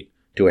that state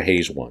to a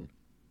Hayes one.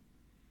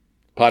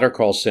 Potter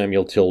calls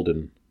Samuel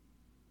Tilden.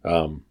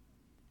 Then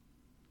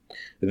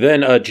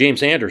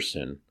James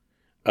Anderson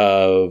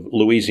of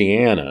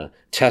Louisiana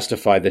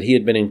testified that he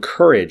had been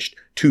encouraged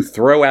to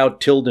throw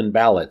out Tilden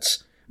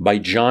ballots by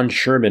John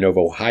Sherman of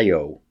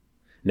Ohio,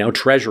 now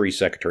Treasury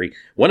Secretary,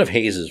 one of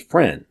Hayes's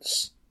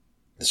friends.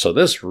 So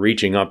this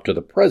reaching up to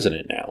the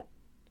president now.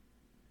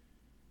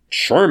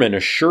 Sherman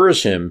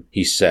assures him,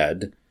 he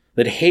said,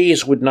 that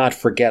Hayes would not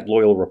forget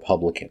loyal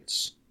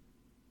Republicans.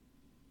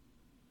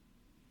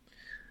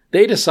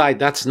 They decide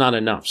that's not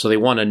enough, so they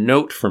want a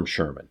note from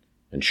Sherman.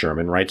 And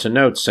Sherman writes a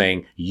note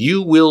saying,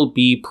 "You will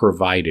be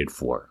provided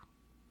for."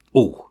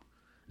 Ooh,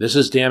 this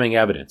is damning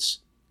evidence.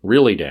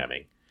 Really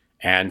damning.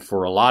 And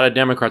for a lot of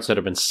Democrats that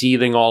have been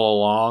seething all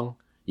along,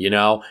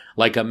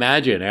 like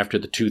imagine after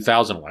the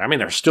 2000 election. I mean,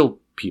 there's still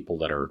people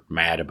that are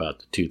mad about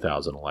the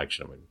 2000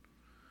 election.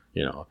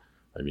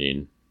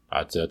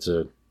 That's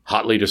a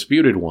hotly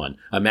disputed one.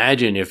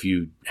 Imagine if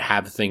you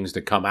have things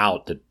that come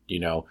out that,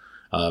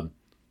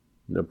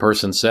 the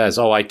person says,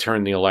 "Oh, I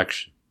turned the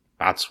election."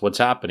 That's what's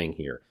happening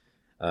here.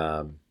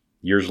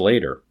 Years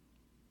later.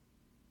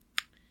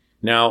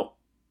 Now,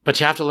 but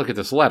you have to look at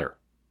this letter,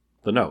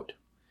 the note.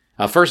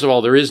 First of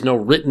all, there is no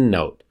written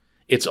note.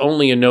 It's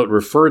only a note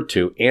referred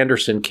to.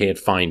 Anderson can't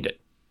find it.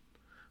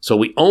 So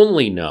we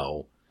only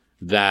know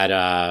that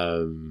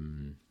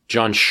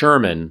John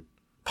Sherman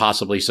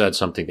possibly said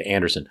something to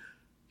Anderson.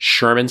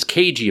 Sherman's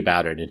cagey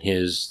about it in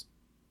his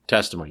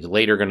testimony. He's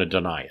later going to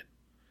deny it.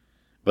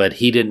 But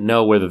he didn't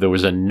know whether there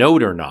was a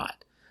note or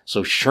not.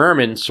 So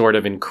Sherman sort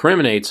of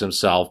incriminates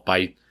himself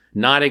by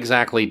not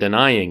exactly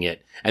denying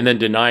it, and then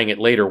denying it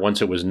later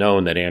once it was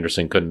known that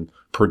Anderson couldn't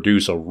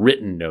produce a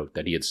written note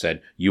that he had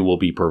said, "You will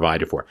be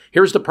provided for."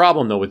 Here's the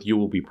problem, though, with "you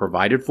will be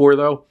provided for,"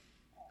 though.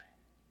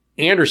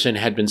 Anderson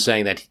had been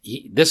saying that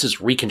this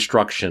is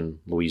Reconstruction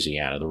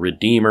Louisiana. The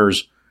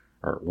Redeemers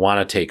want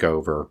to take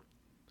over.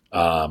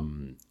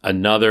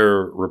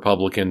 Another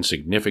Republican,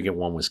 significant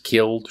one, was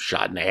killed,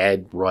 shot in the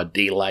head, broad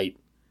daylight.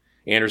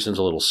 Anderson's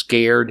a little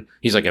scared.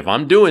 He's like, "If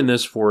I'm doing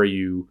this for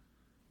you,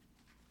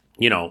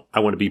 I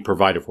want to be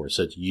provided for." It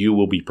says, "You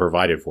will be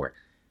provided for."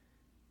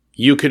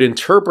 You could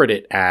interpret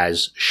it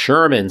as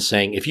Sherman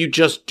saying, if you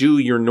just do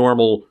your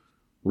normal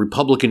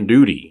Republican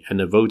duty and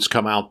the votes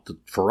come out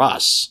for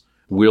us,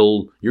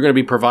 you're going to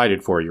be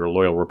provided for. You're a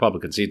loyal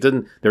Republican. See,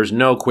 there's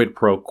no quid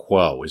pro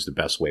quo is the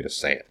best way to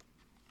say it.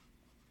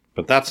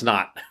 But that's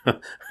not,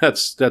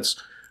 that's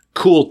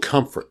cool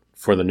comfort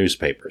for the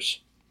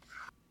newspapers.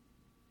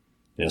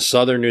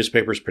 Southern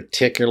newspapers,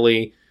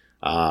 particularly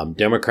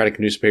Democratic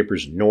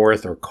newspapers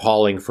north, are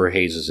calling for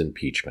Hayes's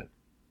impeachment.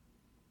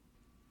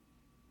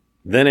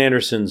 Then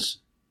Anderson's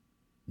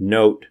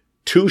note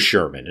to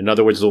Sherman, in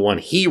other words, the one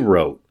he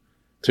wrote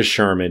to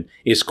Sherman,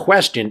 is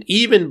questioned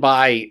even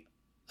by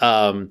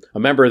a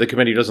member of the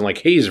committee who doesn't like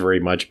Hayes very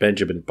much,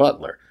 Benjamin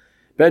Butler.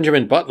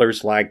 Benjamin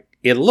Butler's like,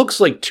 "It looks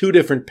like two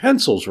different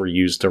pencils were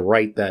used to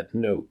write that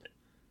note."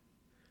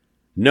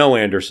 "No,"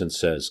 Anderson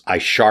says, "I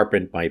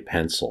sharpened my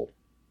pencil."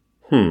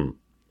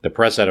 The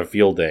press had a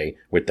field day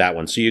with that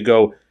one. So you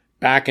go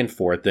back and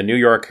forth. The New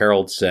York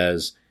Herald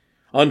says,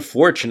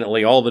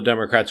 "Unfortunately, all the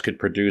Democrats could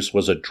produce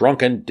was a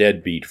drunken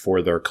deadbeat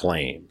for their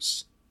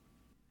claims."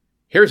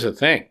 Here's the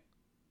thing.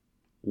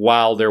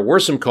 While there were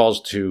some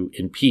calls to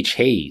impeach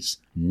Hayes,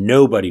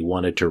 nobody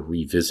wanted to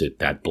revisit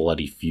that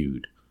bloody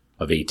feud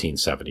of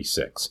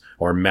 1876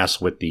 or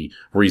mess with the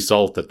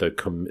result that the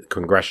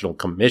Congressional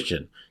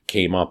Commission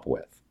came up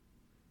with.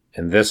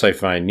 And this I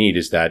find neat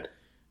is that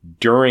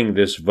during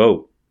this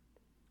vote,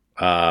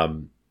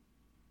 the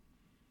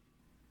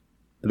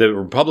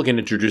Republican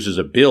introduces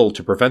a bill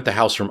to prevent the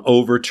House from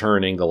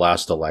overturning the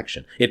last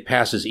election. It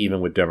passes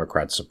even with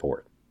Democrat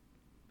support.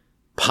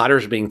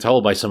 Potter's being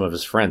told by some of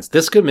his friends,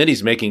 "This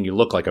committee's making you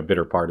look like a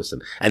bitter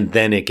partisan." And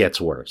then it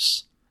gets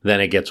worse.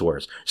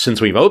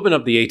 Since we've opened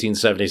up the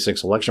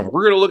 1876 election,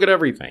 we're going to look at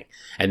everything.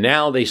 And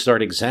now they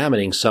start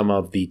examining some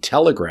of the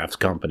telegraph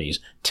companies'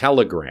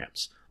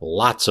 telegrams,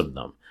 lots of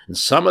them. And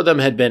some of them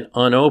had been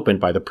unopened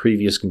by the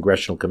previous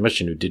Congressional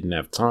Commission who didn't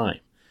have time.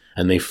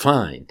 And they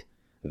find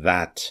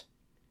that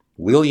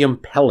William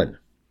Pellin,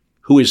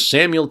 who is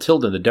Samuel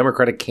Tilden, the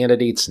Democratic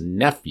candidate's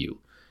nephew,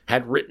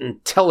 had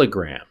written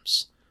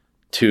telegrams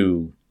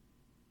to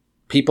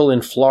people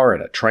in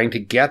Florida trying to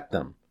get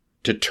them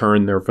to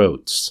turn their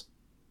votes.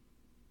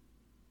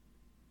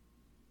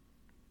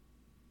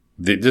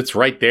 It's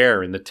right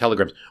there in the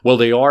telegrams. Well,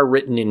 they are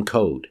written in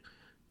code,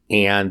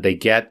 and they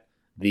get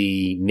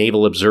the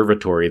Naval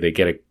Observatory, they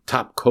get a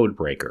top code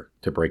breaker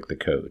to break the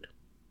code.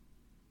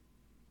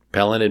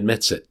 Pellin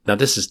admits it. Now,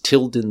 this is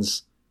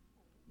Tilden's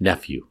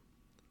nephew.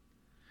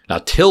 Now,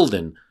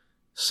 Tilden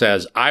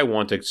says, "I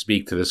want to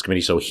speak to this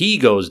committee." So he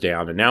goes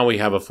down, and now we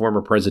have a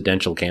former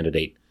presidential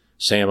candidate,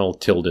 Samuel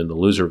Tilden, the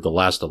loser of the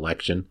last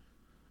election.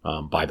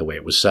 By the way,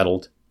 it was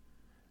settled.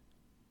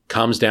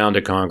 Comes down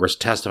to Congress,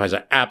 testifies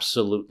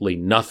absolutely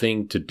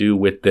nothing to do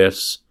with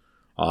this.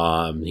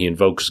 He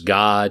invokes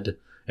God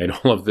and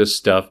all of this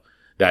stuff.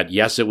 That,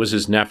 yes, it was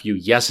his nephew.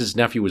 Yes, his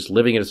nephew was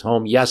living at his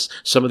home. Yes,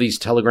 some of these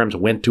telegrams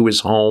went to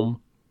his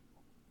home.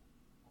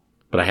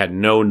 But I had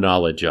no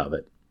knowledge of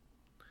it.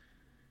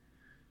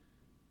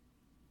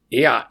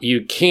 Yeah,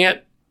 you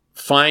can't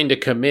find a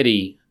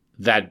committee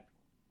that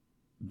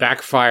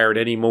backfired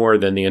any more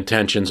than the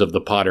intentions of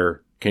the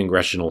Potter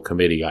Congressional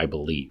Committee, I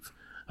believe.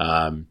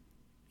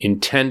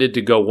 Intended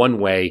to go one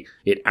way,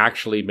 it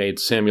actually made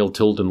Samuel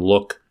Tilden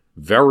look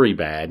very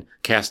bad,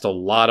 cast a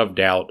lot of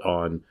doubt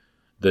on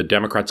the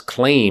Democrats'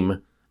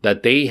 claim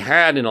that they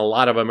had in a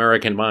lot of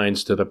American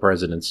minds to the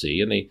presidency,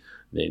 and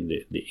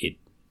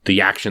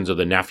the actions of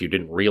the nephew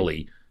didn't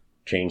really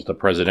change the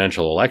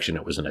presidential election.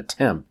 It was an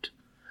attempt,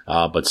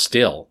 but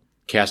still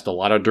cast a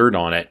lot of dirt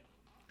on it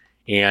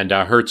and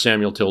hurt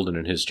Samuel Tilden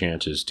and his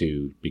chances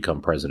to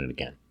become president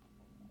again.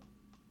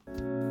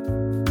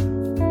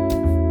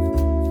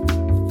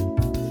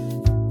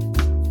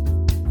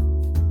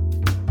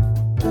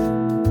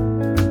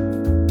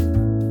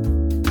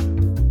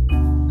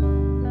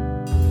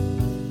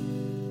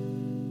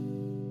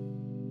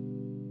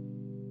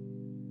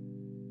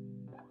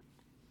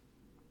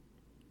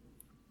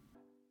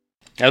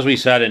 As we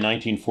said, in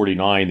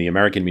 1949, the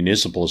American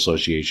Municipal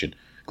Association,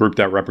 a group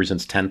that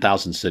represents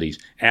 10,000 cities,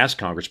 asked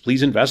Congress,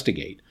 please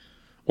investigate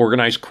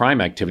organized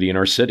crime activity in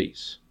our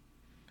cities.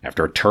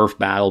 After a turf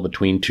battle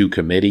between two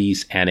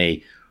committees and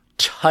a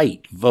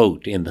tight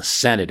vote in the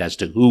Senate as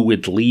to who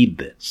would lead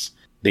this,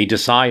 they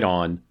decide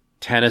on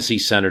Tennessee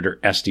Senator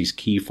Estes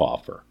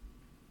Kefauver.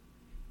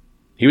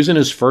 He was in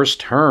his first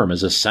term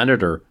as a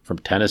senator from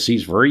Tennessee.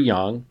 He's very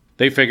young.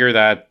 They figure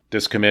that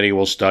this committee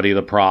will study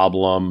the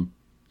problem,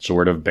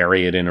 sort of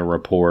bury it in a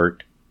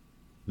report.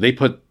 They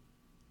put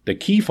the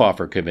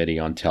Kefauver Committee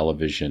on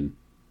television,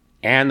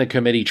 and the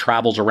committee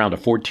travels around to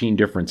 14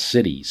 different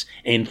cities,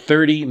 and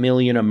 30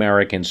 million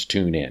Americans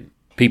tune in.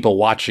 People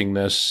watching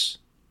this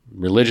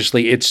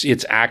religiously.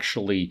 It's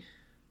actually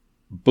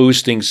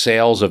boosting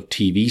sales of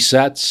TV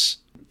sets.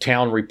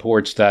 Town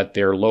reports that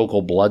their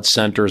local blood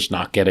center's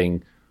not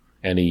getting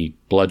any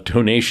blood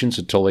donations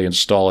until they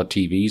install a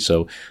TV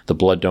so the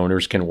blood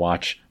donors can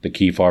watch the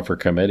Kefauver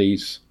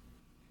committees.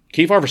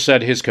 Kefauver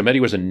said his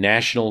committee was a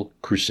national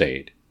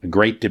crusade, a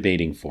great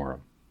debating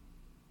forum,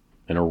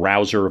 an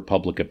arouser of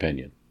public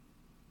opinion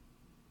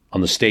on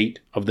the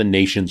state of the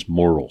nation's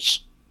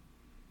morals.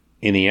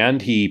 In the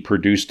end, he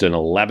produced an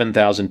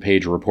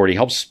 11,000-page report. He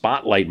helped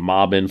spotlight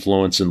mob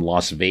influence in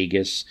Las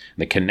Vegas,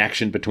 and the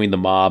connection between the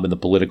mob and the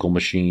political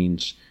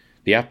machines.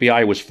 The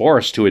FBI was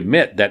forced to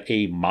admit that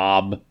a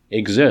mob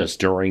exists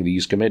during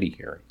these committee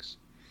hearings.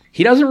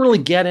 He doesn't really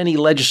get any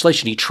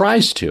legislation. He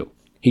tries to.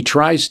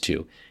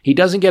 He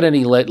doesn't get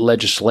any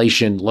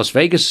legislation. Las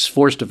Vegas is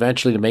forced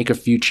eventually to make a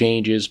few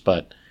changes,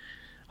 but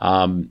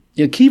the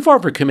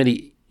Kefauver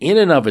Committee in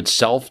and of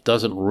itself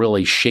doesn't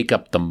really shake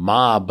up the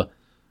mob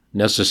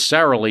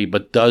necessarily,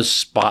 but does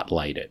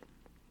spotlight it.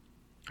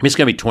 I mean, it's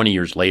going to be 20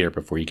 years later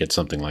before you get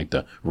something like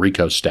the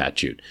RICO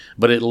statute,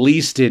 but at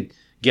least it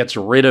gets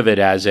rid of it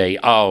as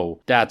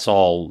that's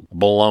all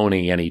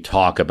baloney, any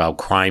talk about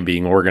crime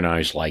being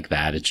organized like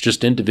that. It's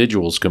just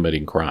individuals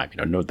committing crime.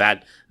 No,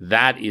 that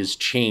is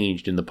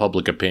changed in the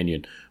public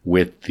opinion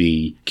with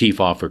the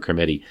Kefauver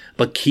Committee.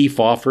 But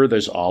Kefauver,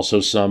 there's also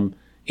some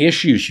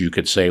issues, you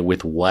could say,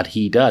 with what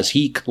he does.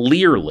 He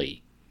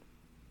clearly,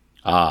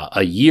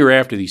 a year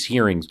after these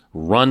hearings,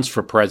 runs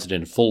for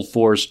president full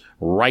force,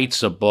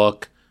 writes a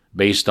book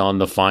based on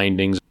the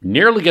findings,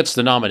 nearly gets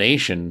the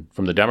nomination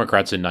from the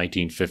Democrats in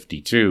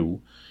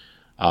 1952.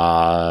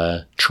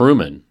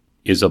 Truman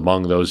is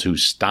among those who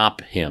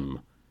stop him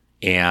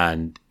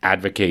and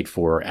advocate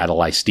for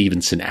Adlai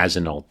Stevenson as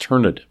an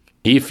alternative.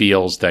 He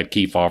feels that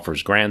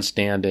Kefauver's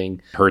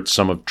grandstanding hurts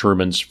some of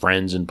Truman's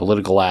friends and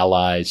political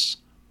allies.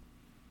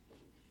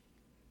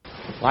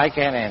 Well, I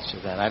can't answer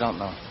that. I don't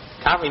know.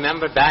 Can't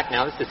remember back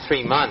now. This is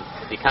 3 months.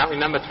 You can't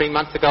remember 3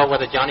 months ago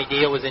whether Johnny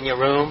Deal was in your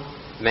room?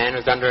 The man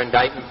who's under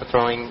indictment for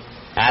throwing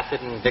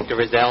acid in Victor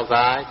Rizal's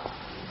eyes?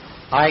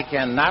 I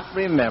cannot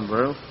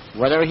remember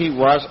whether he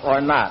was or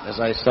not, as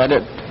I said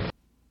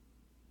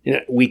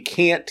it. We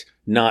can't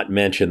not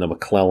mention the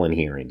McClellan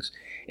hearings.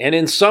 And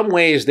in some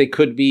ways, they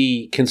could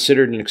be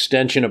considered an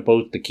extension of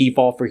both the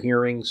Kefauver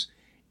hearings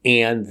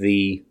and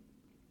the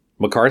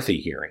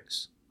McCarthy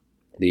hearings,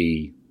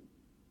 the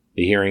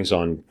hearings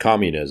on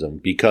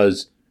communism,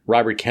 because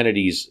Robert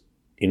Kennedy's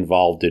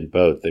involved in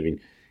both. I mean,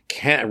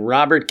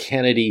 Robert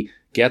Kennedy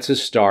gets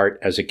his start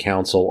as a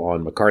counsel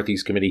on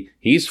McCarthy's committee.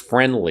 He's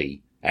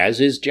friendly,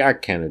 as is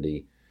Jack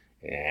Kennedy,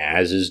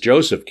 as is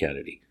Joseph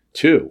Kennedy,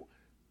 too,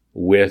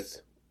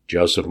 with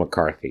Joseph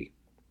McCarthy.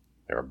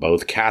 They're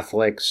both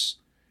Catholics.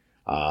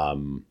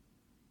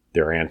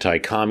 They're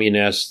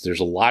anti-communists. There's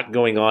a lot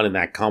going on in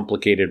that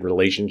complicated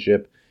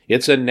relationship.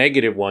 It's a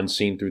negative one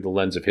seen through the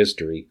lens of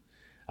history.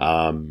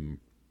 And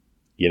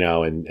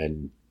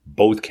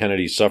both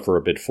Kennedys suffer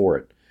a bit for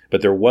it.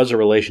 But there was a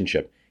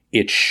relationship.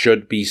 It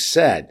should be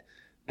said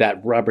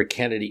that Robert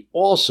Kennedy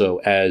also,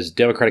 as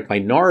Democratic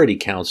minority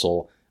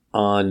counsel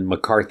on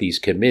McCarthy's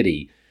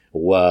committee,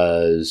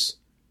 was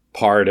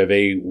part of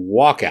a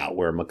walkout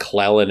where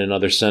McClellan and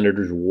other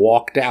senators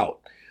walked out.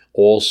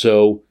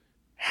 Also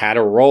had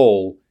a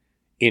role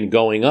in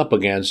going up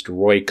against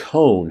Roy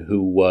Cohn,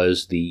 who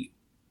was the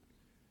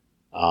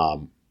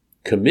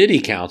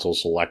committee counsel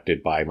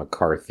selected by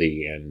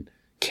McCarthy, and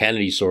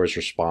Kennedy saw as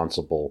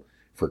responsible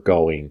for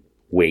going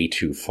way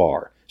too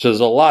far. So there's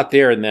a lot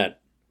there in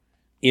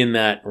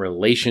that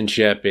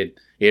relationship.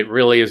 It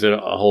really is a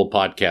whole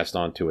podcast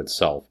unto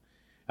itself.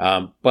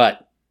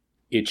 But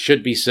it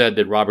should be said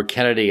that Robert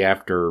Kennedy,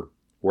 after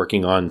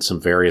working on some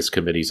various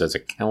committees as a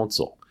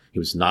counsel, he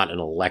was not an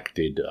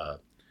elected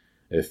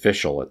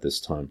official at this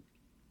time.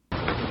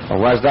 Or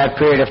was that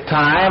period of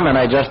time, and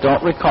I just don't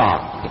recall.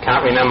 You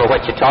can't remember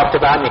what you talked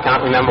about, and you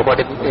can't remember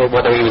whether he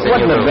was in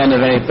your room? Wouldn't have been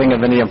of anything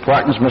of any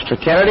importance, Mr.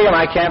 Kennedy, and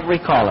I can't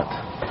recall it.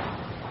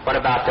 What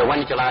about, when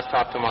did you last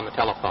talk to him on the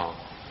telephone?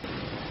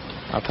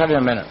 I'll tell you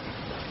in a minute.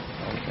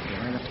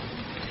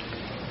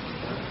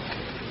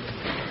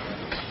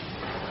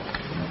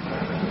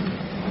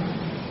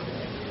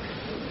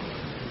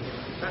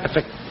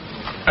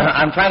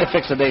 I'm trying to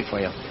fix a date for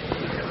you.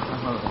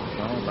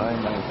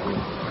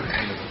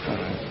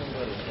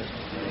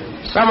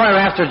 Somewhere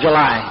after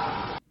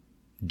July.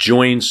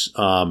 Joins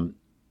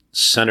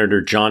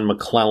Senator John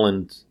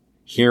McClellan's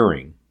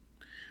hearing,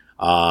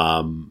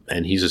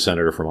 and he's a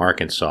senator from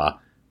Arkansas,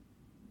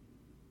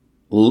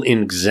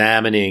 in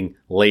examining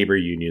labor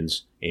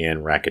unions and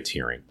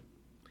racketeering.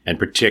 And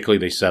particularly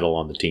they settle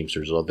on the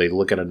Teamsters. They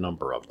look at a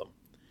number of them.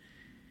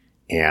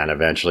 And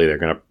eventually they're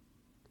going to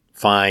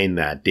find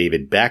that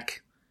David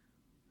Beck,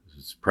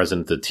 who's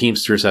president of the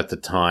Teamsters at the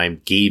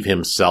time, gave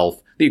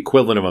himself the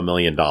equivalent of $1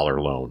 million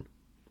loan,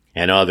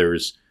 and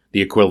others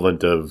the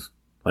equivalent of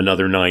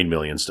another $9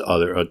 million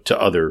to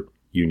other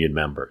union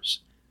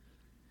members.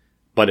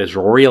 But it's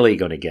really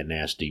going to get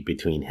nasty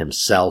between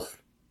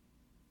himself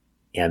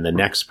and the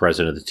next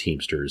president of the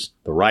Teamsters,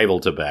 the rival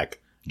to Beck,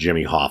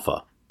 Jimmy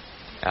Hoffa.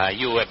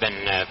 You have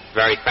been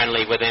very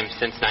friendly with him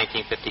since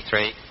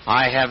 1953?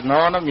 I have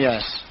known him,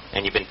 yes.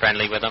 And you've been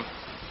friendly with him?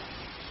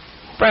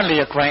 Friendly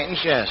acquaintance,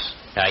 yes.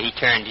 He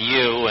turned to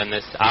you in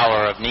this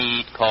hour of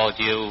need, called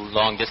you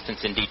long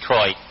distance in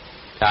Detroit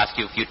to ask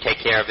you if you'd take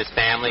care of his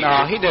family.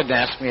 No, he didn't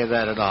ask me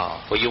that at all.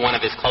 Were you one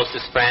of his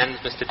closest friends,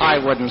 Mr. D? I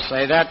wouldn't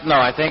say that. No,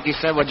 I think he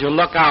said, would you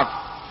look out?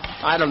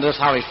 I don't know just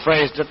how he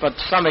phrased it, but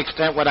to some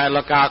extent, would I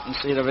look out and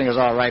see everything is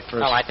all right for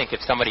us? Well, I think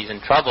if somebody's in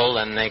trouble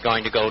and they're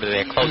going to go to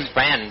their close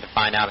friend to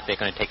find out if they're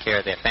going to take care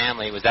of their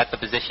family, was that the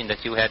position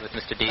that you had with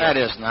Mr. D? That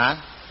is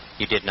not.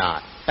 You did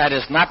not? That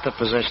is not the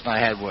position I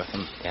had with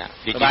him. Yeah.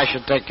 That I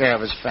should take care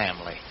of his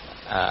family.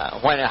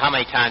 How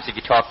many times have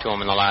you talked to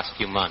him in the last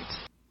few months?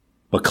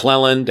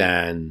 McClellan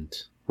and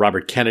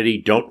Robert Kennedy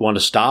don't want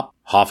to stop.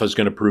 Hoffa's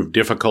going to prove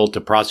difficult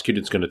to prosecute.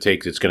 It's going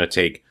to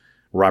take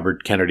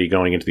Robert Kennedy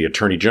going into the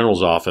Attorney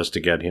General's office to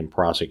get him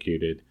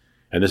prosecuted.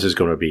 And this is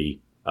going to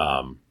be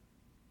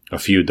a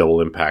feud that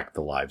will impact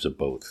the lives of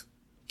both.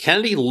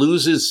 Kennedy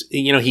loses,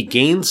 he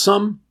gains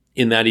some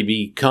in that he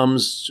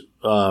becomes,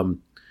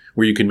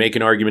 where you can make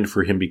an argument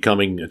for him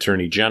becoming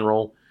Attorney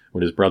General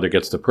when his brother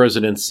gets the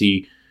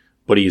presidency.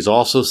 But he's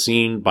also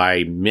seen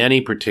by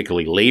many,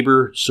 particularly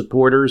labor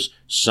supporters,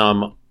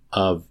 some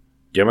of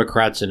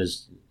Democrats in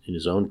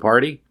his own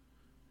party,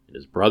 in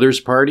his brother's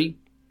party,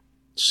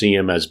 see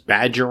him as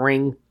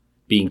badgering,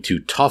 being too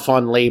tough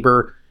on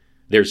labor.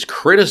 There's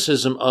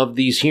criticism of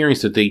these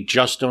hearings that they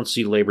just don't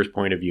see labor's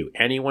point of view.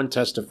 Anyone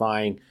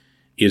testifying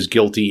is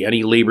guilty.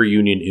 Any labor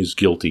union is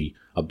guilty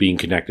of being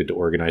connected to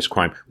organized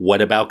crime.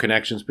 What about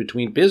connections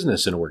between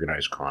business and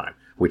organized crime,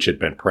 which had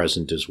been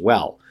present as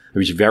well? There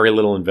was very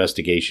little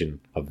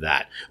investigation of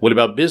that. What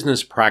about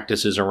business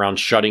practices around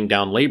shutting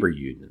down labor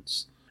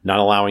unions, not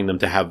allowing them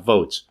to have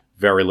votes?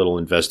 Very little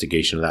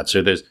investigation of that.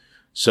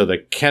 So the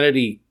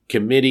Kennedy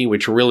Committee,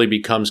 which really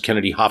becomes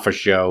Kennedy Hoffa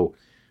Show,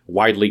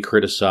 widely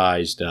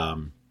criticized,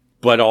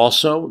 but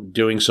also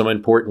doing some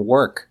important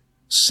work,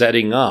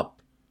 setting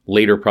up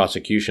later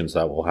prosecutions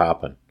that will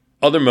happen.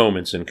 Other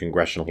moments in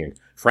congressional hearings.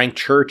 Frank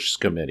Church's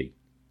committee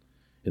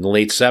in the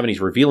late 70s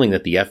revealing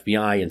that the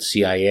FBI and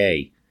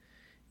CIA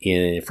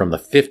from the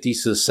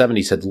 50s to the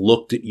 70s had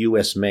looked at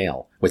U.S.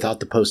 mail without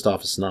the post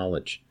office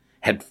knowledge,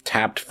 had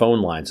tapped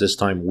phone lines, this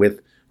time with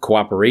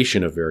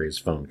cooperation of various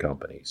phone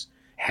companies,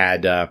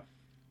 had a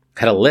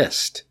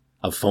list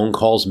of phone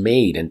calls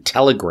made and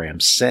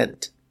telegrams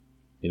sent.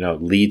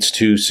 Leads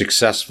to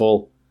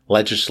successful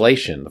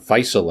legislation, the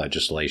FISA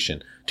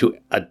legislation, to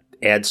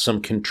add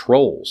some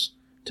controls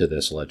to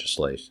this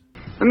legislation.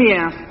 Let me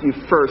ask you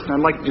first, and I'd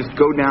like to just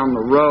go down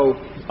the row.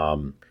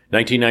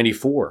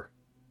 1994,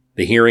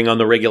 the hearing on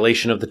the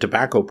regulation of the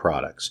tobacco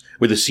products,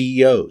 where the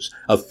CEOs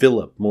of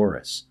Philip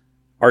Morris,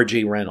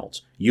 R.J.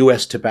 Reynolds,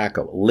 U.S.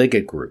 Tobacco,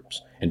 Liggett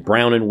Groups, and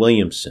Brown and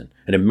Williamson,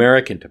 and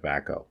American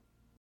Tobacco.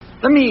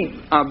 Let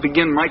me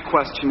begin my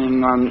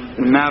questioning on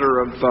the matter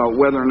of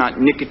whether or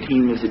not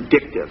nicotine is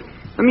addictive.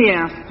 Let me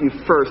ask you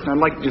first, and I'd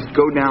like to just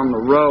go down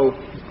the row,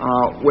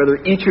 whether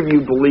each of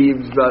you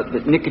believes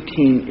that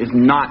nicotine is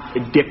not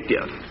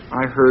addictive.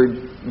 I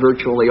heard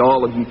virtually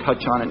all of you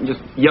touch on it, and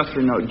just yes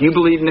or no. Do you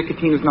believe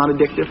nicotine is not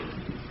addictive?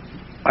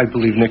 I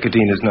believe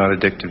nicotine is not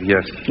addictive,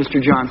 yes.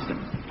 Mr. Johnston.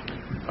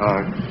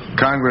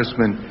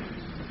 Congressman,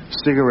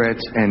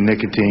 cigarettes and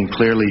nicotine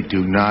clearly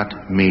do not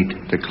meet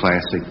the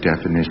classic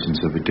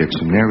definitions of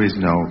addiction. There is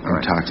no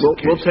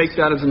intoxication. We'll take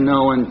that as a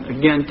no, and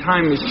again,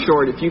 time is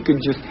short. If you could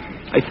just,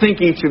 I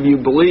think each of you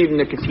believe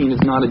nicotine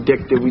is not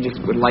addictive. We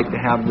just would like to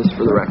have this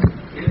for the record.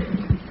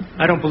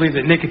 I don't believe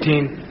that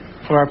nicotine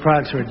or our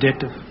products are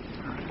addictive.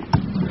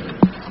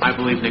 I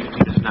believe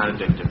nicotine is not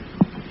addictive.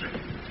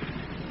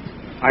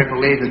 I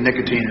believe that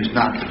nicotine is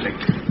not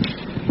addictive.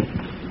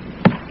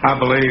 I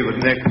believe that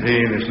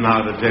nicotine is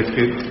not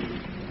addictive.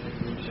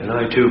 And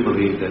I too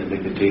believe that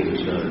nicotine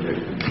is not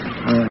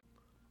addictive.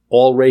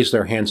 All raise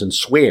their hands and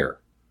swear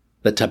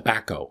that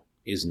tobacco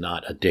is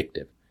not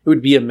addictive. It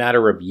would be a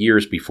matter of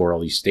years before all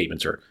these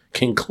statements are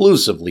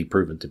conclusively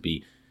proven to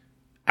be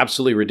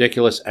absolutely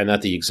ridiculous and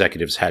that the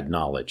executives had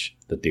knowledge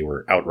that they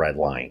were outright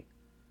lying.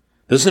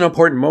 This is an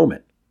important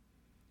moment.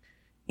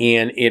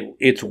 And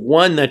it's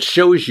one that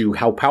shows you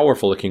how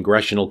powerful a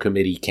congressional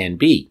committee can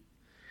be.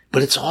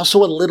 But it's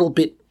also a little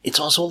bit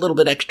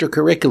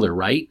extracurricular,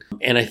 right?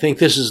 And I think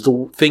this is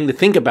the thing to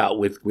think about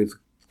with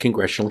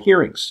congressional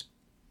hearings.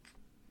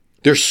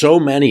 There's so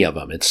many of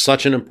them. It's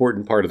such an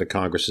important part of the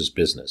Congress's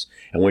business.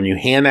 And when you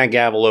hand that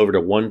gavel over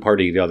to one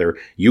party or the other,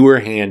 you are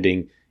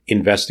handing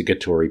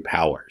investigatory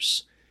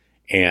powers.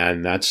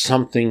 And that's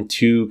something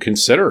to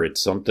consider.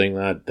 It's something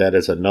that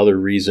is another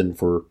reason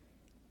for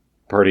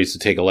parties to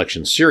take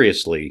elections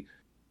seriously.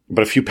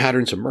 But a few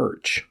patterns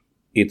emerge.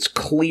 It's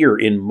clear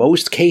in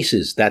most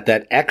cases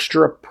that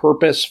extra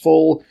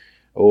purposeful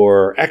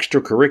or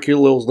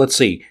extracurricular, let's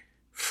say,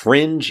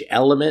 fringe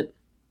element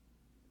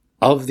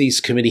of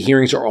these committee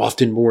hearings are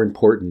often more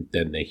important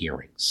than the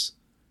hearings.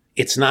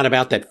 It's not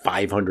about that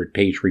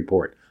 500-page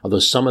report, although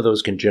some of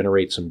those can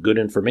generate some good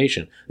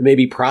information.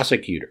 Maybe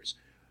prosecutors,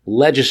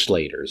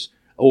 legislators,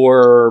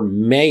 or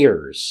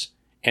mayors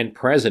and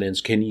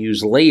presidents can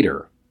use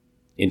later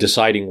in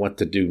deciding what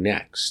to do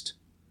next.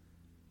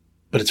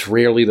 But it's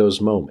rarely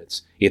those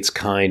moments. It's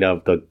kind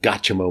of the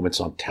gotcha moments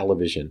on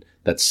television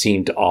that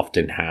seem to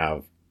often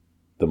have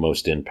the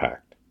most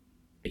impact.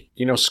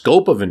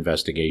 Scope of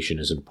investigation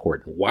is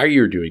important. Why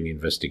you're doing the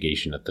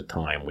investigation at the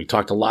time. We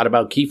talked a lot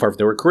about Kefauver.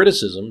 There were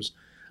criticisms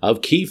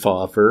of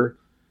Kefauver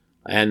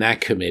and that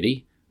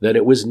committee that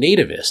it was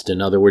nativist. In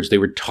other words, they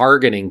were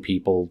targeting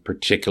people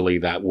particularly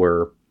that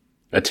were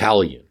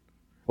Italian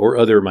or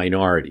other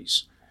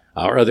minorities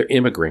or other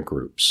immigrant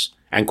groups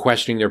and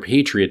questioning their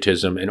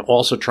patriotism and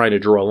also trying to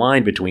draw a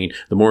line between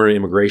the more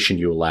immigration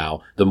you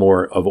allow, the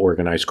more of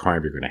organized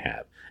crime you're going to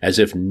have, as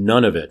if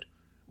none of it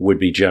would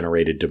be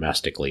generated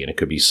domestically and it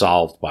could be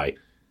solved by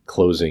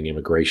closing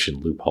immigration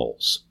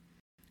loopholes.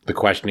 The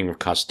questioning of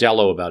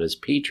Costello about his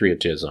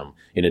patriotism,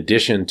 in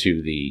addition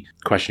to the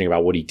questioning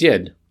about what he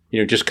did,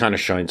 just kind of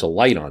shines a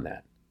light on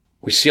that.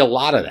 We see a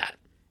lot of that.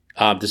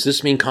 Does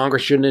this mean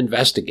Congress shouldn't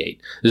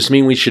investigate? Does this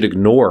mean we should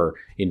ignore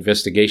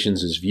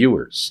investigations as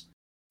viewers?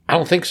 I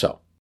don't think so.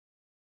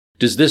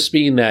 Does this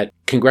mean that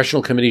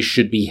congressional committees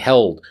should be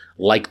held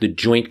like the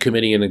Joint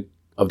Committee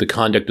of the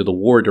Conduct of the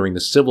War during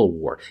the Civil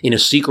War in a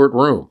secret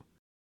room?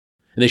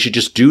 And they should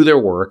just do their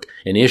work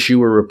and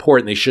issue a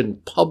report and they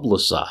shouldn't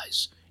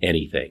publicize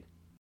anything?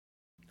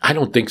 I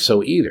don't think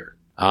so either.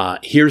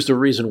 Here's the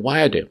reason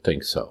why I don't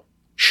think so.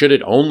 Should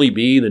it only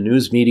be the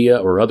news media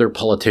or other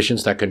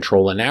politicians that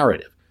control a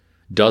narrative?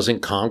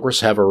 Doesn't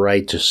Congress have a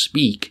right to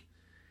speak?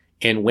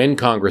 And when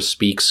Congress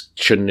speaks,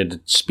 shouldn't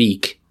it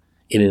speak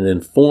in an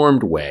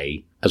informed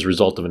way as a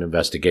result of an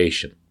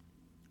investigation?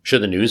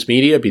 Should the news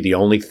media be the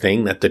only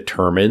thing that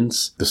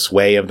determines the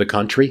sway of the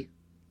country?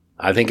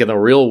 I think in the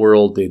real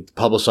world,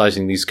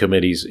 publicizing these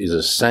committees is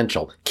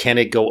essential. Can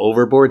it go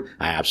overboard?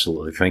 I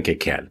absolutely think it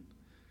can.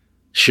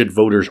 Should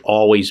voters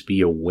always be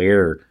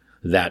aware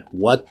that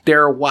what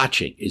they're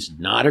watching is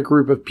not a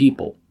group of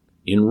people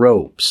in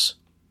robes,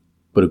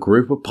 but a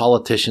group of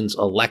politicians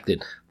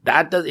elected?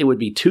 It would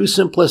be too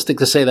simplistic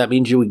to say that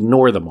means you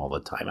ignore them all the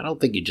time. I don't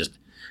think you just...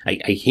 I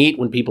hate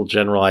when people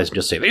generalize and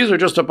just say, these are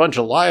just a bunch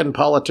of lying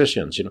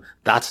politicians.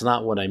 That's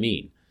not what I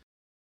mean.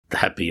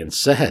 That being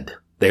said,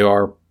 they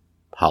are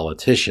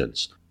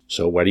politicians.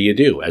 So what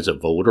do? As a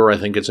voter, I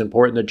think it's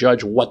important to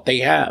judge what they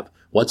have.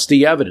 What's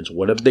the evidence?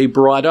 What have they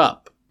brought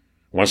up?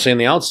 I want to say in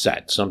the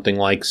outset, something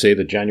like, say,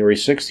 the January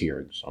 6th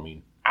hearings.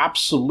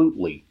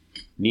 Absolutely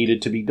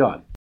needed to be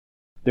done.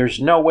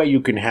 There's no way you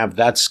can have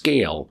that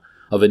scale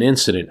of an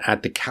incident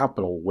at the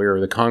Capitol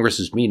where the Congress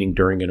is meeting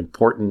during an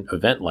important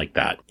event like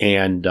that.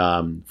 And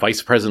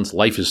Vice President's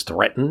life is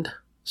threatened.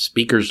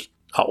 Speaker's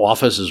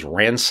office is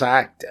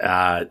ransacked.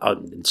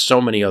 And so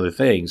many other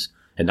things,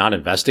 and not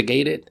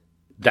investigated.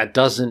 That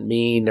doesn't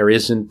mean there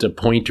isn't a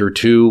point or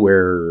two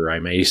where I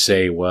may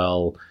say,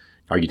 well,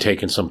 are you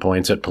taking some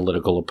points at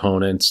political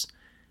opponents?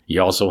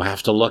 You also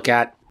have to look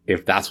at,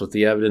 if that's what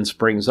the evidence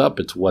brings up,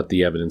 it's what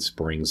the evidence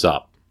brings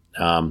up.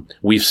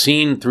 We've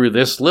seen through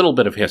this little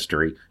bit of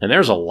history, and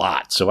there's a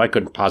lot, so I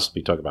couldn't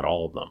possibly talk about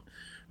all of them.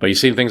 But you've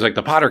seen things like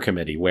the Potter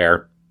Committee,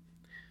 where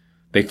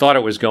they thought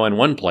it was going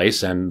one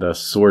place, and the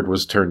sword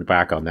was turned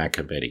back on that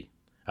committee.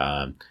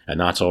 And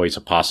that's always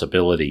a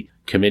possibility.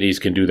 Committees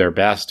can do their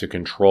best to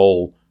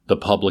control the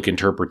public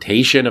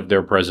interpretation of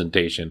their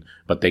presentation,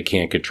 but they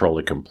can't control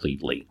it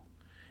completely.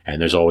 And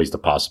there's always the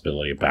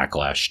possibility of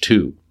backlash,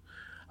 too.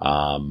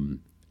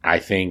 I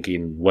think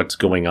in what's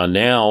going on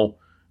now,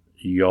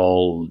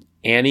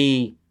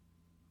 any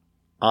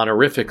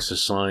honorifics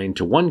assigned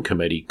to one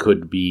committee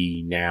could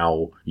be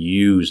now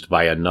used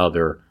by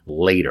another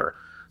later.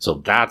 So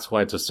that's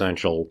why it's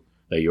essential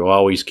that you're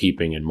always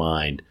keeping in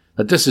mind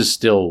that this is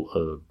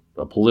still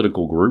a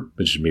political group,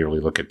 but should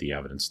merely look at the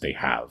evidence they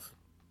have.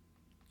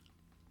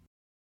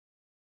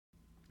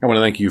 I want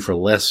to thank you for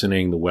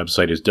listening. The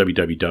website is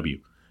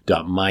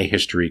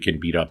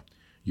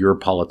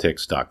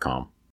www.myhistorycanbeatupyourpolitics.com.